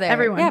with us.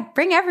 Everyone. Yeah,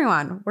 bring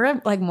everyone.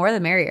 We're like more the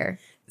merrier.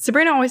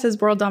 Sabrina always says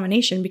world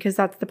domination because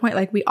that's the point.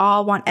 Like we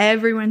all want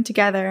everyone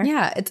together.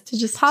 Yeah, it's to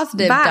just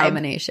positive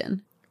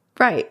domination.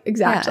 Right,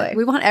 exactly. Yeah,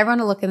 we want everyone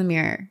to look in the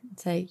mirror and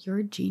say, you're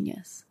a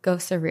genius.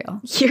 Ghosts are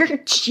real. You're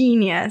a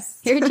genius.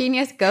 You're a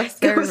genius.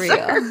 Ghosts are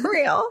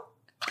real.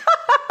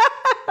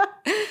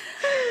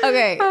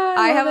 Okay,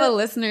 I have a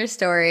listener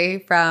story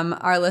from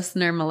our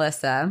listener,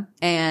 Melissa,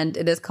 and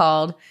it is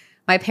called,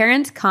 My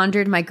Parents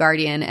Conjured My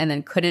Guardian and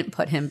Then Couldn't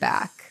Put Him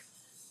Back.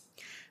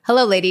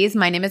 Hello, ladies.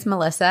 My name is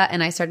Melissa,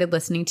 and I started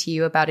listening to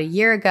you about a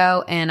year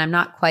ago, and I'm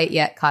not quite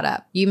yet caught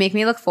up. You make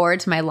me look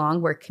forward to my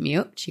long work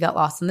commute. She got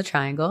lost in the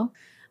triangle.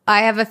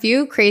 I have a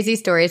few crazy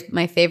stories.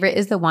 My favorite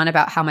is the one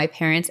about how my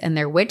parents and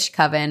their witch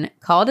coven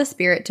called a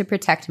spirit to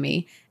protect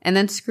me and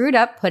then screwed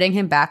up putting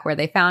him back where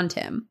they found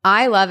him.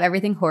 I love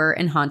everything horror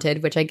and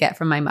haunted, which I get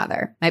from my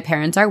mother. My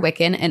parents are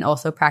Wiccan and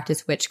also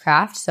practice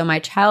witchcraft, so my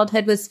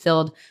childhood was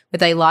filled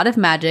with a lot of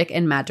magic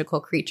and magical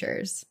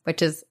creatures,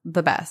 which is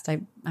the best.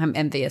 I'm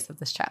envious of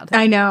this childhood.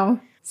 I know.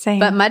 Same.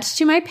 But much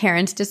to my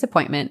parents'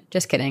 disappointment,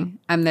 just kidding,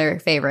 I'm their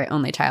favorite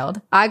only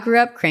child, I grew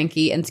up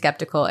cranky and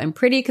skeptical and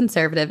pretty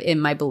conservative in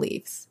my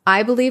beliefs.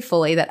 I believe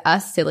fully that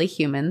us silly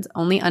humans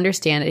only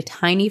understand a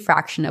tiny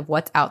fraction of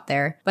what's out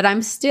there, but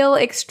I'm still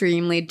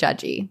extremely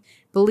judgy.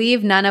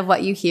 Believe none of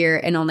what you hear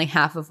and only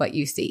half of what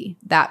you see.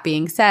 That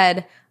being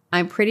said,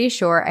 I'm pretty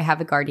sure I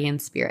have a guardian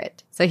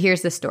spirit. So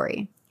here's the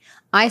story.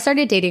 I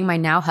started dating my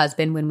now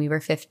husband when we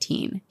were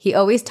 15. He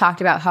always talked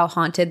about how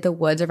haunted the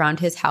woods around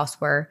his house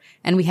were,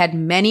 and we had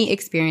many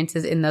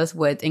experiences in those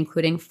woods,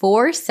 including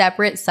 4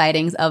 separate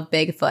sightings of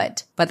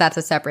Bigfoot. But that's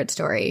a separate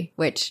story,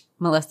 which,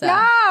 Melissa,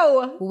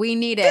 no, we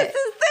need it. This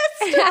is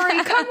this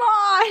story. Come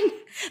on.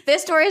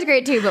 This story is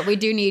great too, but we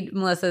do need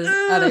Melissa's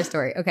other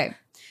story. Okay.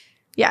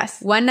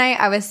 Yes. One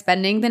night I was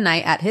spending the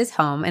night at his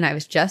home, and I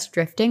was just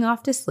drifting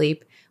off to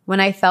sleep when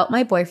I felt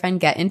my boyfriend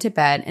get into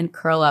bed and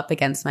curl up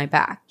against my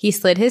back. He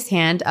slid his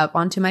hand up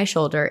onto my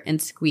shoulder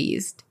and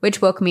squeezed,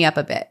 which woke me up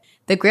a bit.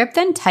 The grip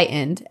then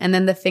tightened, and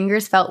then the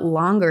fingers felt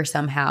longer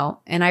somehow,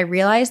 and I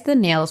realized the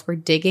nails were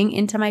digging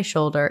into my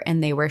shoulder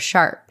and they were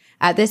sharp.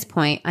 At this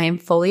point, I am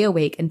fully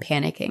awake and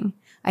panicking.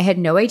 I had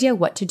no idea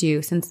what to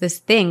do since this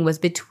thing was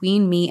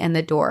between me and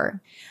the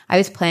door. I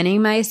was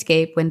planning my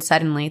escape when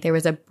suddenly there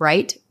was a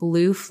bright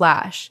blue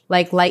flash,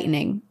 like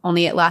lightning,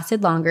 only it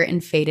lasted longer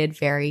and faded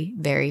very,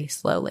 very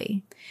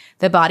slowly.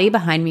 The body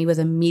behind me was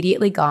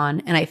immediately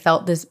gone, and I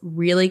felt this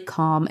really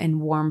calm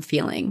and warm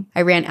feeling.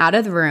 I ran out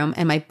of the room,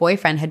 and my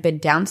boyfriend had been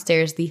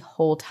downstairs the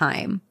whole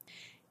time.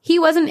 He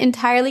wasn't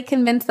entirely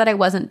convinced that I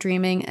wasn't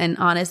dreaming, and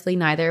honestly,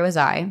 neither was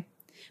I.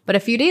 But a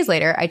few days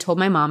later, I told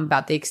my mom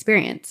about the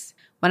experience.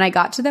 When I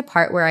got to the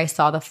part where I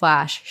saw the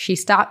flash, she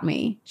stopped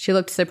me. She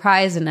looked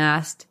surprised and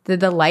asked, "Did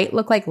the light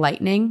look like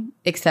lightning,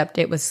 except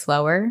it was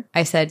slower?"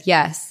 I said,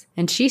 "Yes."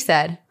 And she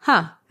said,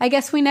 I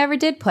guess we never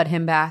did put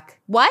him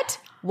back." What?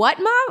 What,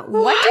 Mom?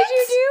 What did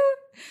you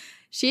do?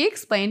 She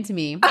explained to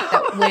me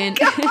that when...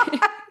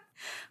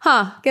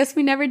 guess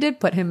we never did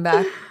put him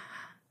back.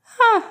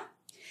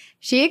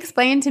 She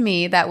explained to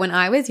me that when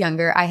I was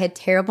younger, I had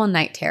terrible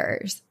night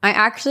terrors. I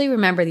actually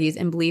remember these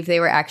and believe they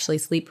were actually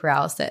sleep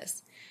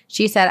paralysis.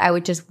 She said I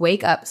would just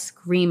wake up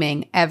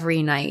screaming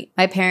every night.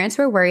 My parents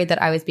were worried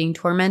that I was being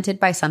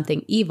tormented by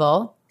something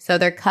evil, So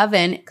their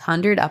coven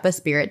conjured up a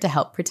spirit to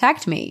help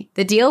protect me.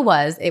 The deal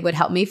was it would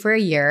help me for a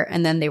year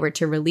and then they were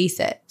to release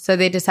it. So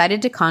they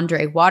decided to conjure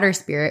a water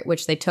spirit,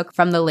 which they took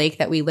from the lake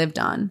that we lived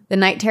on. The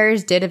night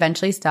terrors did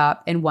eventually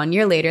stop, and 1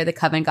 year later, the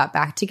coven got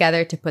back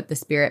together to put the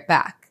spirit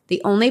back.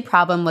 The only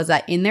problem was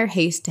that in their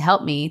haste to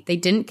help me, they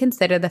didn't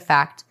consider the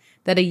fact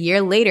that a year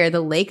later, the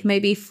lake may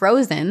be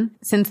frozen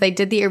since they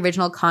did the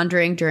original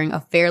conjuring during a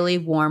fairly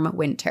warm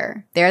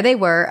winter. There they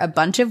were, a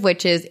bunch of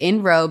witches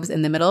in robes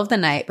in the middle of the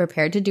night,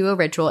 prepared to do a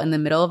ritual in the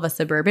middle of a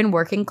suburban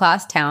working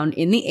class town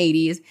in the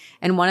 80s,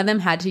 and one of them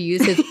had to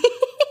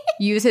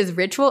use his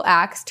ritual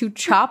axe to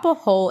chop a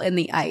hole in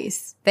the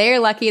ice. They are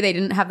lucky they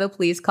didn't have the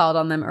police called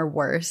on them or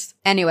worse.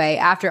 Anyway,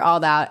 after all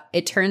that,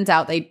 it turns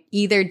out they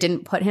either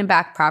didn't put him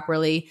back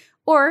properly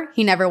or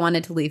he never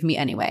wanted to leave me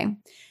anyway.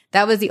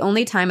 That was the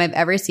only time I've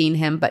ever seen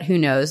him, but who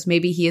knows,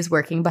 maybe he is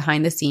working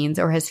behind the scenes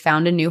or has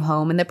found a new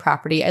home in the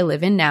property I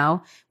live in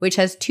now, which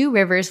has 2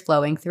 rivers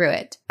flowing through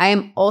it. I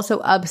am also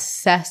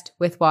obsessed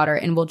with water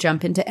and will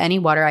jump into any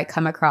water I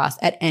come across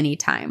at any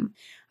time.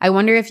 I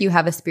wonder if you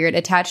have a spirit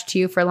attached to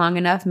you for long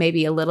enough,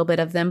 maybe a little bit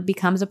of them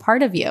becomes a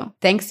part of you.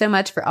 Thanks so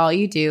much for all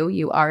you do.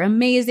 You are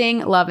amazing.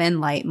 Love and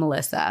light,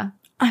 Melissa.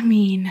 I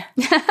mean,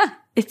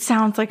 it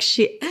sounds like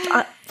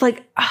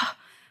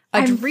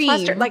a dream.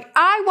 Flustered. Like,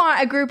 I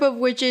want a group of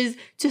witches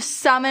to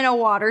summon a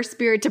water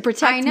spirit to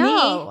protect me.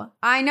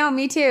 I know,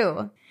 me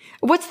too.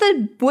 What's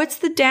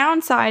the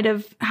downside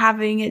of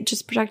having it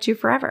just protect you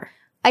forever?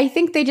 I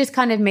think they just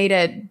kind of made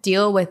a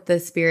deal with the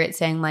spirit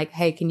saying like,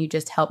 hey, can you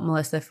just help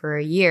Melissa for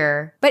a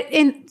year? But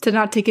to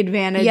not take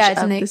advantage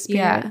of the spirit.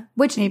 Yeah.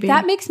 Which maybe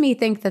that makes me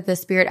think that the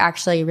spirit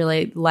actually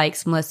really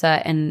likes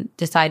Melissa and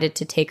decided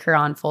to take her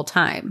on full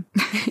time.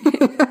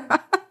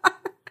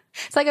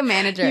 It's like a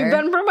manager. You've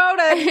been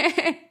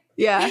promoted.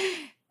 Yeah.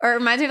 Or it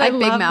reminds me of like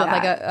Big Mouth,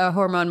 like a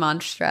hormone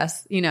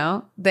monstress, you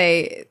know?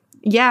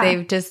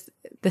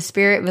 The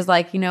spirit was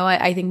like, you know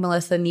what? I think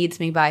Melissa needs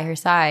me by her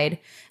side.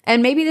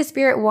 And maybe the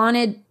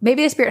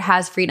spirit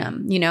has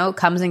freedom, you know,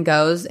 comes and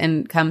goes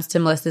and comes to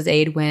Melissa's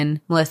aid when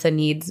Melissa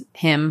needs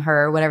him,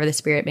 her, whatever the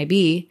spirit may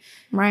be.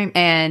 Right.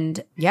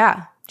 And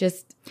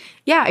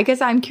I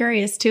guess I'm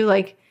curious too,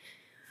 like,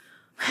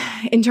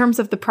 in terms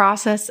of the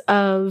process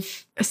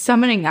of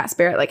summoning that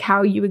spirit, like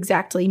how you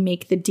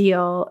make the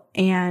deal,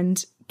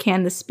 and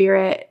can the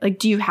spirit, like,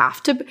 do you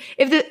have to,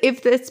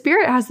 if the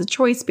spirit has the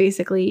choice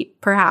basically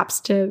perhaps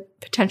to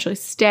potentially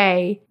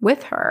stay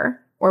with her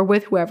or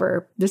with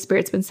whoever the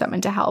spirit's been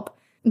summoned to help,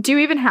 do you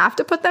even have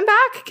to put them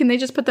back? Can they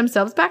just put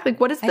themselves back?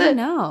 Like, I don't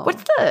know.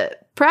 What's the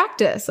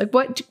practice? Like,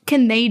 what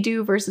can they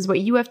do versus what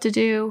you have to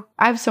do?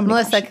 I have so many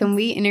Melissa, questions. can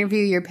we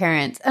interview your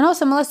parents? And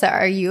also, Melissa,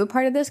 are you a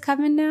part of this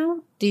coven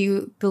now? Do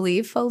you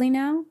believe fully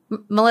now?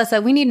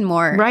 Melissa, we need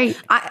more. Right.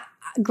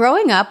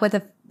 Growing up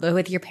with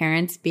your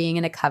parents being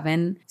in a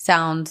coven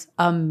sounds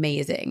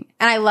amazing.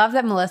 And I love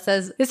that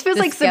Melissa's This feels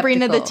like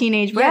Sabrina the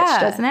Teenage Witch,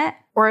 doesn't it?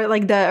 Or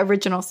like the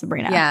original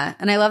Sabrina. Yeah.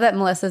 And I love that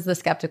Melissa's the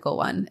skeptical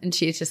one. And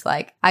she's just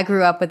like, I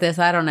grew up with this.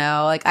 I don't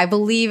know. Like, I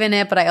believe in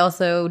it, but I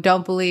also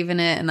don't believe in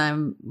it. And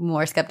I'm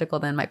more skeptical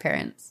than my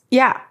parents.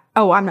 Yeah.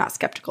 Oh, I'm not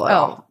skeptical at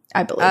all.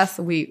 I believe.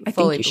 I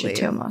think you should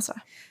too,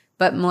 Melissa.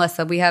 But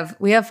Melissa, we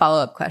have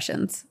follow-up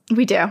questions.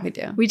 We do.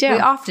 We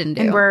often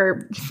do. And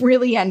we're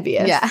really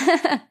envious.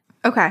 Yeah.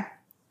 Okay.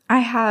 I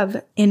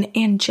have an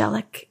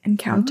angelic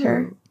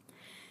encounter. Ooh.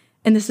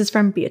 And this is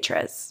from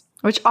Beatrice,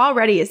 which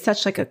already is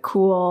such like a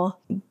cool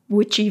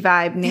witchy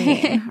vibe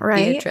name,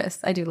 right? Beatrice.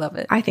 I do love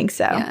it. I think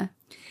so. Yeah.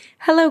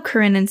 Hello,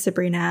 Corinne and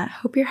Sabrina.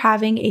 Hope you're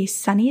having a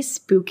sunny,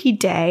 spooky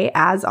day,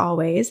 as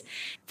always.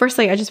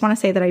 Firstly, I just want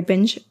to say that I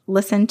binge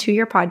listen to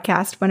your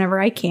podcast whenever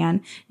I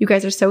can. You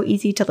guys are so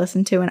easy to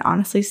listen to and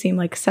honestly seem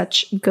like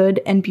such good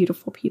and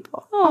beautiful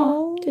people.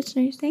 Oh, that's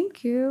nice.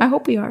 Thank you. I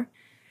hope we are.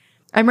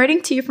 I'm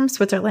writing to you from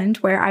Switzerland,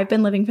 where I've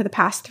been living for the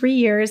past 3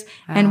 years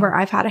and where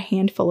I've had a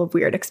handful of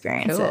weird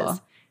experiences.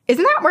 Cool.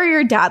 Isn't that where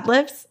your dad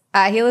lives?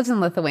 He lives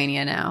in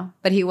Lithuania now,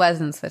 but he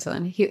was in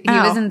Switzerland. He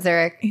was in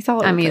Zurich. He's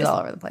all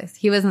over the place.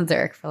 He was in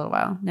Zurich for a little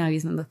while. Now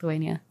he's in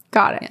Lithuania.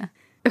 Got it. Yeah.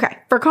 Okay.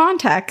 For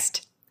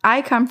context,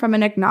 I come from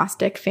an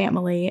agnostic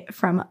family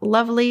from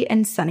lovely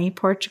and sunny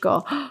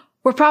Portugal.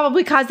 We're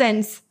probably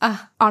cousins.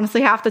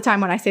 Honestly, half the time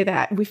when I say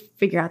that, we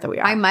figure out that we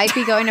are. I might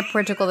be going to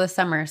Portugal this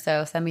summer,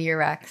 so send me your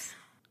recs.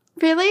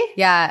 Really?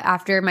 Yeah,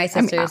 after my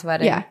sister's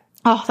wedding. Yeah.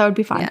 Oh, that would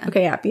be fun. Yeah.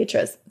 Okay, yeah,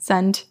 Beatrice.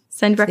 Send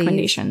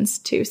recommendations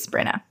to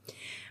Sabrina.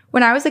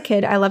 When I was a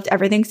kid, I loved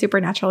everything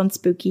supernatural and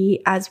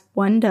spooky, as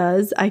one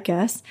does, I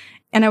guess.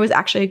 And I was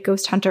actually a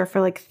ghost hunter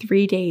for like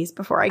 3 days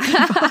before I gave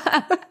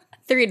up.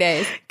 3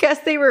 days.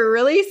 Guess they were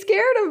really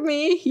scared of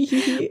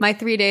me. My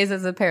 3 days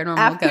as a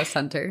paranormal ghost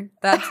hunter.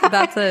 That's a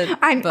book.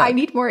 I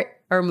need more.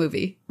 Or a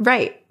movie.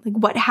 Right. Like,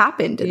 what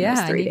happened in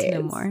those 3 days? I need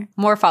to know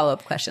more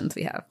follow-up questions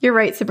we have. You're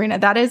right, Sabrina.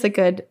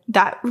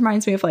 That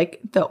reminds me of like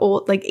the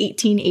old, like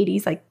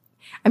 1880s, like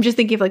I'm just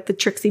thinking of like the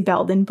Trixie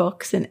Belden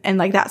books and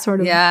like that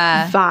sort of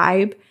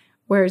vibe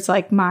where it's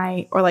like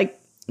my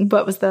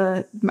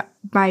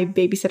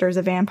Babysitter's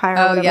a Vampire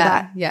or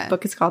whatever that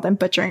book is called. I'm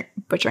butchering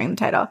the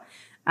title.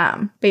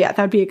 But yeah,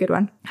 that would be a good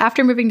one.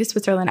 After moving to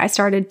Switzerland, I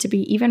started to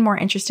be even more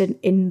interested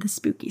in the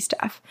spooky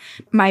stuff.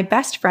 My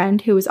best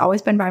friend, who has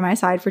always been by my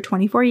side for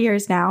 24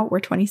 years now, we're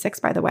 26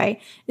 by the way,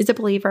 is a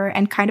believer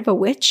and kind of a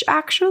witch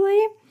actually.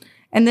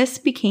 And this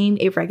became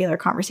a regular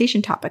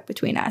conversation topic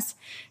between us.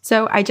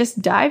 So I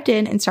just dived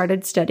in and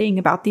started studying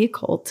about the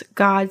occult,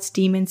 gods,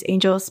 demons,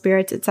 angels,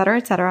 spirits, etc.,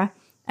 etc.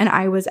 And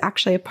I was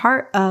actually a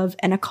part of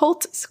an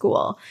occult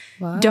school.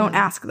 Wow. Don't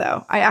ask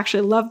though. I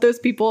actually love those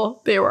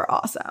people. They were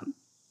awesome.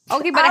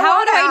 Okay, but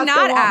how do I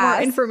not ask?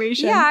 More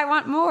information. Yeah, I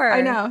want more.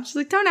 I know. She's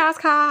like, don't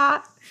ask,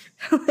 ha.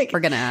 Like, we're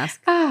going to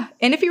ask.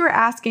 And if you were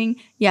asking,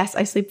 yes,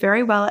 I sleep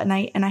very well at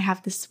night and I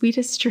have the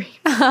sweetest dreams.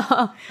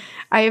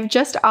 I have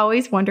just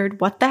always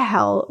wondered what the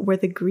hell were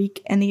the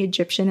Greek and the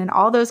Egyptian and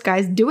all those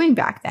guys doing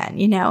back then,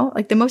 you know,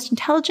 like the most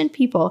intelligent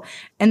people.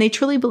 And they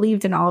truly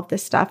believed in all of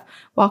this stuff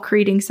while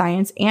creating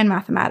science and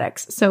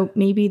mathematics. So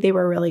maybe they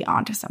were really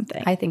onto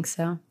something. I think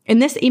so. In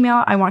this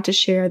email, I want to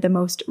share the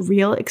most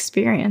real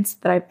experience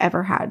that I've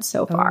ever had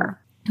so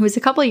far. It was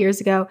a couple of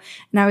years ago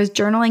and I was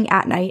journaling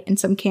at night and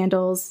some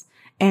candles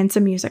and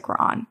some music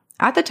were on.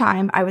 At the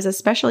time, I was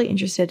especially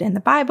interested in the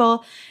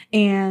Bible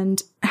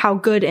and how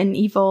good and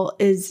evil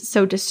is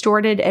so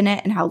distorted in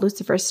it and how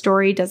Lucifer's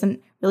story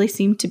doesn't really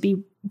seem to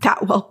be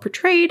that well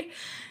portrayed.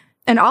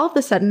 And all of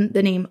a sudden,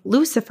 the name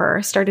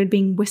Lucifer started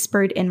being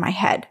whispered in my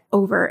head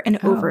over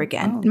and over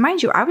again. And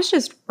mind you, I was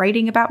just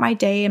writing about my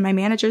day and my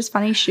manager's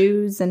funny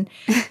shoes and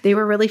they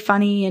were really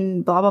funny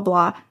and blah, blah,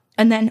 blah.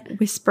 And then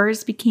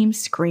whispers became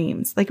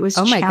screams, like it was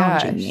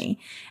challenging me.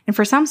 And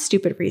for some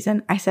stupid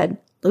reason, I said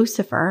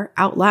Lucifer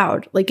out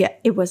loud, like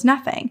it was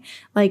nothing.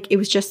 Like it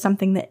was just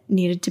something that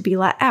needed to be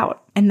let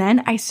out. And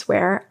then I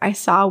swear I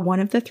saw one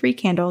of the 3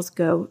 candles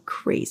go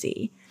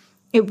crazy.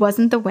 It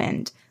wasn't the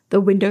wind.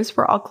 The windows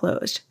were all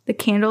closed. The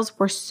candles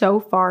were so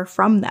far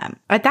from them.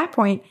 At that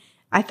point,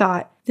 I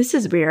thought, this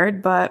is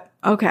weird, but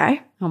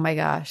okay. Oh my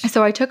gosh.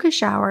 So I took a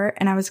shower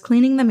and I was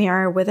cleaning the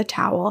mirror with a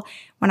towel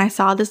when I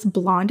saw this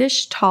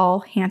blondish,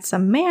 tall,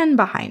 handsome man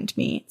behind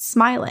me,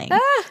 smiling.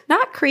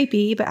 Not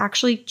creepy, but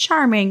actually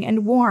charming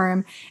and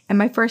warm. And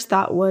my first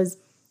thought was,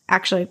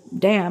 actually,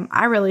 damn,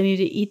 I really need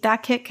to eat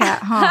that Kit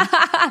Kat, huh?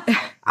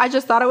 I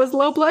just thought it was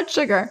low blood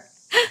sugar.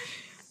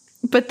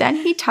 But then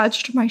he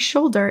touched my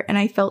shoulder and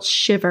I felt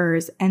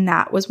shivers. And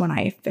that was when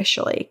I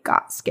officially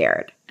got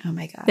scared. Oh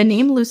my God. The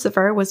name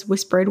Lucifer was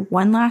whispered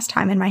one last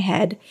time in my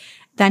head.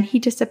 Then he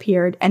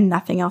disappeared and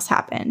nothing else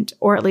happened.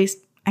 Or at least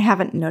I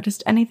haven't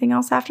noticed anything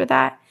else after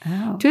that.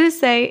 To this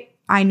day,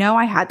 I know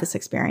I had this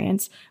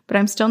experience, but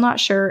I'm still not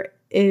sure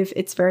if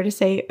it's fair to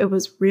say it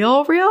was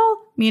real,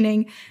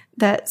 meaning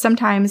that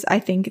sometimes I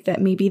think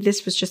that maybe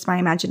this was just my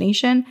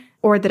imagination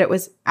or that it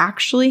was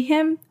actually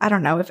him. I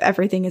don't know if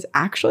everything is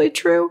actually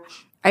true.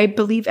 I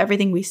believe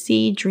everything we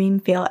see, dream,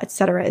 feel,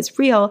 etc. is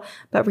real,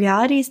 but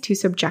reality is too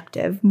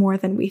subjective more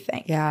than we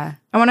think. Yeah.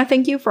 I want to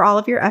thank you for all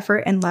of your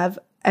effort and love,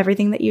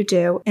 everything that you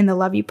do, and the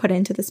love you put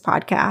into this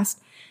podcast.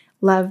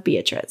 Love,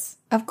 Beatrice.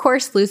 Of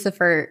course,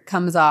 Lucifer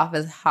comes off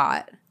as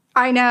hot.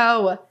 I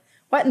know.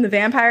 What, in the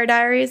Vampire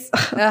Diaries?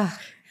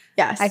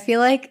 Yes. I feel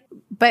like,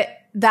 but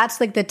that's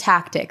like the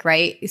tactic,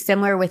 right?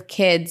 Similar with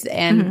kids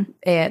and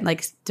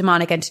like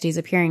demonic entities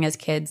appearing as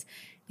kids.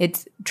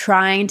 It's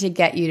trying to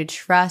get you to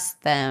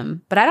trust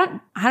them. But I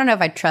don't know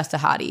if I trust a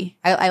hottie.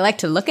 I like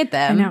to look at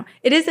them. I know.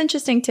 It is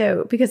interesting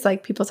too, because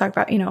like people talk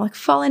about, you know, like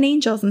fallen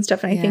angels and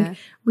stuff. And I think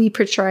we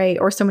portray,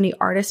 or so many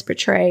artists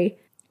portray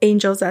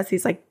angels as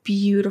these like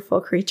beautiful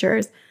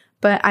creatures.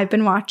 But I've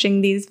been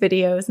watching these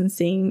videos and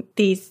seeing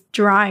these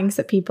drawings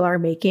that people are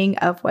making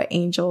of what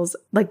angels,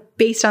 like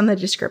based on the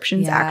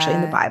descriptions actually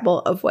in the Bible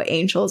of what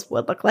angels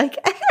would look like.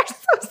 And they're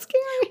so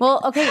scary.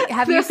 Well, okay.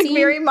 Have you seen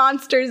Mary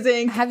Monsters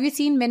Inc.? Have you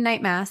seen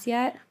Midnight Mass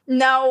yet?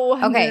 No.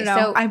 Okay. No.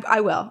 So I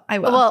will.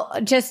 Well,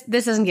 just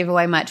this doesn't give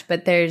away much,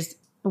 but there's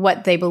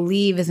what they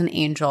believe is an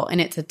angel,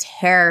 and it's a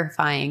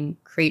terrifying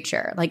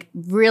creature, like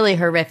really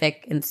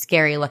horrific and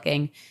scary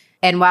looking.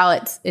 And while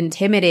it's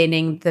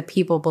intimidating, the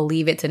people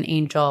believe it's an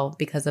angel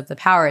because of the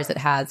powers it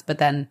has. But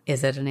then,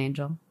 is it an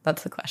angel?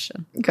 That's the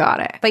question.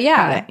 Got it. But yeah.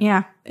 Got it.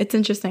 Yeah. It's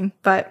interesting.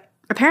 But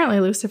apparently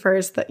Lucifer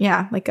is,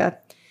 like a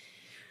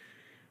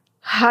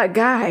hot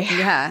guy.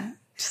 Yeah.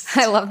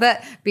 I love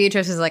that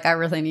Beatrice is like, I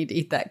really need to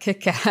eat that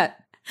Kit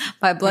Kat.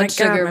 My blood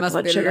sugar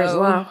must be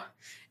low.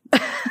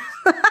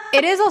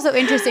 It is also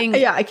interesting.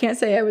 Yeah, I can't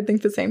say I would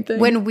think the same thing.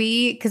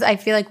 Because I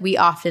feel like we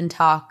often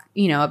talk,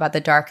 about the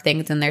dark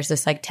things, and there's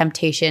this like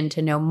temptation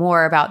to know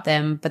more about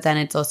them. But then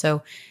it's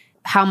also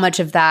how much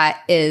of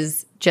that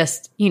is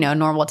just,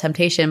 normal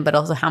temptation, but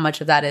also how much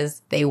of that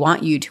is they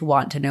want you to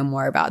want to know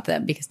more about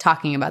them because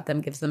talking about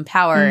them gives them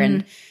power.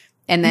 And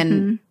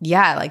then,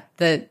 like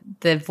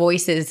the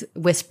voices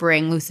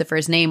whispering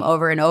Lucifer's name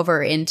over and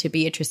over into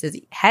Beatrice's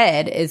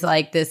head is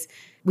like this,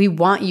 we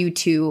want you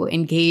to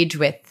engage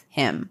with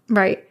him.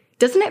 Right.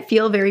 Doesn't it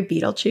feel very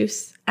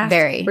Beetlejuice?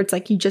 Very. Where it's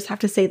like you just have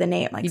to say the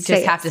name. Like you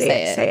just have to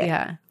say it.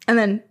 Yeah. And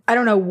then I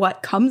don't know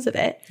what comes of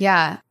it.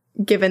 Yeah.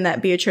 Given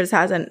that Beatrice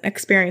hasn't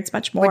experienced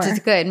much more. Which is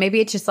good. Maybe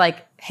it's just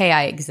like, hey,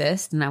 I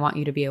exist and I want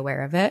you to be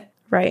aware of it.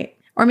 Right.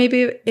 Or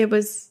maybe it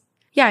was,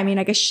 yeah, I mean,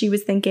 I guess she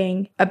was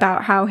thinking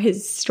about how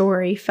his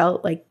story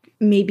felt like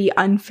maybe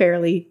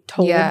unfairly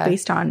told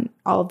based on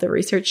all of the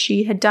research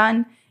she had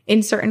done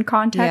in certain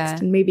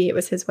context. And maybe it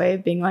was his way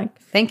of being like,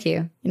 thank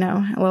you. You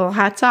know, a little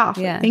hats off.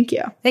 Yeah. Thank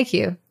you. Thank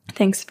you.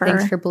 Thanks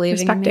for believing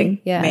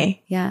respecting in me.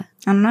 me. Yeah.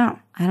 I don't know.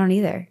 I don't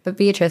either. But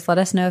Beatrice, let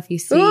us know if you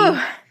see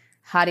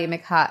Hottie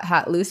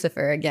McHot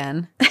Lucifer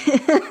again.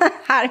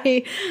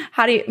 Hottie,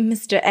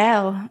 Mr.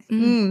 L.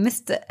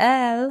 Mr.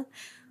 L.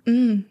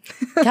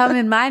 Come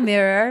in my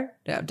mirror.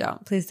 No,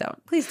 don't. Please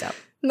don't. Please don't.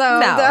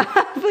 No.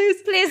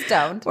 Please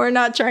don't. We're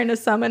not trying to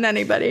summon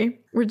anybody.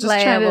 We're just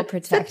Leia trying will to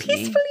protect sit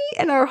peacefully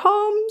in our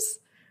homes.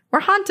 We're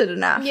haunted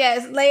enough.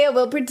 Yes, Leia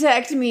will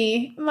protect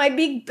me. My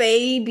big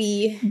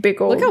baby. Big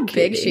old Look how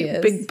kitty. big she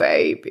is. Big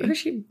baby.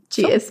 She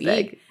is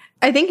big.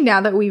 I think now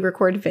that we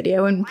record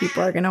video and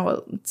people are going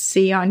to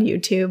see on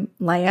YouTube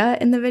Leia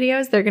in the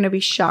videos, they're going to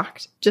be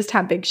shocked just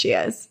how big she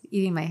is.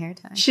 Eating my hair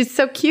tie. She's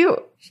so cute.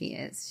 She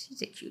is.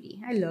 She's a cutie.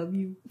 I love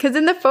you. Because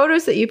in the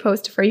photos that you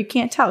post of her, you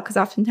can't tell because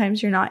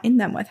oftentimes you're not in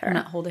them with her. I'm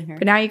not holding her.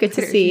 But now you get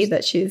to see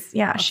that she's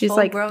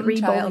like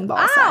 3 bowling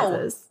ball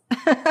sizes.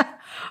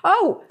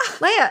 Oh,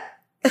 Leia.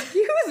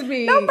 Excuse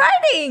me. No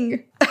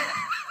biting. I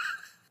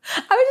was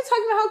just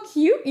talking about how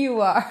cute you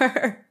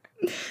are.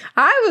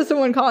 I was the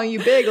one calling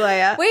you big,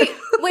 Leia.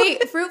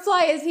 Wait. Fruit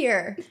Fly is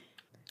here.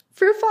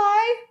 Fruit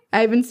Fly?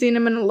 I haven't seen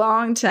him in a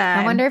long time.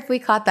 I wonder if we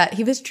caught that.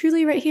 He was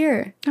truly right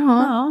here.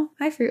 Oh,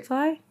 hi, Fruit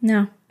Fly.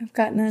 No, I've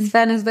got none.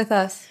 Sven is with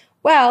us.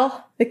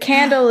 Well, the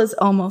candle is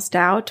almost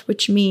out,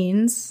 which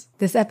means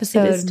this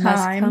episode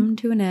must come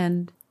to an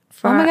end.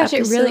 Oh my gosh,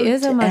 it really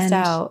is almost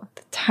out.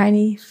 The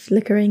tiny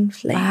flickering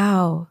flame.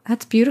 Wow,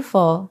 that's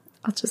beautiful.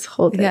 I'll just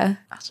hold it. Yeah.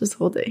 I'll just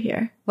hold it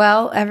here.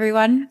 Well,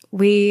 everyone,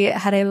 we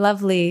had a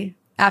lovely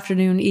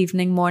afternoon,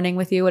 evening, morning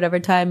with you, whatever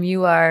time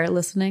you are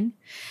listening.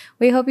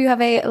 We hope you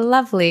have a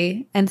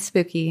lovely and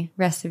spooky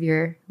rest of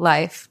your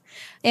life.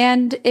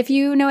 And if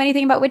you know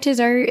anything about witches,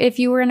 or if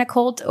you were in a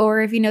cult,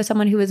 or if you know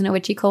someone who is in a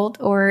witchy cult,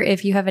 or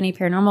if you have any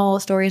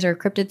paranormal stories or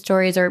cryptid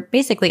stories, or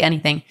basically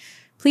anything,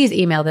 please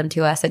email them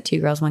to us at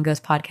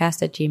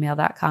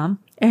twogirlsoneghostpodcast@gmail.com.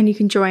 And you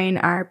can join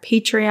our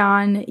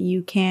Patreon.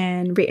 You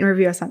can rate and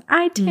review us on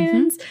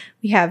iTunes.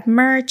 We have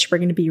merch. We're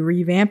going to be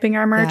revamping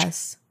our merch.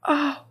 Yes.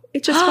 Oh,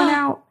 it just went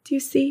out. Do you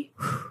see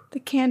the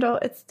candle?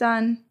 It's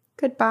done.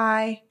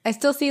 Goodbye. I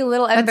still see a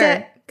little ember.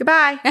 That's it.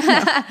 Goodbye.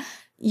 No.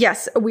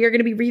 Yes, we are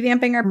going to be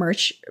revamping our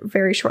merch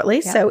very shortly.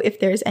 Yep. So if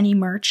there's any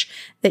merch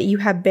that you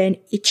have been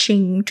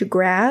itching to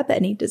grab,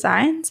 any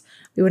designs,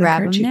 we would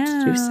encourage you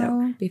to do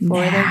so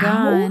before they're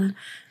gone.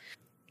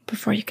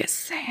 Before you get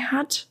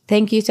sad.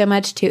 Thank you so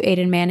much to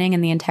Aiden Manning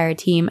and the entire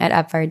team at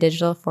Upfire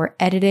Digital for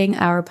editing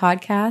our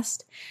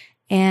podcast.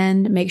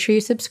 And make sure you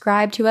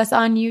subscribe to us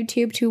on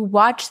YouTube to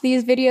watch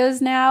these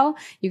videos now.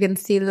 You can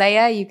see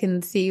Leia. You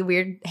can see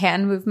weird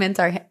hand movements,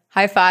 our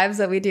high fives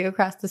that we do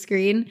across the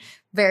screen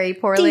very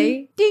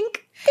poorly. Ding, ding,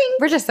 ding.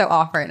 We're just so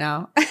off right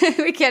now.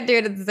 We can't do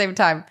it at the same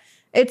time.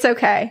 It's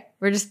okay.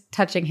 We're just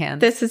touching hands.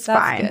 This is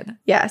fine. Good.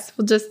 Yes,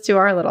 we'll just do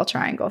our little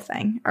triangle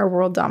thing, our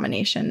world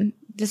domination.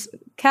 Just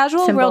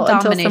casual world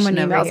domination until someone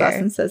emails over us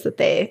here and says that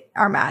they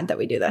are mad that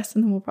we do this,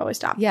 and then we'll probably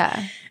stop.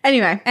 Yeah.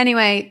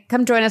 Anyway,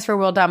 come join us for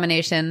world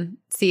domination.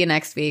 See you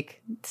next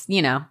week.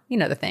 You know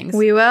the things.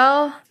 We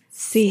will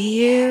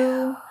see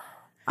you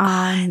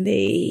on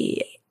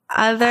the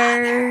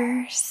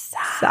other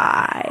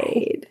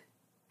side.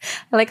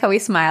 I like how we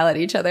smile at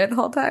each other the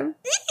whole time.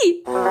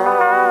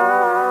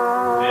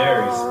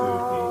 Very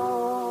spooky.